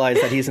to realize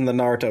that he's in the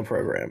Naruto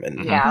program.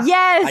 And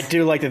I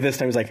do like that this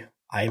time he's like,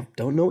 I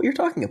don't know what you're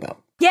talking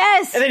about.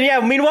 Yes. And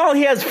then, meanwhile,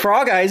 he has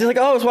frog eyes. He's like,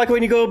 oh, it's like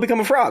when you go become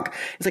a frog.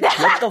 He's like,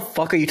 what the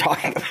fuck are you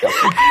talking about?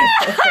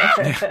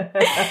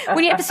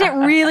 When you have to sit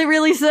really,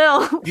 really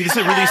still. You just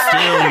sit really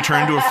still and you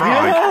turn into a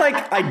frog. You know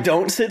how, I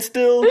don't sit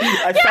still?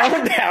 I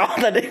found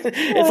out that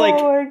it's like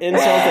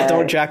incels that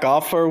don't jack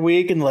off for a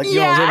week and I was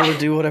able to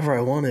do whatever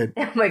I wanted.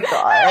 Oh my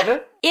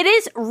God. It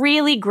is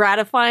really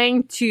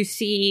gratifying to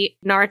see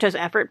Naruto's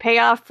effort pay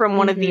off from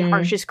one of the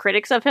harshest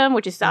critics of him,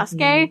 which is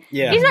Sasuke.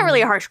 Yeah. He's not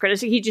really a harsh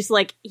critic. He just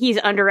he's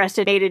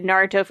underestimated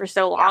Naruto for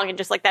so long, and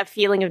just that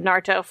feeling of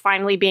Naruto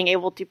finally being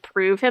able to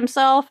prove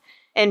himself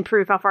and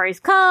prove how far he's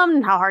come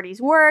and how hard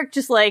he's worked.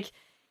 Just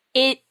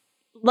it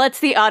lets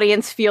the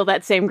audience feel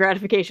that same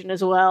gratification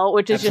as well,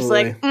 which is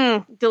Absolutely.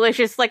 just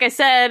delicious. Like I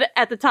said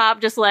at the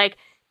top, just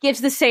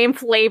gives the same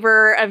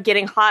flavor of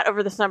getting hot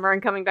over the summer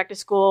and coming back to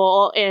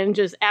school and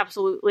just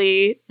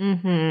absolutely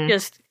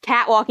just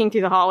catwalking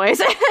through the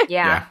hallways.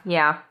 Yeah,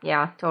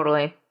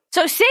 totally.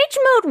 So Sage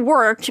Mode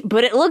worked,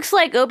 but it looks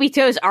like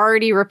Obito's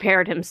already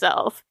repaired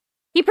himself.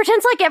 He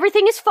pretends like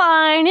everything is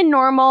fine and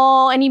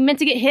normal, and he meant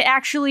to get hit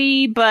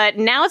actually, but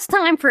now it's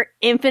time for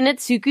infinite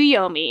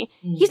Tsukuyomi.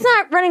 He's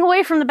not running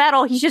away from the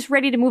battle, he's just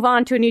ready to move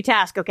on to a new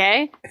task,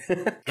 okay?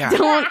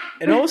 Yeah.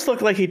 It almost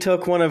looked like he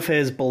took one of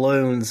his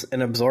balloons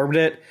and absorbed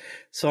it.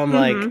 So I'm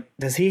like,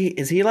 is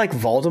he like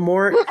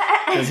Voldemort?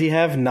 Does he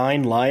have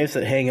 9 lives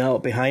that hang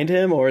out behind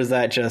him? Or is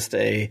that just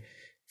a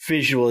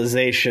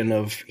visualization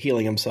of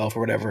healing himself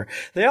or whatever?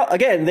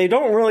 They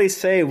don't really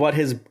say what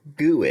his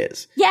goo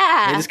is.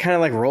 Yeah. They just kind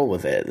of like roll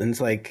with it. And it's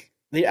like,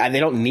 they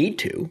don't need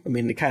to. I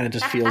mean, it kind of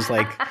just feels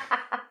like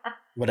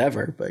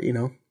whatever, but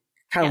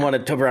kind of want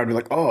to turn around and be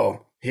like,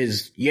 oh,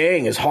 his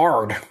yang is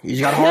hard.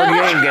 He's got hard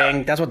yang,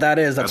 gang. That's what that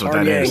is. That's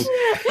hard yang.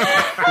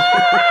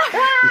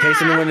 In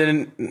case anyone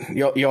didn't,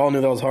 you all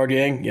knew that was hard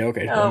yang? Yeah,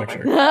 okay. I'll make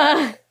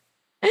sure.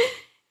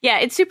 Yeah,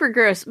 it's super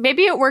gross.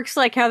 Maybe it works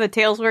like how the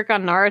tails work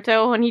on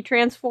Naruto when he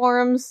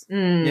transforms. Yeah.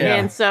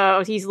 And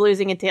so he's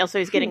losing a tail, so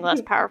he's getting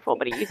less powerful,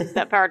 but he uses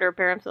that power to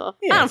repair himself.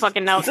 Yeah, I don't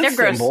fucking know. It's They're a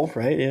gross. symbol,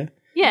 right? Yeah.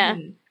 Yeah.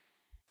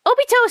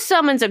 Obito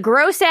summons a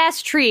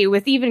gross-ass tree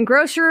with even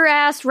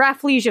grosser-ass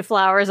Rafflesia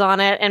flowers on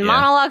it and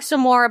monologues some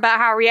more about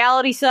how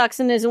reality sucks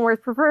and isn't worth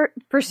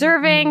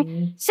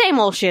preserving. Same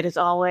old shit as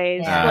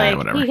always.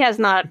 Whatever. He has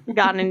not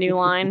gotten a new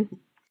line.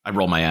 I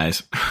roll my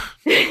eyes.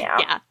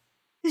 Yeah.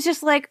 It's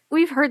just like,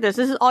 we've heard this.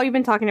 This is all you've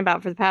been talking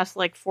about for the past,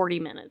 40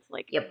 minutes.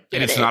 Yep.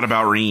 And it's not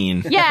about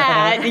Reen.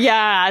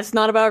 Yeah, it's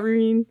not about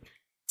Reen.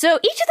 So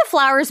each of the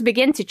flowers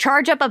begin to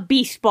charge up a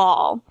beast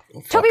ball.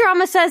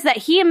 Tobirama says that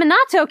he and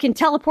Minato can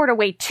teleport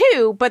away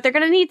too, but they're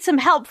going to need some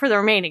help for the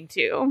remaining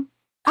 2.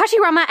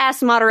 Hashirama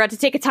asks Madara to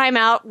take a time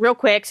out real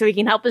quick so he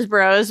can help his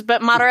bros,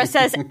 but Madara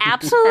says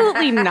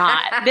absolutely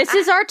not. This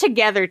is our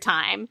together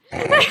time.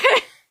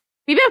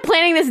 We've been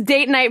planning this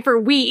date night for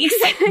weeks.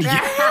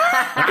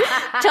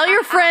 Tell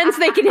your friends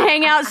they can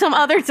hang out some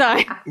other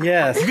time.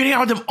 Yes. You're getting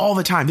out with them all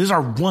the time. This is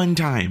our one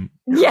time.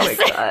 Yes.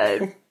 Oh my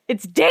God.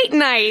 It's date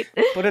night.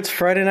 But it's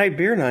Friday night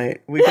beer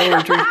night. We go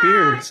and drink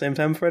beer same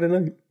time Friday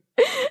night.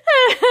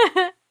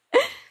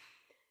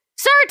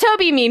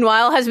 Sarutobi,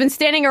 meanwhile, has been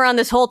standing around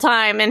this whole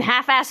time and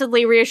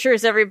half-assedly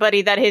reassures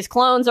everybody that his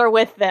clones are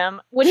with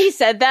them. When he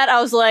said that, I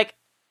was like,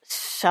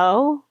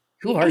 so?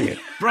 Who are you?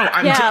 Bro,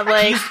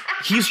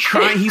 he's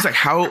trying. He's like,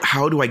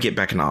 how do I get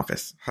back in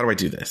office? How do I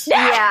do this?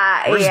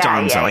 Yeah. Where's yeah,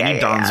 Donzo? Yeah, I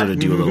need Donzo to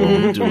do a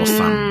little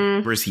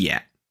something. Where's he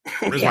at?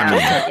 Where's my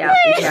man?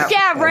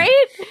 Yeah,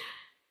 right?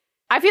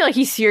 I feel like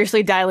he's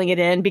seriously dialing it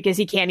in because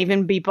he can't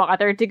even be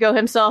bothered to go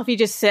himself. He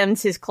just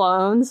sends his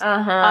clones.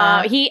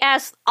 He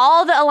asked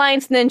all the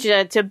Alliance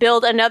Ninja to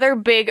build another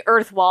big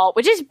Earth Wall,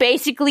 which is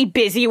basically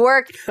busy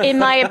work, in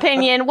my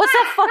opinion. What's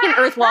that fucking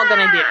Earth Wall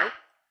gonna do?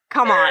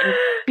 Come on,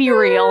 be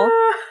real.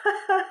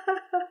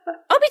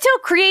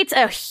 Obito creates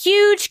a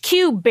huge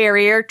cube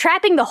barrier,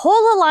 trapping the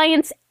whole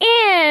Alliance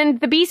and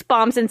the Beast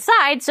Bombs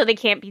inside so they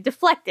can't be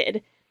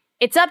deflected.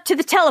 It's up to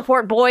the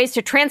teleport boys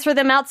to transfer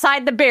them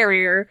outside the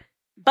barrier,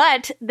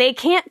 but they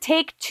can't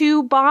take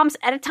 2 bombs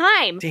at a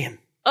time. Damn.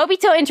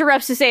 Obito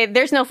interrupts to say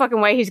there's no fucking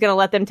way he's gonna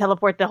let them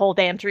teleport the whole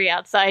damn tree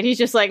outside. He's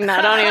just like,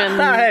 no, don't even...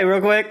 Hey, real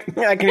quick.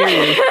 I can hear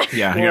you.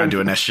 Yeah, you're not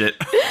doing that shit.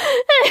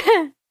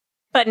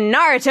 But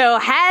Naruto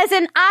has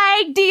an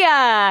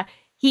idea.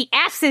 He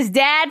asks his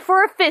dad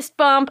for a fist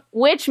bump,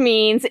 which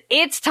means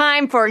it's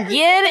time for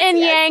Yin and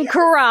Yang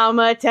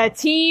Kurama to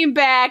team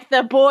back.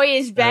 The boy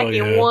is back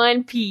in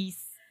one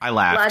piece. I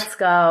laughed. Let's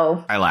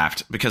go. I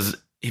laughed because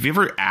have you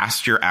ever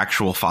asked your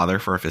actual father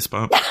for a fist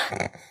bump?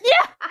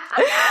 Yeah.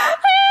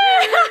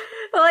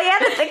 Well, I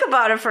had to think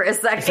about it for a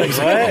second.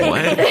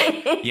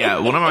 What? Yeah,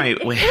 one of my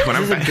when I Is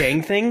was this a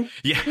gang thing?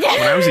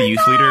 when I was a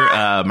youth leader,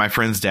 my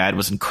friend's dad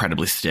was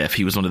incredibly stiff.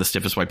 He was one of the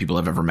stiffest white people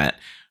I've ever met.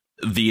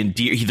 The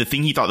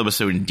thing he thought that was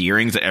so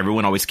endearing is that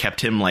everyone always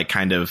kept him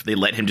they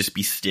let him just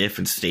be stiff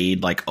and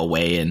stayed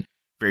away and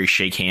very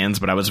shake hands.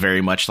 But I was very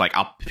much like,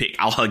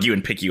 I'll hug you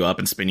and pick you up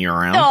and spin you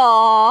around.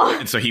 Aww.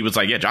 And so he was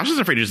like, yeah, Josh is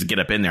afraid to just get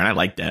up in there, and I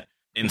liked that.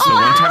 And so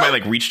one time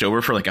I reached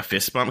over for a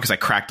fist bump because I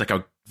cracked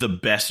the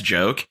best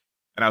joke.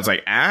 And I was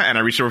like, and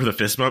I reached over for the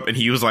fist bump, and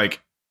he was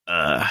like,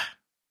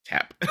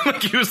 tap.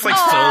 He was so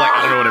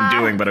I don't know what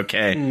I'm doing, but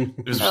okay.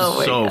 It was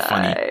just so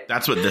funny.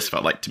 That's what this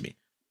felt like to me.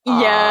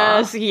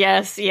 Yes,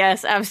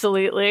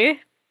 absolutely.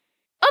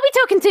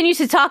 Obito continues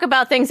to talk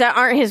about things that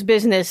aren't his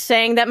business,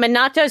 saying that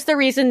Minato's the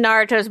reason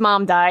Naruto's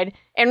mom died,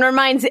 and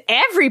reminds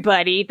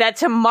everybody that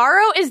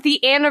tomorrow is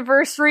the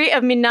anniversary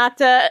of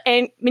Minato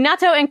and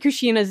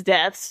Kushina's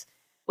deaths.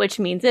 Which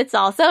means it's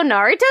also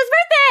Naruto's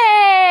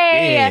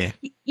birthday!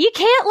 You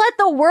can't let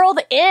the world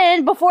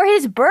end before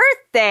his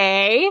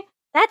birthday!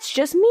 That's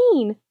just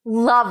mean.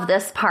 love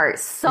this part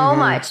so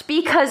much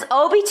because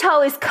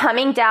Obito is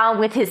coming down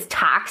with his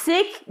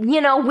toxic,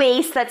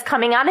 waste that's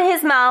coming out of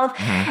his mouth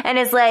and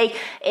is like,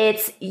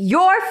 it's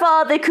your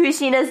fault that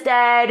Kushina's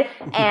dead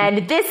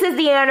and this is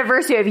the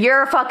anniversary of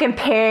your fucking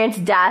parents'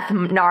 death,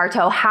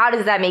 Naruto. How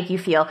does that make you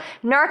feel?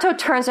 Naruto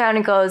turns around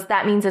and goes,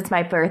 that means it's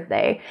my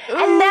birthday.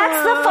 And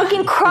that's the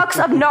fucking crux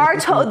of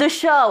Naruto, the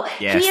show.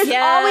 Yes. He is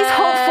always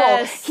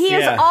hopeful. He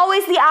is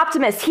always the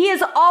optimist. He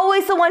is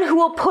always the one who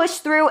will push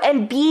through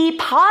and be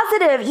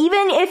positive,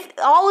 even if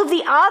all of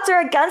the odds are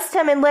against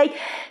him. And like,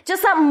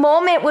 just that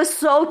moment was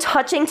so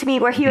touching to me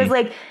where he was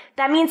like,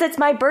 that means it's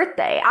my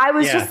birthday. I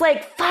was just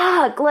like,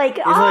 fuck, like,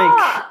 He's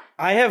like,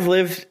 I have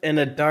lived in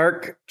a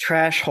dark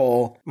trash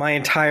hole my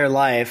entire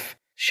life.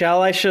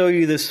 Shall I show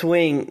you the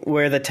swing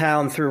where the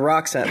town threw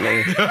rocks at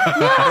me?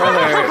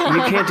 Brother,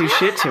 you can't do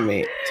shit to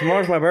me.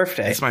 Tomorrow's my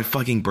birthday. It's my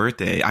fucking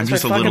birthday. I'm It's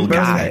just a my little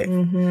fucking guy.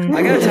 birthday.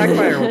 I got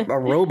attacked by a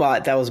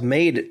robot that was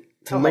made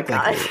to look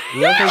like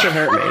me. Nothing can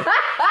hurt me.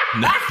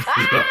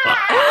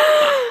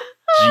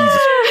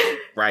 Jesus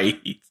Christ.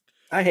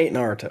 I hate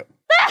Naruto.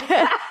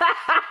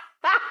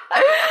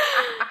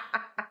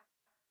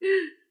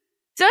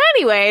 So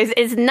anyways,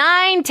 it's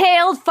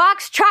nine-tailed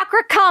fox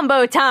chakra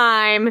combo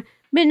time.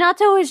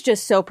 Minato is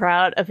just so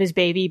proud of his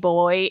baby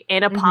boy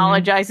and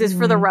apologizes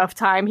for the rough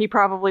time he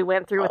probably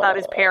went through without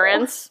his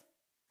parents.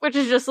 Which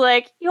is just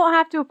like, you don't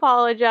have to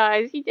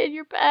apologize. You did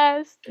your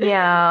best.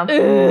 yeah.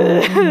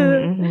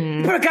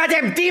 You put a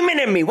goddamn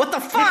demon in me. What the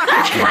fuck?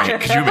 Right.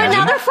 Could you But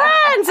now imagine? they're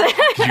friends!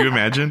 Could you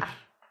imagine?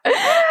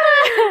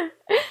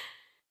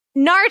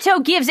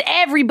 Naruto gives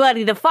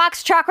everybody the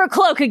fox chakra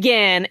cloak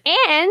again,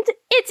 and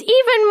it's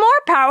even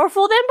more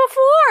powerful than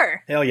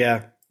before. Hell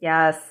yeah.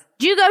 Yes.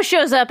 Jugo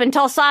shows up and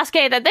tells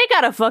Sasuke that they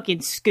gotta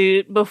fucking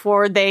scoot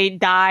before they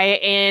die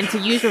and to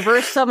use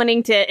reverse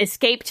summoning to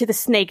escape to the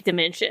snake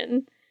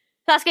dimension.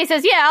 Sasuke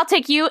says, yeah, I'll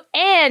take you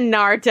and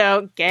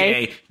Naruto.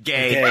 Gay.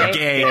 Gay. He's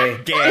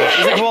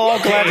like, well,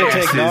 I'm glad to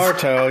take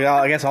Naruto. Yeah,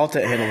 I guess I'll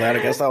handle that. I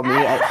guess that'll be.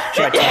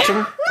 Should I touch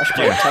him? I should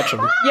probably touch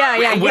him.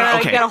 Yeah, you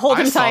gotta hold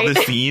him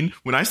tight.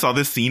 When I saw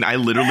this scene, I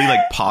literally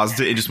like paused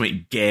it and just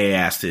went, gay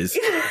asses.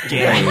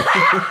 Gay.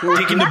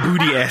 Taking the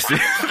booty asses.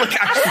 Like,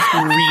 I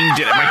screamed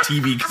it at my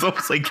TV because I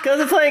was like,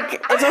 Because it's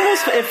like,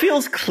 it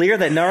feels clear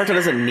that Naruto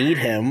doesn't need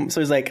him.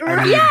 So he's like,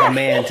 I need a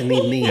man to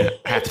need me. I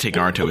have to take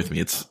Naruto with me.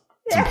 It's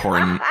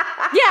important.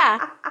 Yeah.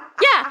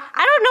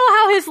 I don't know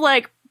how his,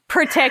 like,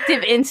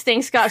 protective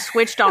instincts got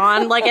switched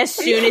on, like, as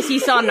soon as he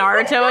saw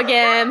Naruto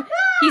again.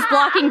 He's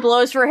blocking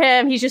blows for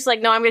him. He's just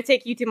like, no, I'm going to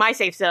take you to my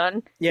safe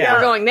zone. Yeah.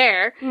 We're going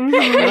there.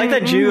 I like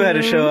that Jew had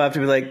to show up to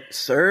be like,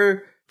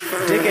 sir,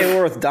 dick ain't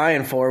worth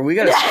dying for. We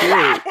gotta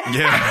scoot.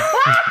 Yeah.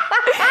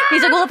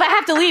 He's like, well, if I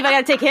have to leave, I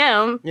got to take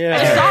him. Yeah. I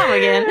just saw him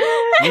again.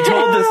 You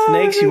told the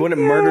snakes you wouldn't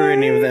murder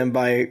any of them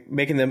by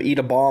making them eat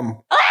a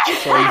bomb.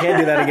 So you can't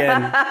do that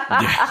again.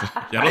 Yeah,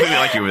 I don't think they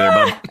like you over there,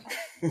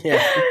 bub.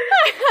 Yeah.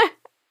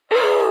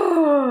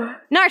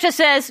 Naruto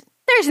says,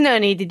 there's no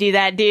need to do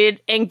that,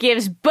 dude, and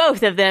gives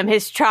both of them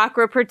his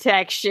chakra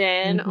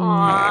protection. Aww.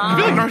 I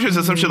feel like Naruto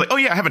said some shit like, oh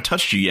yeah, I haven't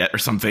touched you yet, or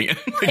something.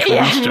 Like,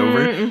 reached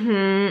over.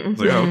 It's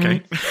like, oh, okay.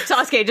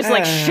 Sasuke just,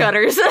 like,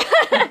 shudders.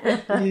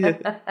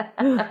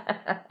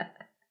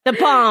 The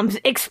bombs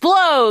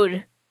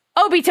explode.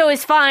 Obito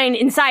is fine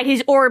inside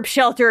his orb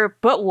shelter,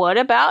 but what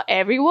about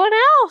everyone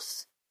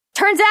else?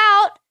 Turns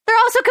out, they're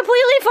also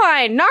completely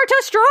fine.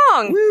 Naruto's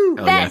strong. Woo.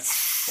 That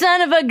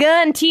son of a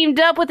gun teamed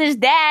up with his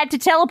dad to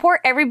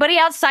teleport everybody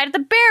outside of the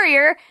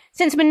barrier,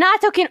 since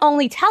Minato can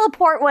only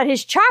teleport what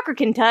his chakra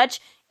can touch,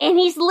 and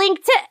he's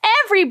linked to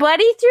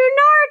everybody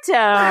through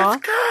Naruto.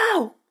 Let's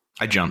go.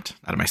 I jumped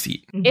out of my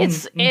seat.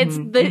 It's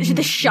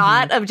the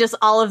shot of just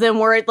all of them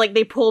where it, like,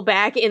 they pull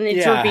back and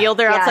it's revealed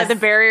they're outside the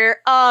barrier.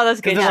 Oh,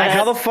 that's good. They're like,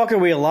 how the fuck are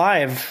we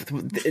alive?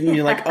 And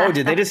you're like, oh,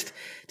 did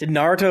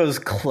Naruto's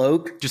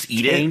cloak Just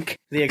eat tank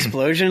the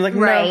explosion? Like,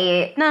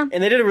 Right. No.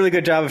 And they did a really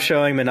good job of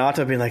showing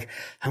Minato being like,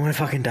 I'm gonna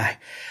fucking die.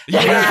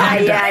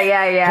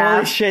 Yeah.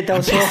 Holy shit, that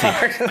was so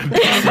hard.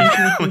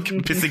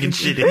 I'm pissing and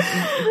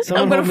shitting.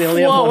 Someone I'm gonna hold me,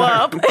 only have flow one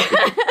up. arm.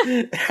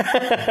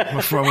 I'm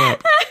gonna throw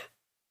up.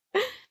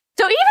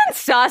 So even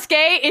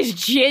Sasuke is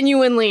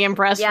genuinely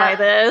impressed by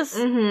this.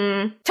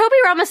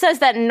 Tobirama says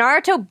that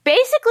Naruto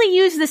basically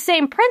used the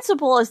same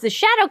principle as the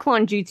Shadow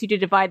Clone Jutsu to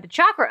divide the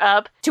chakra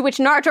up, to which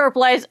Naruto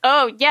replies,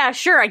 oh, yeah,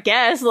 sure, I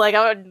guess. Like,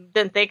 I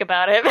didn't think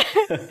about it.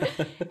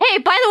 Hey,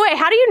 by the way,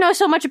 how do you know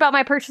so much about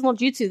my personal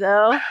jutsu,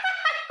 though?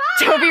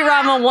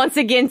 Tobirama once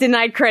again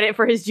denied credit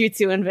for his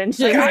jutsu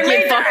invention.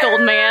 Get fucked,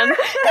 old man.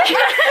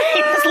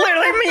 It's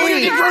literally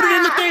me. You wrote it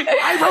in the thing.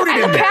 I wrote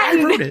it in there.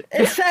 I wrote it.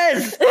 It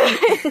says.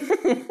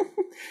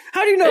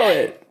 How do you know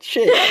it?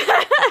 Shit.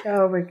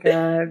 Oh my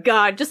god.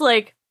 God, just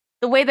like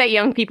the way that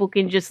young people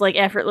can just like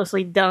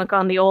effortlessly dunk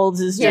on the olds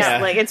is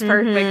just like, it's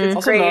perfect. It's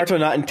Also, great. Naruto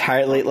not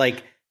entirely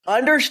like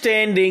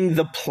understanding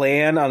the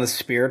plan on a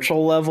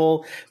spiritual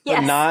level,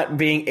 but not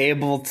being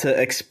able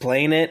to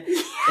explain it,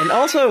 and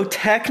also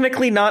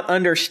technically not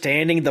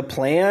understanding the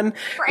plan.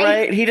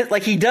 Right? He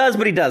does,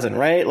 but he doesn't.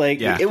 Right? Like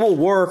it will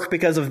work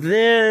because of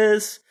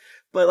this,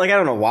 but like I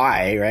don't know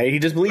why, right? He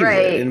just believes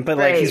it, but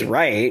like he's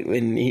right,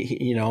 and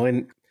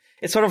and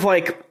it's sort of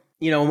like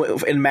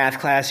in math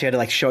class you had to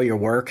like show your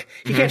work.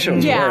 You can't show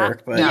his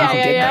work, but you can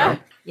get there.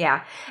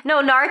 Yeah.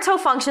 No, Naruto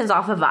functions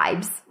off of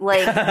vibes.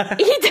 Like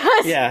he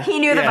does. Yeah. He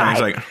knew the vibe.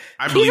 He's like,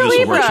 I believe this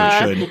will work,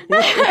 so it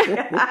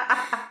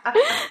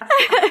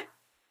should.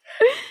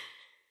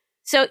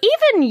 So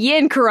even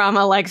Yin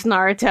Kurama likes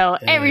Naruto.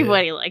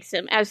 Everybody likes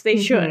him, as they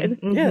should.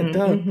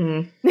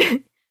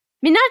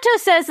 Minato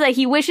says that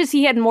he wishes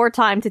he had more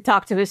time to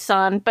talk to his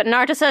son, but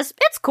Naruto says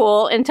it's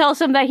cool and tells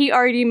him that he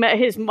already met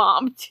his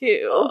mom,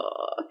 too.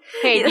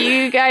 Hey, do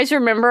you guys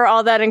remember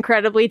all that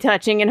incredibly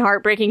touching and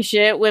heartbreaking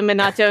shit when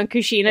Minato and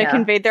Kushina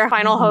conveyed their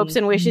final hopes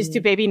and wishes to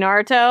baby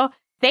Naruto?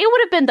 They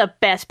would have been the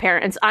best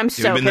parents. I'm so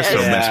pissed. They would have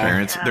been the best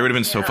parents. They would have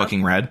been so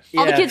fucking rad.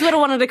 All the kids would have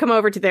wanted to come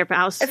over to their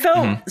house. It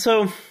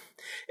felt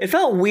It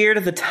felt weird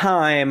at the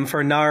time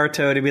for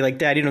Naruto to be like,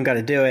 Dad, you don't got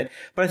to do it.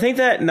 But I think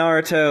that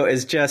Naruto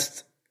is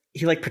just,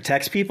 he like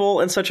protects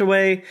people in such a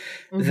way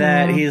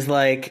that he's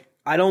like,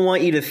 I don't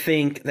want you to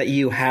think that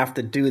you have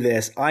to do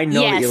this. I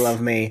know that you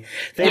love me.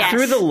 They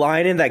threw the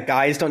line in that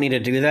guys don't need to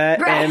do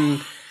that.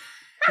 And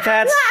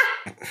that's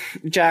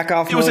jack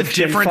off. It was a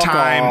different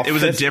time. It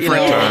was a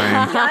different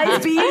time.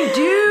 Guys being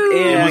dudes.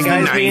 Yeah, it was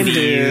guys the 90s. being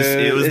dudes.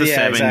 It was the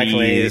 70s.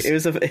 Exactly.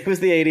 It was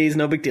the 80s.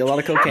 No big deal. A lot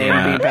of cocaine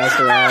being passed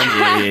around.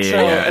 So,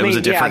 it was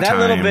a different that time.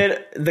 little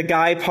bit, the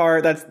guy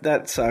part,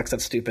 that sucks.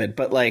 That's stupid.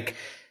 But like,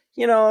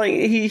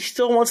 he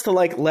still wants to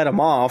like let him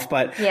off,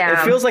 but it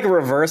feels like a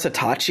reverse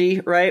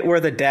Itachi, right?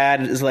 Where the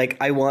dad is like,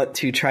 I want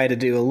to try to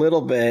do a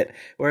little bit,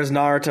 whereas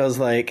Naruto's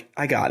like,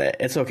 I got it.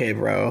 It's okay,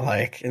 bro.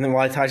 Like, and then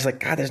while Itachi's like,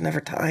 God, there's never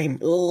time.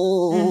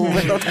 Oh,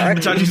 there's no time.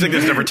 Itachi's like,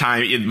 there's never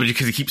time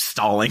because he keeps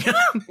stalling.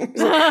 We've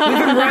been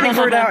running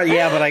for an hour.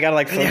 Yeah, but I gotta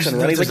like focus on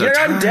running. He's like,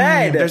 I'm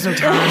dead. There's no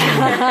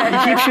time.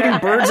 You keep shooting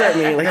birds at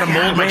me. Like, I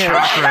gotta mold my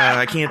chakra.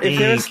 I can't think. If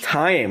there's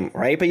time,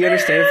 right? But you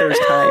understand if there's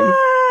time.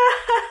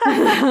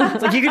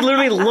 It's like you could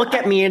literally look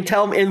at me and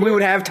tell me, and we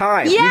would have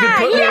time. You could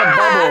put me in a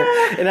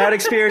bubble, and I'd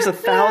experience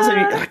 1,000.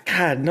 Oh,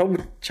 God, no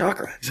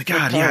chakra. He's like,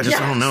 God, I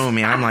don't know,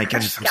 man. I'm like,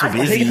 I'm so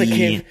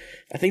busy.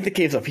 I think the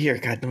cave's up here.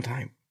 God, no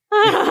time.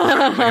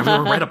 Like,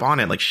 we're right up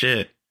on it, like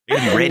shit.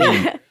 You're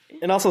ready.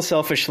 And also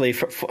selfishly,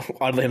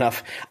 oddly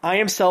enough, I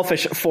am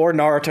selfish for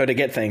Naruto to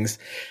get things,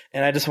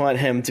 and I just want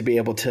him to be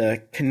able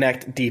to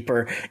connect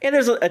deeper. And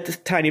there's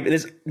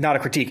there's not a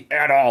critique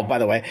at all, by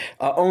the way.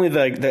 Only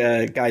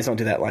the guys don't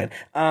do that line.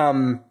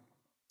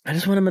 I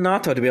just want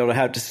Minato to be able to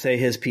have to say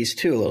his piece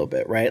too a little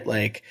bit, right?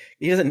 Like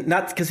he doesn't,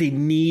 not because he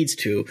needs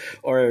to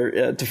or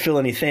to fill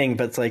anything,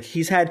 but it's like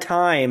he's had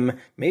time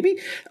maybe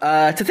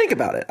to think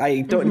about it.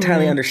 I don't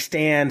entirely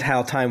understand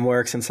how time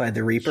works inside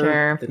the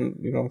Reaper.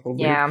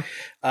 Yeah.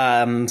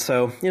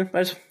 So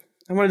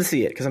I wanted to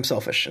see it because I'm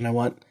selfish and I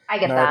want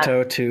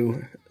Naruto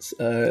to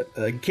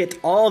get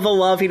all the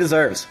love he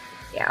deserves.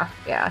 Yeah,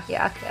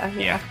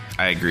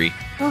 I agree.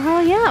 Oh,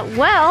 hell yeah.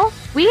 Well,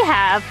 we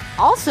have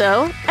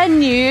also a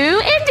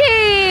new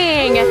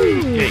ending!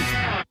 Yay.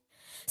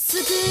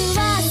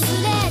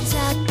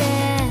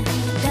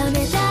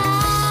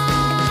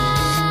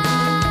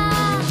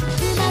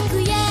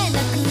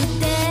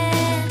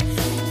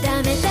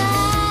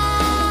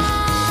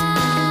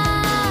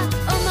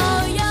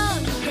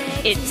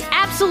 It's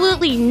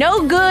Absolutely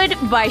No Good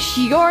by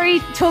Shiori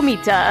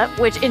Tomita,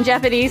 which in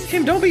Japanese...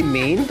 Kim, don't be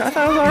mean. I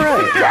thought it was all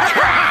right.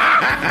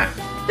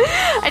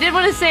 I did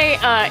want to say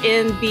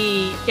in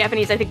the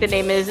Japanese, I think the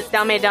name is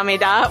Dame Dame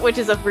Da, which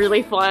is a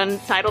really fun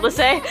title to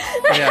say.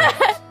 Yeah.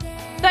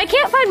 So I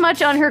can't find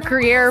much on her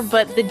career,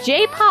 but the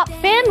J-pop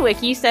fan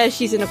wiki says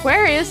she's an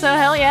Aquarius, so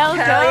hell yeah,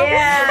 let's go.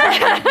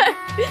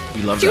 Yeah.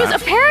 We love She that.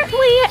 was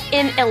apparently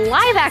in a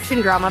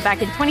live-action drama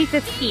back in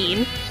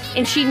 2015,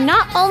 and she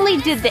not only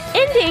did the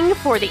ending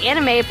for the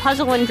anime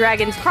Puzzle and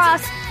Dragon's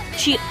Cross,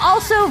 she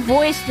also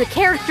voiced the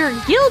character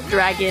Guild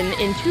Dragon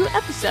in 2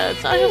 episodes.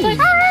 So I was like,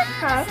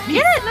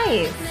 get it?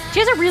 Nice. She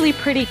has a really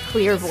pretty,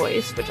 clear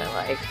voice, which I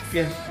like.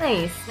 Yeah.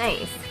 Nice.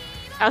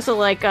 I also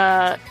like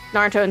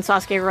Naruto and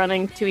Sasuke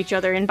running to each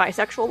other in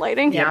bisexual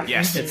lighting. Yeah.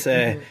 Yes. It's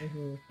a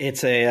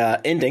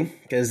ending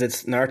because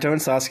it's Naruto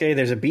and Sasuke.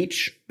 There's a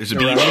beach. There's a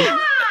beach.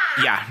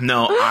 Yeah,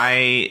 no,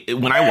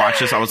 when I watched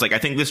this, I was like, I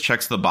think this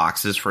checks the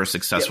boxes for a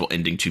successul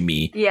ending to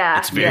me. Yeah.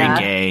 It's very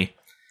gay.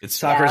 It's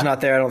Sakura's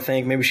not there, I don't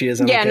think. Maybe she is.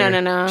 Yeah,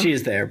 no. She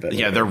is there, but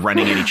yeah, they're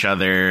running at each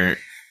other.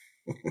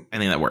 I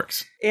think that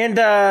works. And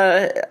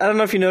I don't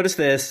know if you noticed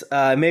this.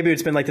 Maybe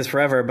it's been like this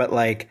forever, but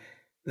like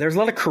there's a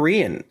lot of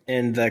Korean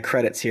in the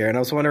credits here, and I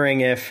was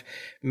wondering if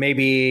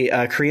maybe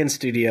a Korean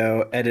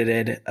studio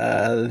edited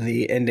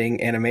the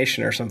ending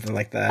animation or something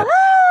like that.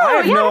 I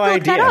have no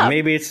idea.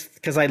 Maybe it's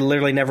because I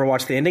literally never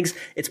watched the endings.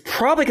 It's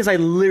probably because I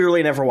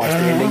literally never watched the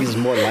endings is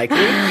more likely.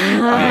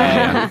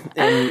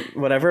 And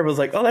whatever. It was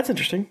like, oh, that's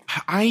interesting.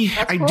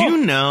 I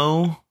do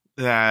know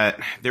that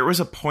there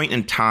was a point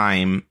in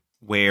time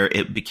where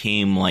it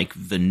became like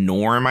the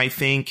norm, I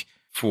think,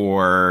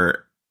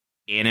 for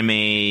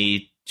anime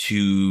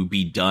to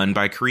be done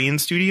by Korean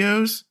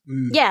studios.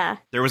 Yeah.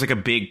 There was like a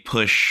big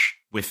push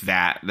with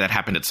that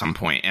happened at some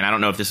point. And I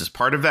don't know if this is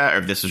part of that or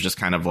if this was just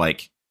kind of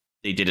like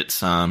they did it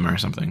some or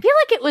something. I feel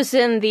like it was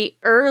in the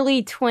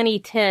early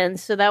 2010s,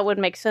 so that would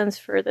make sense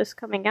for this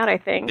coming out, I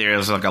think.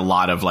 There's like a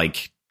lot of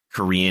like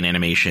Korean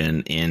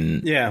animation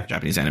in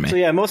Japanese anime. So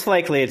yeah, most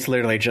likely it's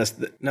literally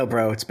just, no,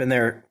 bro, it's been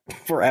there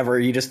forever.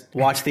 You just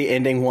watch the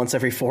ending once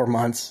every 4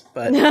 months.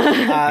 But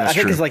I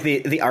think it's like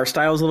the art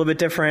style is a little bit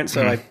different,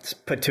 so I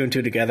put 2 and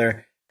 2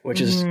 together,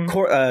 which is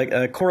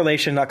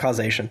correlation, not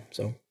causation.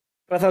 So,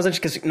 but I thought it was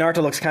interesting because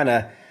Naruto looks kind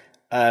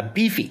of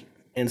beefy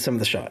in some of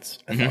the shots,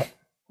 I thought.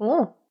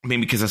 Cool.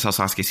 Maybe because that's how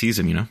Sasuke sees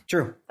him, you know?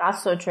 True.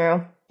 That's so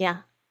true. Yeah,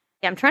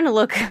 I'm trying to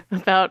look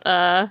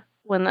about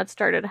when that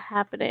started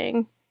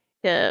happening.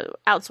 To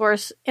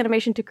outsource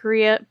animation to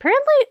Korea,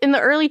 apparently in the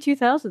early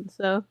 2000s.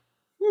 So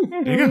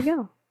there you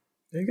go.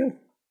 There you go.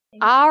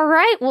 All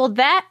right. Well,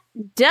 that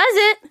does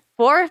it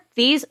for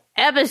these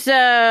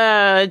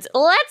episodes.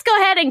 Let's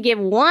go ahead and give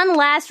one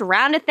last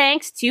round of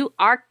thanks to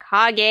our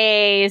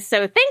Kages.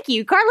 So thank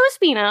you, Carlo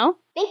Espino.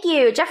 Thank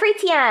you, Jeffrey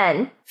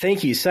Tien.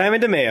 Thank you, Simon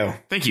DeMeo.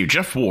 Thank you,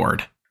 Jeff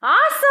Ward.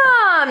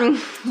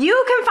 Awesome!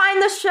 You can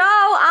find the show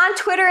on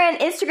Twitter and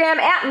Instagram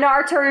at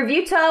Naruto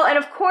Reviewto. And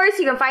of course,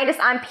 you can find us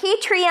on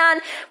Patreon,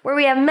 where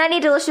we have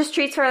many delicious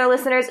treats for our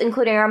listeners,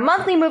 including our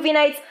monthly movie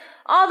nights,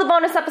 all the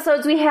bonus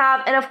episodes we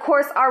have, and of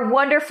course, our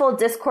wonderful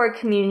Discord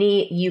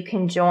community you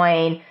can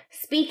join.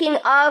 Speaking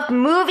of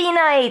movie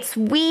nights,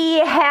 we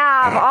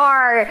have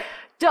our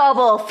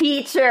double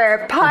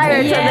feature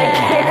Pirates of the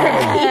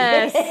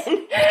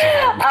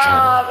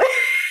Caribbean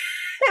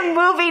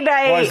movie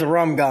night. Why's the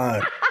rum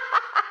gone?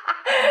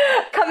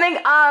 Coming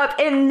up,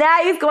 and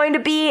that is going to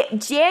be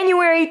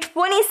January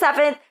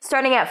 27th,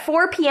 starting at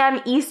 4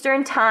 p.m.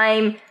 Eastern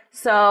Time.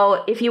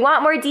 So if you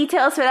want more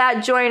details for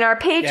that, join our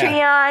Patreon.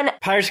 Yeah.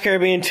 Pirates of the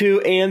Caribbean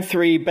 2 and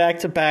 3 back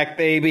to back,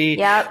 baby.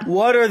 Yep.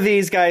 What are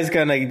these guys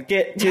gonna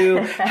get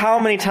to? How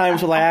many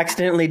times will I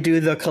accidentally do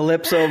the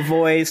Calypso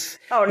voice?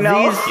 Oh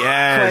no. These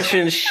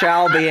questions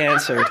shall be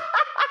answered.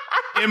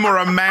 Him or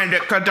a man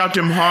that cut out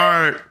him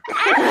heart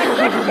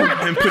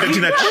and put it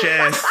in a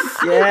chest.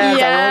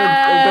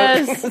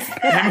 Yes. Him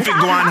fi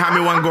guan, how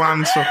me one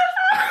guan, so.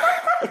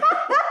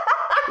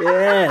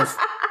 Yes,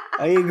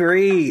 I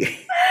agree.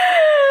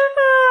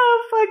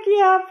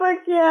 Oh, fuck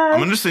yeah. I'm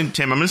gonna send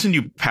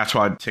you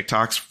patois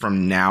TikToks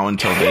from now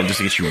until then just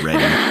to get you ready.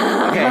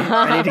 Okay,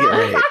 I need to get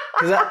ready.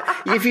 'Cause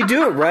if you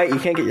do it right, you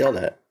can't get yelled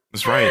at.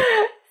 That's right.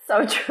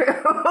 So true.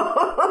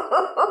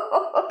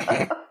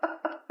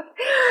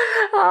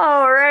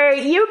 All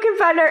right. You can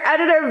find our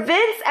editor,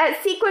 Vince,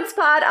 at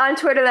SequencePod on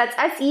Twitter. That's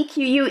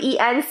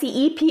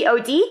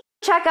SequencePod.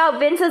 Check out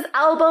Vince's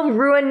album,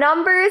 Ruin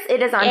Numbers.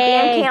 It is on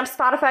Bandcamp,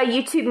 Spotify,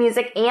 YouTube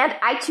Music, and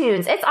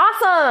iTunes. It's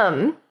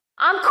awesome.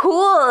 I'm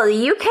cool.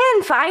 You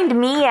can find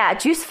me at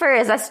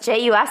Juicifers. That's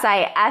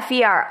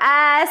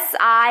JUSIFERS.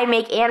 I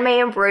make anime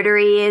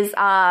embroideries.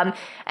 And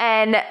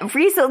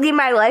recently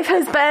my life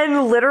has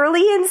been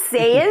literally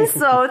insane.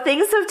 So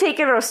things have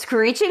taken a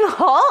screeching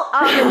halt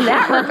in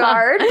that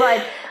regard.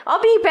 But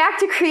I'll be back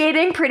to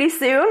creating pretty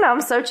soon.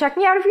 So check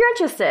me out if you're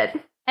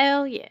interested.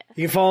 Hell yeah.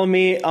 You can follow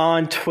me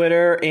on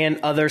Twitter and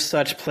other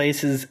such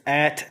places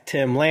at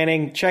Tim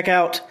Lanning. Check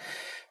out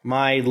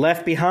my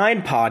Left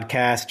Behind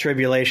podcast,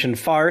 Tribulation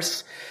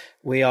Farce.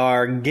 We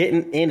are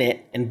getting in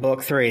it in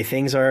book 3.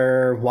 Things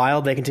are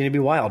wild. They continue to be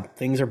wild.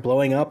 Things are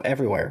blowing up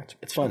everywhere.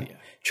 It's fun. Yeah.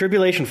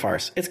 Tribulation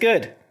Farce. It's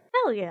good.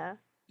 Hell yeah.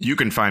 You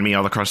can find me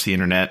all across the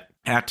internet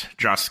at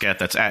Josketh.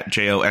 That's at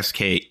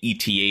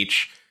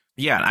JOSKETH.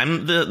 Yeah,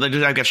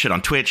 I've got shit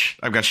on Twitch.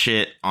 I've got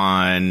shit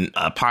on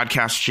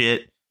podcast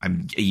shit. I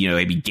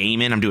be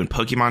gaming. I'm doing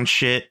Pokemon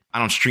shit. I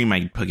don't stream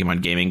my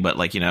Pokemon gaming, but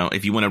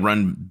if you want to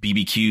run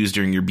BBQs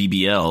during your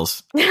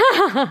BBLs,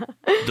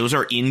 those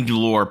are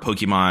in-lore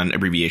Pokemon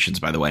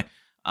abbreviations, by the way.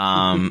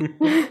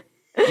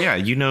 Yeah,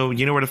 you know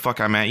where the fuck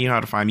I'm at. You know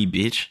how to find me,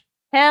 bitch.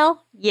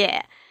 Hell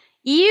yeah.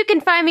 You can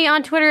find me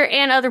on Twitter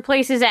and other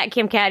places at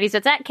Kim Caddies.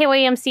 That's at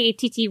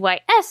KYMCATTYS.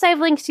 I have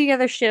links to the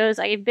other shows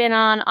I've been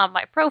on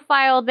my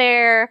profile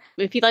there.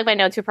 If you like my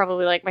notes, you'll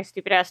probably like my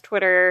stupid ass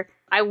Twitter.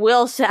 I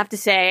will have to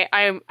say,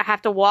 I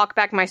have to walk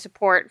back my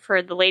support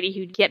for the lady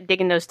who kept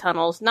digging those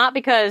tunnels. Not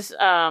because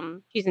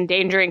she's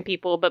endangering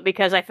people, but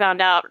because I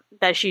found out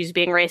that she's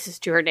being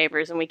racist to her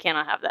neighbors, and we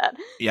cannot have that.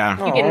 Yeah.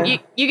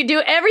 You can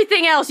do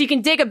everything else. You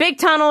can dig a big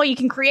tunnel. You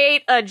can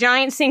create a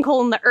giant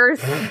sinkhole in the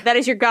earth. That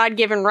is your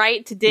God-given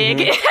right to dig.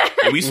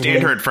 Mm-hmm. We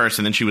stand her at first,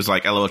 and then she was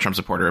like, LOL Trump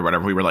supporter or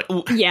whatever. We were like,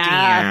 oh,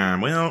 damn.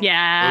 Well, what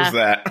was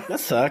that? That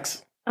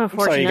sucks.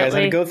 Unfortunately, I'm sorry you guys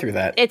had to go through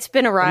that. It's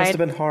been a ride. It must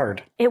have been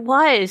hard. It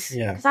was.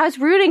 Yeah. Because I was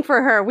rooting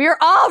for her. We were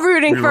all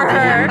rooting for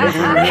her.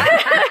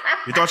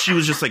 You thought she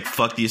was just like,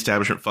 fuck the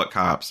establishment, fuck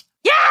cops.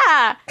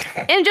 Yeah!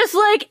 And just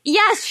like,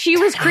 yes, she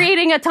was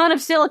creating a ton of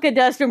silica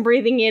dust and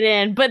breathing it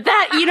in. But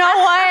that, you know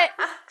what?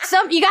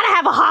 You gotta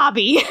have a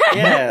hobby.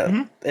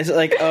 Yeah. It's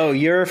like, oh,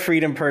 you're a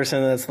freedom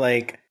person that's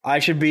like, I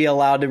should be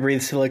allowed to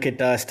breathe silica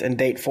dust and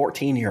date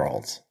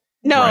 14-year-olds.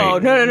 No.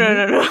 Oops.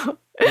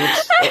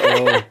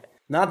 Uh-oh.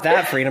 Not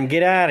that freedom.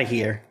 Get out of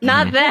here.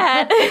 Not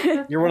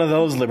that. You're one of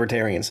those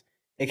libertarians.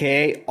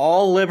 aka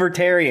all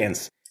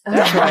libertarians.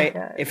 That's right.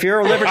 If you're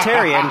a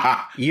libertarian,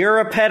 you're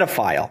a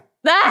pedophile.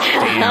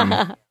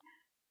 Damn.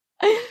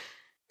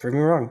 Prove me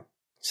wrong.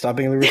 Stop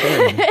being a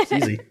libertarian. It's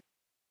easy.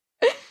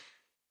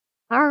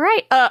 All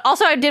right.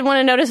 Also, I did want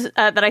to notice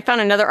that I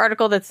found another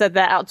article that said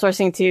that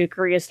outsourcing to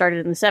Korea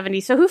started in the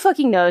 70s. So who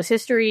fucking knows?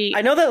 History.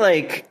 I know that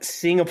like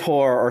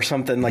Singapore or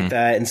something like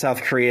that in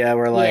South Korea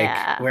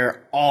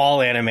where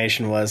all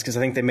animation was, because I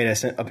think they made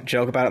a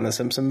joke about it in The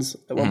Simpsons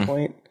at one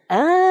point.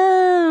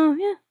 Oh,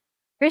 yeah.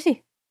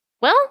 Crazy.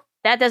 Well,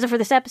 that does it for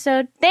this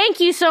episode. Thank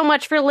you so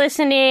much for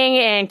listening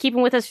and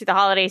keeping with us through the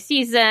holiday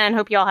season.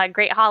 Hope you all had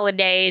great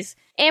holidays.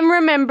 And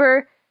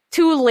remember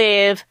to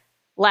live,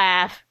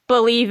 laugh,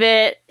 believe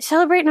it,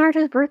 celebrate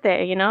Naruto's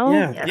birthday, you know?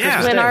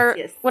 Yeah.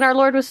 When our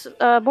Lord was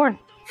born.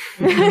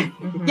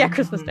 Yeah,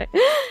 Christmas Day.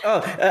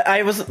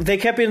 They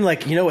kept being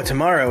like, you know what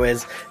tomorrow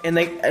is? And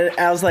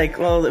I was like,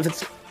 well,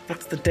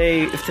 if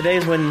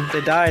today's when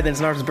they die, then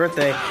it's Naruto's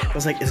birthday. I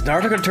was like, is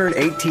Naruto gonna turn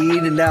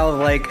 18? And now,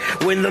 like,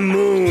 when the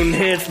moon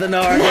hits the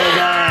Naruto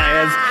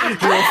dies,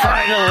 he'll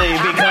finally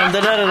become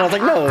da-da-da. I was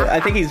like, no,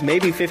 I think he's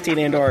maybe 15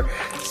 and or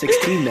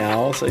 16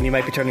 now, so he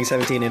might be turning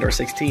 17 and or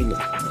 16.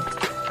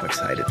 I'm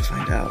excited to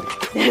find out.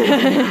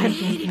 I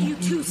hated you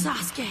too,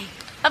 Sasuke.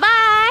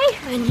 Bye-bye!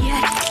 And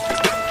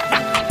yet...